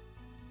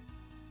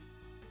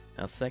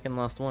 Our second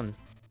last one.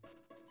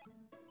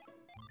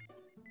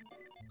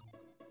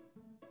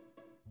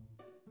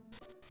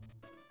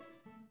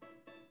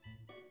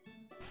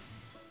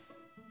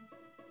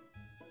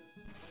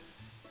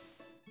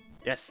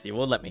 Yes, you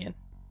will let me in.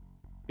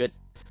 Good.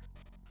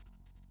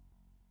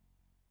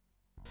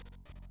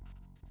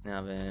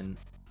 Now then,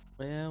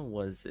 where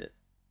was it?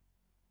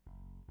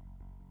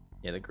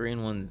 Yeah, the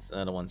green ones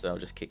are the ones that'll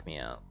just kick me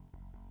out.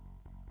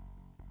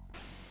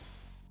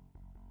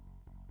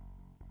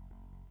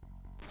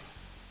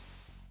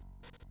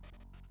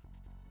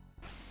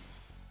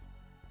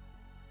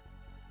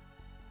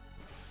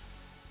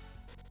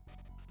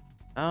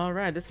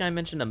 Alright, this guy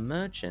mentioned a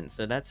merchant,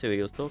 so that's who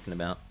he was talking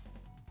about.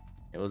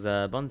 It was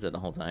Bonza the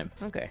whole time.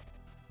 Okay.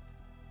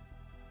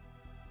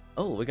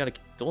 Oh, we got a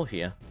door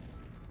here.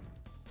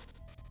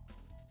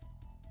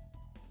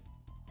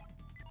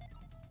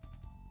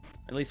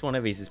 At least one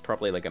of these is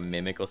probably like a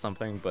mimic or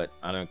something, but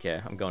I don't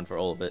care. I'm going for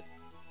all of it.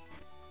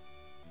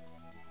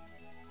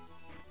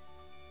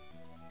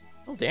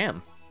 Oh,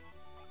 damn.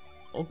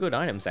 All good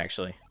items,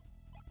 actually.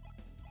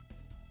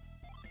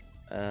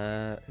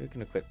 Who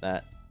can equip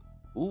that?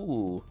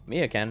 Ooh,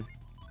 Mia can.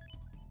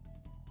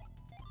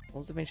 What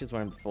was the thing she was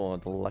wearing before?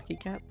 The lucky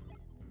cap?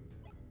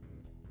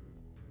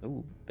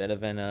 Ooh, better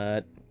than,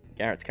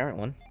 Garrett's current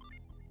one.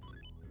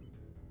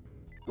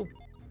 Cool.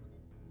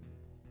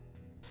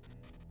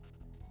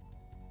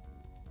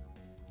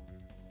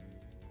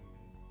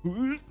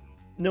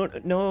 No,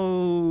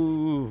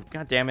 no!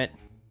 God damn it.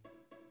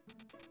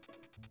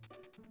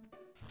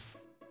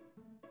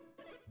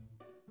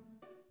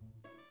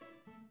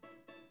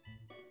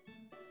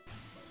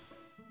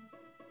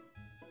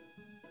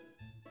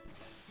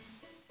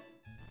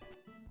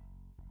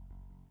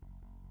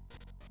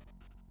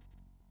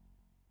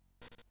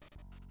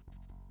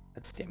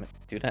 God damn it.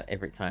 Do that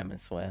every time, I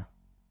swear.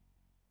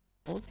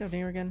 What was down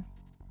here again?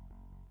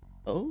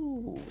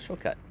 Oh,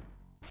 shortcut.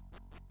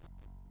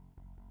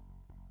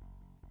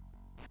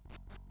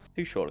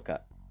 Too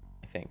shortcut,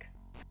 I think.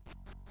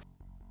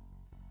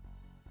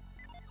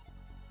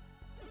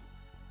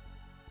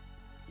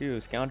 You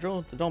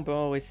scoundrel, the Dompa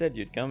always said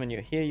you'd come and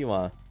here you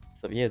are.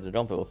 So yeah, the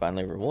Dompa will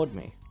finally reward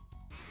me.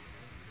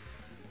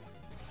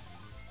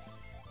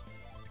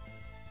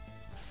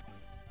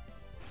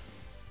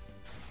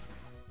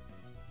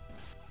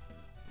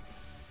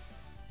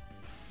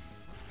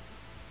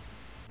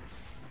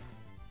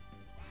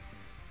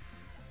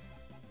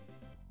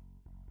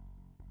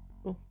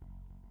 Cool.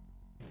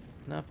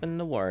 Nothing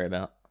to worry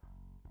about.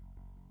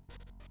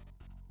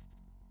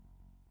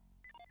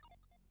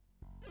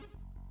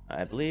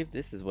 I believe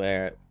this is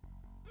where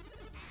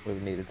we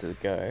needed to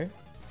go.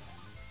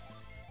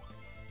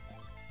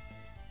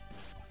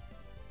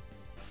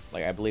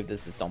 Like, I believe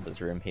this is Dompa's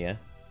room here.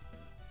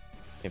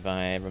 If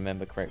I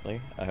remember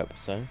correctly. I hope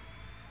so.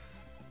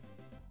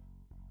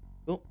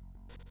 Cool.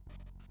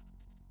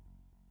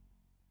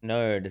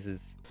 No, this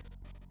is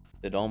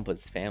the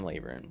Dompa's family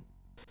room.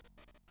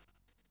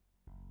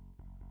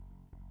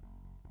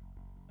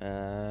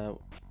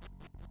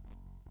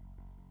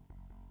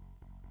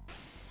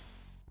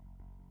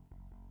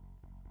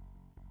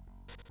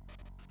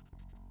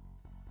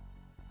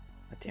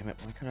 Damn it,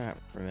 why can't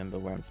I remember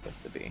where I'm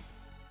supposed to be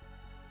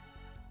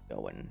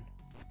going?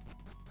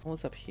 What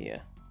was up here?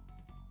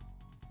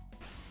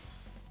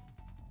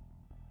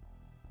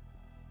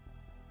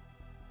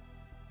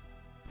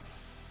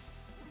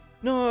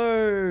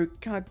 No!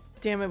 God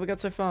damn it, we got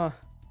so far.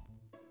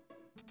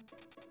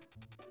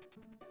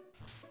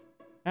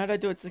 How did I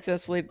do it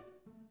successfully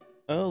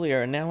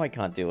earlier and now I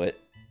can't do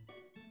it?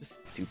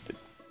 Just stupid.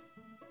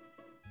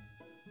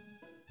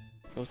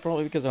 It was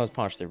probably because I was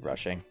partially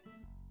rushing.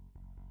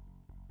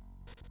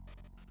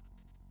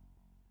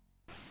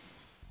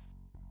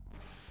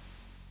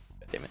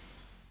 Damn it.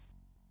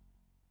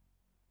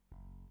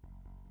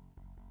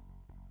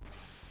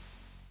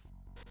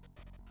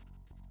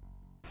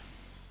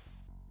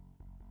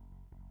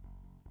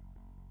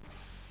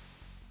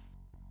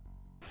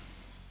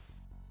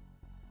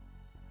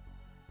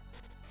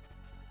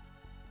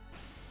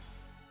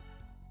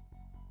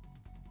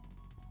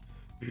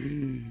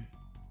 You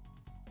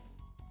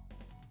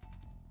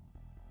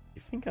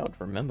think I would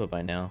remember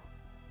by now?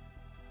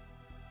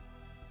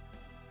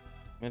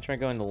 I'm gonna try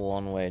going the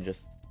long way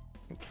just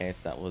in case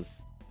that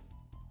was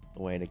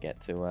the way to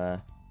get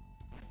to,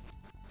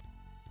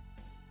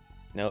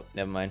 Nope,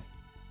 never mind.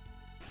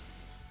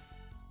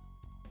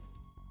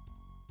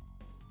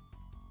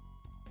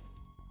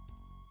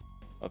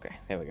 Okay,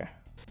 there we go.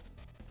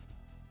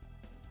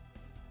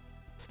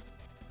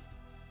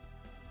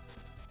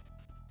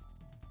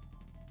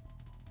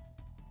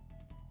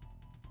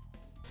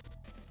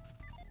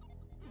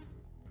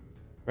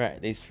 Right,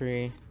 these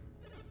three.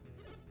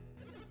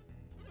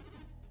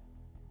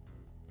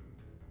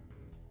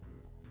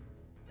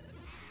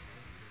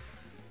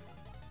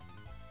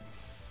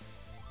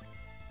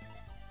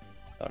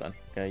 Hold on,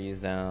 gotta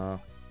use our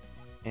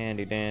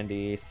handy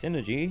dandy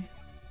synergy.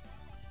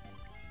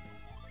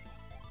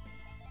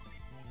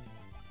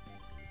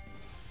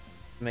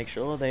 Make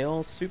sure they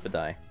all super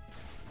die.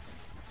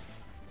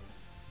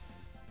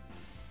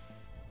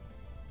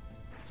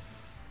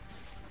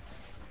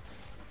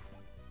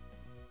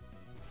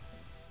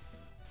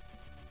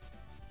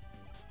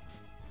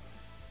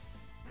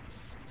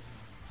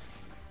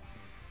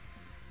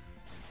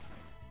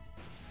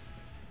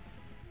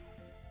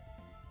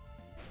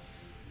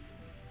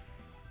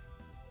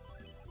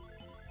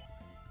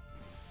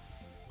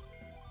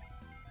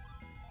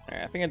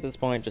 think at this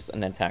point, just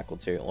an attack or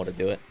two ought to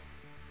do it.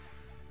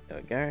 There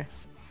we go.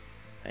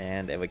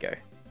 And there we go.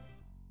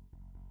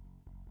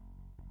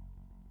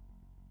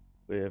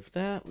 With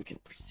that, we can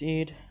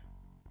proceed.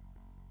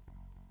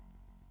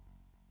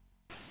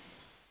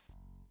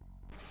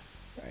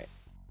 Right.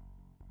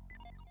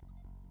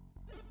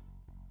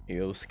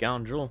 You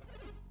scoundrel.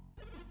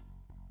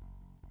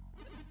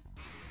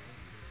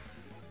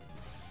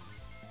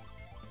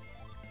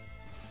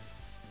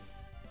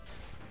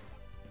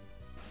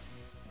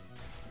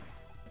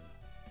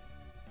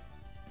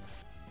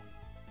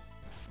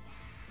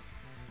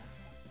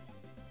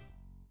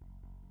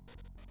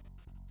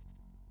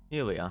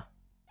 Here we are.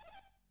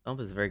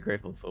 Lunpa is very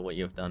grateful for what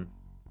you have done.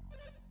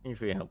 Thank you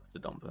for your help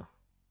with the Lunpa.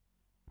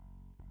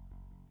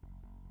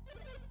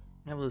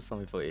 I have a little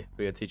something for you,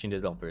 for your teaching the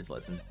Lunpa his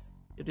lesson.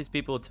 Give these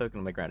people a token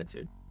of my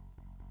gratitude.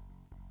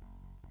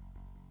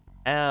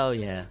 Hell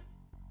yeah.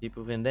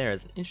 People in there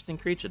is an interesting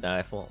creature that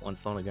I fought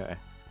once long ago.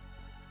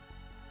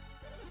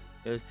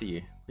 Goes to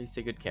you. Please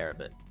take good care of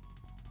it.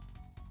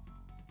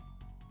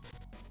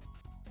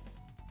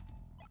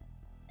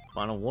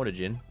 Final water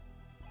gin.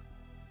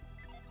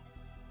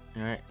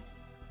 Alright.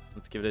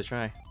 Let's give it a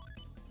try.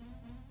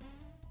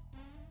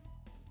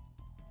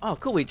 Oh,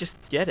 cool, we just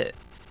get it.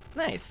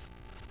 Nice.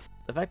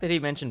 The fact that he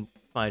mentioned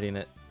fighting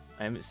it,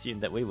 I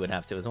assumed that we would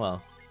have to as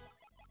well.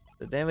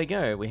 So there we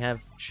go, we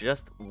have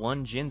just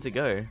one gin to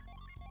go.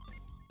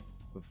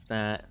 With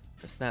that,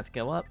 the stats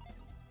go up.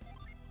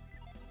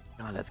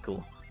 Oh, that's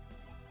cool.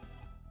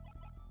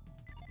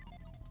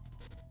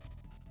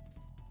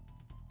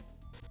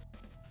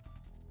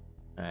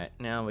 Alright,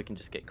 now we can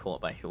just get caught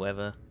by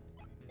whoever.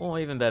 Or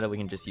even better, we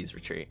can just use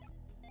retreat.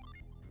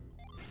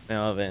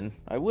 Now then,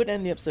 I would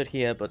end the episode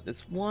here, but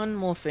there's one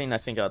more thing I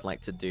think I'd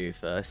like to do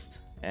first.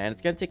 And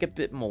it's going to take a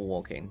bit more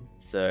walking,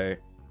 so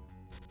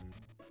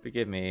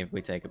forgive me if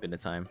we take a bit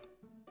of time.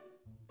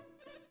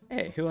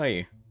 Hey, who are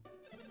you?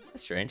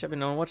 That's strange, I've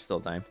been on watch this whole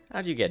time.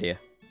 How'd you get here?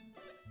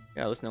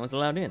 Regardless, no one's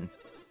allowed in.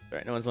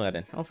 Alright, no one's allowed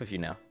in. Off with you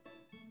now.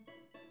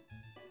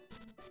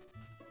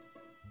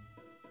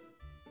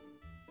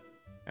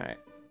 Alright.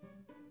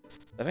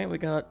 I think we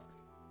got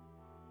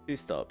 2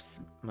 stops.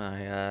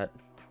 My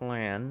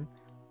plan,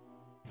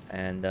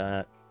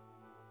 and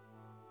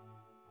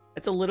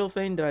it's a little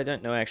thing that I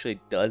don't know actually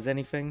does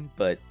anything,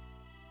 but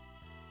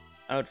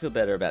I would feel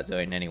better about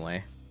doing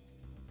anyway.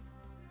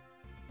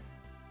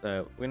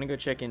 So we're gonna go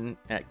check in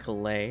at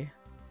Calais.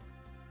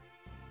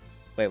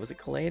 Wait, was it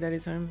Calais that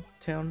is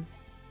hometown?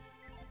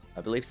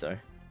 I believe so.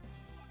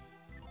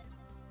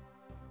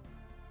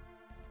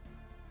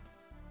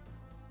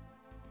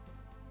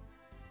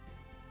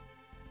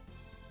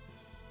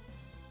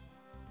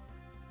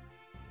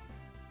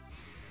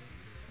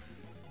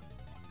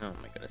 Oh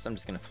my goodness, I'm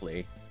just gonna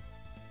flee.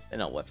 They're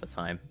not worth the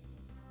time.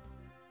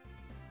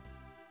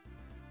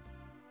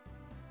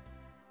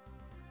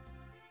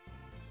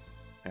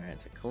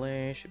 Alright, so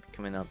Calais should be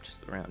coming up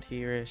just around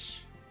here-ish.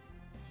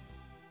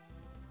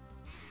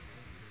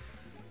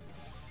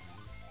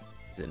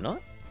 Is it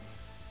not?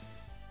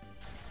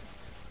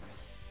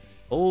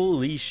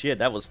 Holy shit,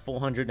 that was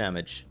 400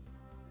 damage.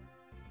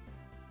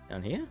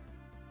 Down here?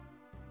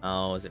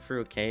 Oh, is it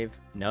through a cave?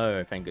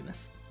 No, thank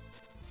goodness.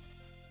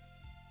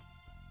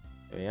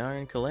 Here we are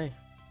in Calais.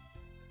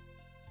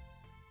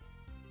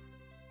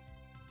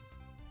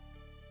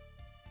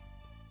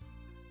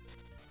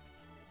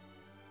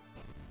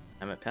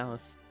 I'm at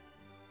Palace.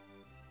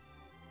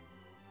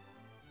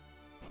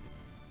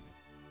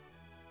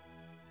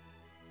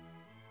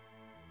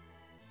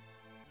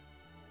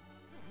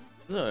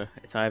 So,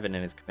 it's Ivan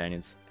and his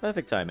companions.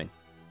 Perfect timing.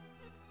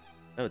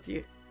 Oh, it's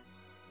you.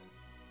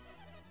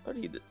 I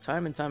told you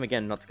time and time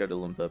again not to go to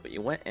Lunpa, but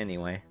you went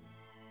anyway.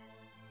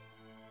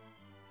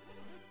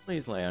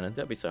 Please, Leona,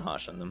 don't be so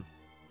harsh on them.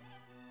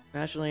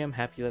 Naturally, I'm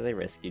happy that they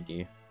rescued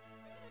you.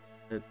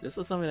 But this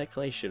was something that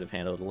Clay should have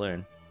handled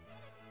alone.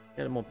 He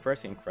had a more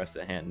pressing quest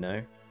at hand,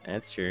 no?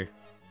 That's true.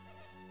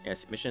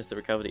 Yes, your mission is to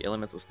recover the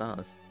elemental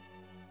stars.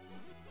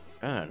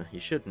 Oh, no,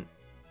 you shouldn't.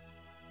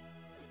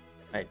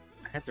 I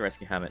had to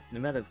rescue Hammett, no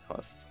matter the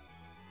cost.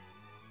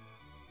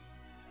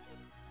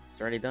 It's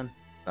already done.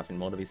 Nothing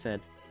more to be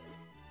said.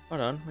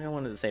 Hold on, we all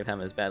wanted to save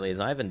Hammett as badly as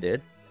Ivan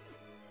did.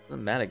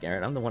 Doesn't matter,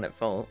 Garrett, I'm the one at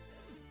fault.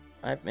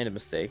 I've made a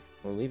mistake.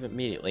 We'll leave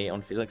immediately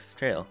on Felix's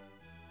trail.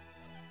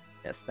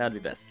 Yes, that'd be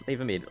best. Leave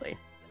immediately.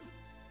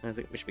 Where's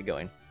it we should be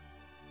going?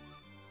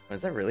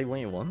 Is that really what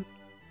you want?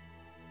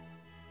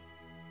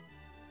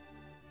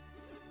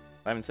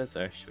 Ivan says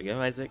so. Should we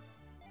go, Isaac?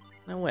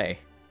 No way.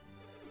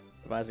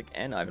 If Isaac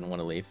and Ivan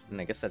want to leave, then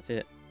I guess that's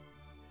it.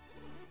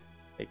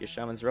 Take your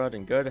shaman's rod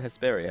and go to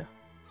Hesperia.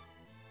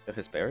 Go to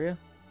Hesperia?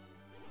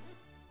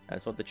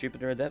 That's what the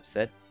Jupiter Adept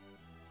said.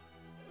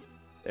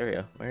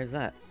 Hesperia? Where is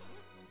that?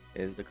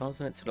 It is the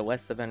continent to the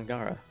west of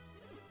Angara.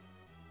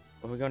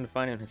 What are we going to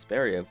find in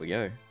Hesperia if we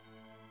go?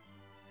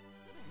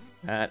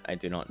 That I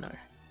do not know.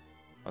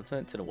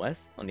 Continent to the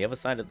west? On the other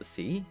side of the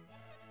sea?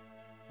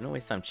 Don't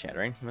waste time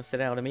chattering. You must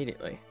set out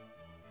immediately.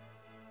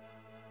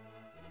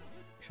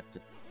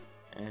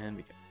 And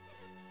we go.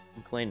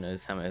 Clay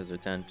knows Hammer has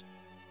returned.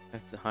 I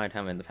have to hide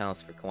him in the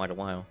palace for quite a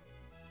while.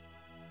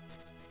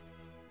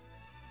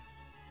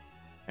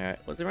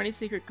 Alright, was there any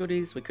secret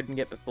goodies we couldn't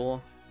get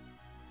before?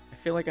 I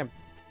feel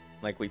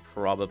like we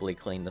probably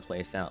cleaned the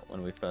place out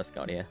when we first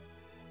got here.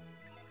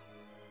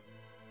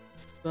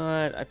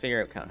 But I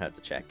figure it can't hurt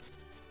to check.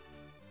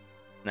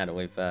 Now that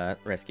we've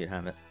rescued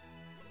Hammett.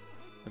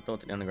 I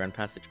thought the underground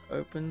passage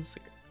opens.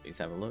 Please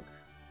have a look.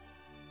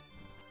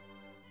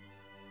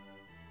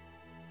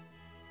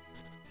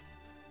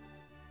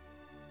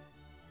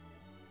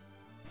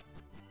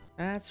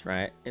 That's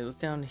right. It was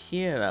down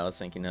here that I was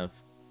thinking of.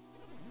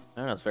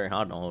 I know it's very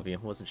hard on all of you,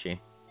 wasn't she?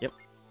 Yep.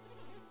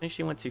 I think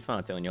she went too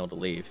far telling you all to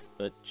leave,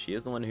 but she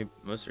is the one who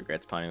most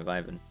regrets parting with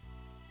Ivan.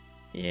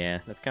 Yeah,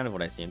 that's kind of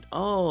what I assumed.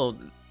 Oh,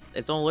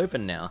 it's all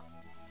open now.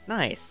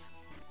 Nice.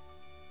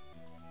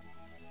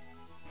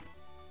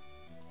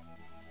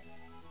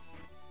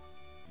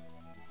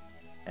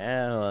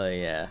 Hell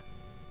yeah.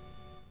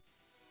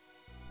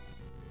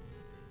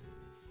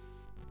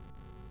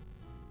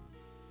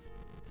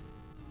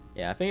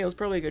 Yeah, I think it was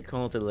probably a good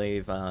call to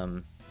leave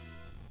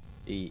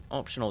the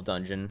optional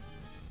dungeon,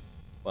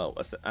 well,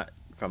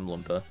 from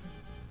Lunpa.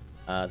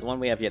 The one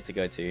we have yet to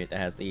go to that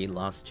has the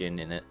last gin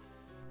in it.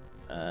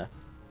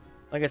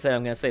 Like I said,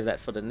 I'm going to save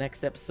that for the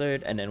next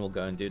episode, and then we'll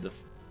go and do the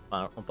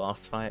final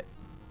boss fight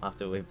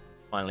after we've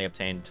finally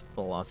obtained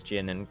the last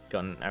gin and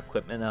gotten our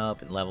equipment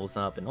up and levels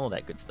up and all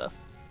that good stuff.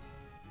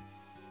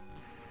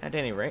 At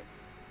any rate,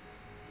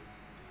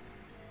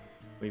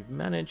 we've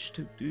managed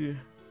to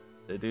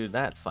do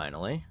that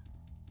finally.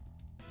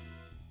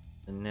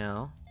 And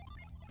now,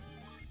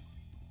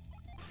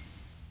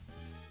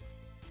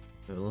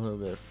 do a little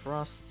bit of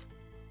frost,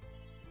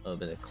 a little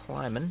bit of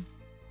climbing,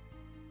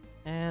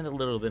 and a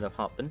little bit of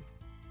hopping.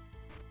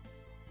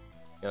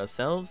 Get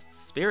ourselves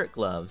spirit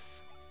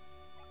gloves.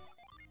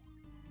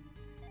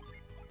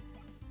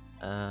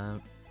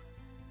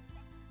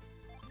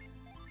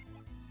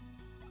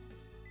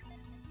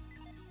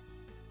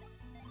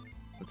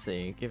 Let's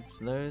see, give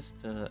those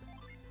to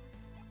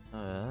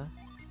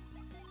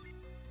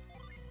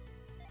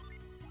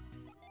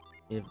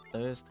give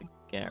those to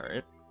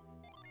Garrett.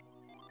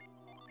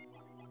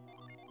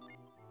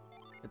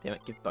 But damn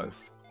it, give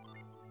both.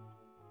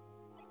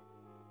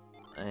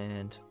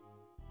 And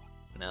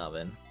now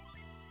then.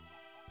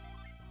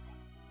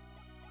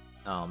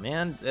 Oh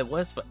man, it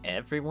was for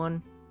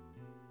everyone?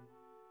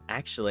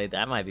 Actually,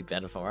 that might be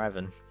better for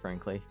Ivan,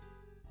 frankly.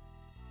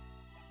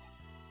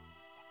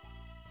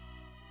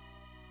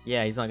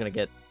 Yeah, he's not gonna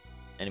get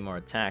any more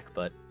attack,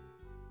 but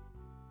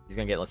he's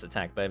gonna get less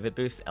attack. But if it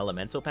boosts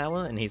elemental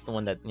power, and he's the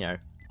one that, you know,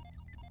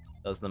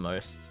 does the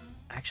most.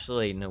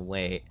 Actually, no,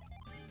 wait.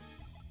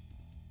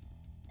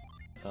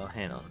 Oh,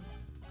 hang on.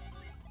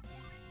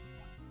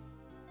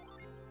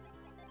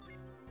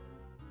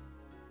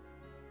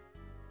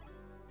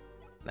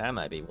 That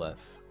might be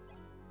worth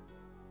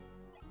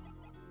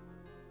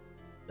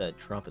the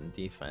drop in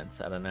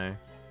defense, I don't know.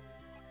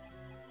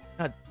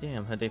 God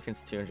damn, her defense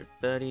is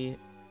 230,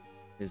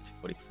 his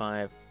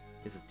 245,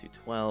 his is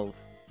 212,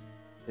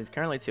 his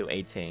currently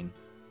 218,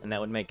 and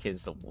that would make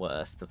his the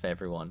worst of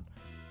everyone.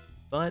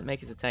 But make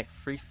his attack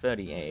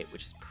 338,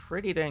 which is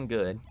pretty dang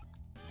good.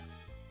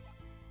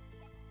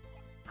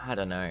 I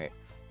don't know.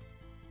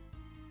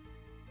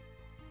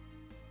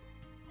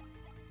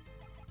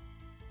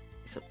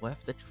 Is it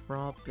worth the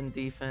drop in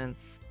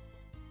defense?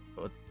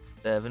 Or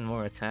 7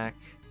 more attack?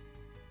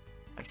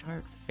 I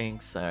don't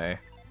think so.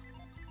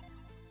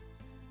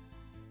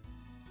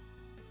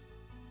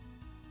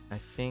 I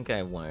think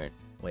I won't.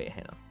 Wait,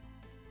 hang on.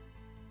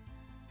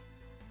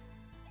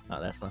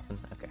 Oh, that's nothing?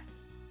 Okay.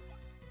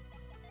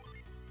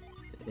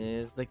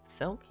 Is the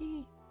cell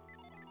key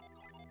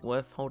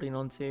worth holding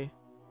on to?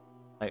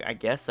 I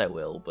guess I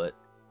will, but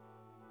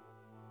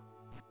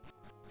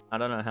I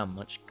don't know how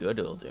much good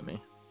it'll do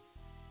me.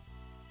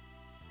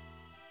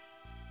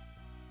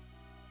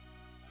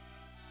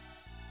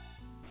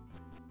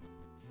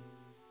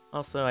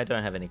 Also, I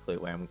don't have any clue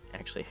where I'm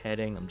actually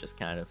heading. I'm just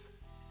kind of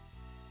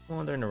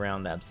wandering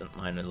around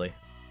absent-mindedly,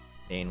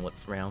 seeing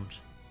what's around.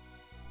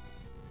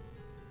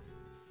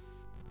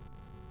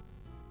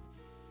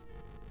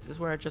 Is this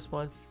where I just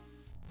was?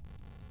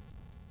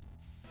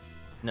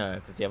 No,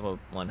 because the other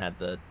one had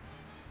the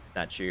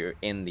statue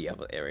in the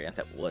other area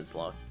that was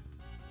locked.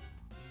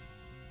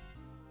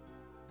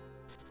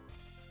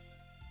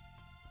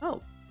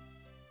 Oh.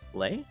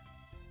 Lay?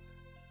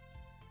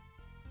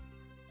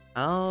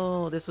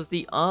 Oh, this was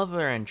the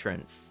other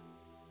entrance.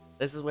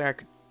 This is where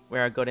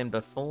I got in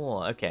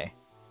before. Okay.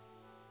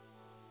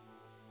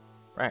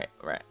 Right,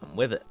 I'm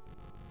with it.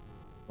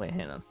 Wait,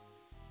 hang on.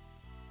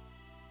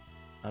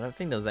 I don't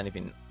think there was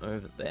anything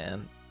over there.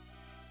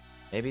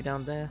 Maybe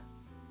down there?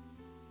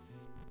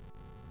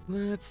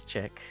 Let's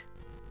check.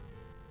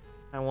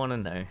 I want to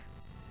know.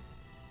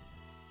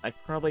 I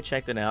probably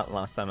checked it out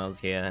last time I was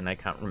here and I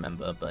can't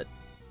remember, but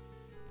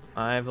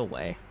either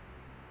way.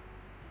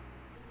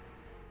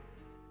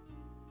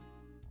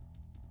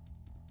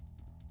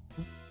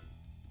 Here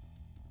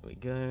we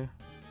go.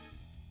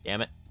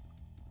 Damn it.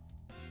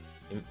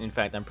 In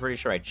fact, I'm pretty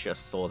sure I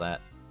just saw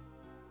that.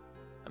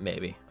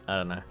 Maybe. I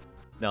don't know.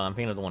 No, I'm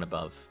thinking of the one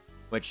above,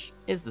 which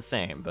is the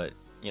same, but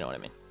you know what I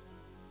mean.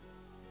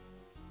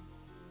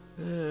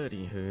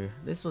 Anywho,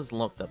 this was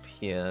locked up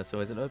here, so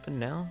is it open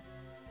now?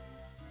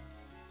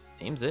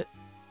 Seems it.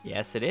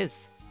 Yes, it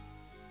is.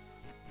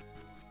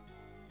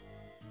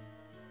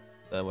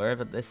 So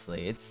wherever this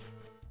leads...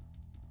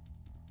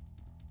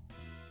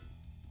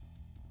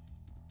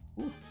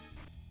 Ooh.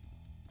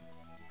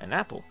 An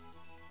apple.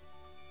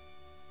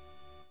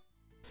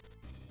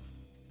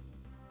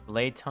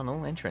 Blade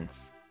tunnel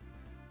entrance.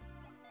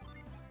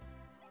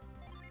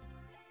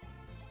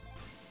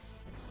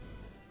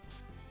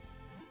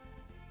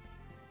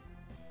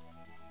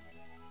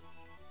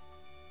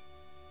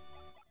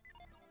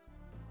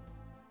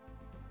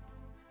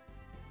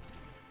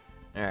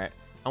 Alright,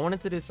 I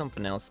wanted to do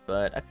something else,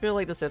 but I feel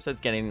like this episode's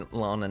getting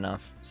long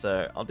enough,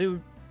 so I'll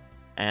do...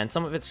 And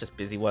some of it's just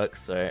busy work,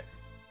 so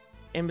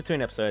in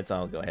between episodes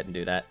I'll go ahead and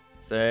do that.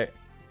 So,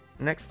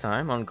 next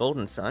time on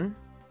Golden Sun,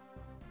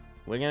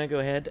 we're gonna go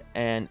ahead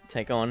and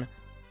take on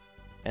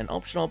an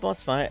optional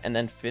boss fight and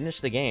then finish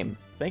the game.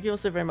 Thank you all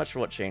so very much for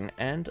watching,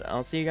 and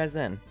I'll see you guys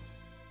then.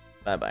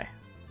 Bye bye.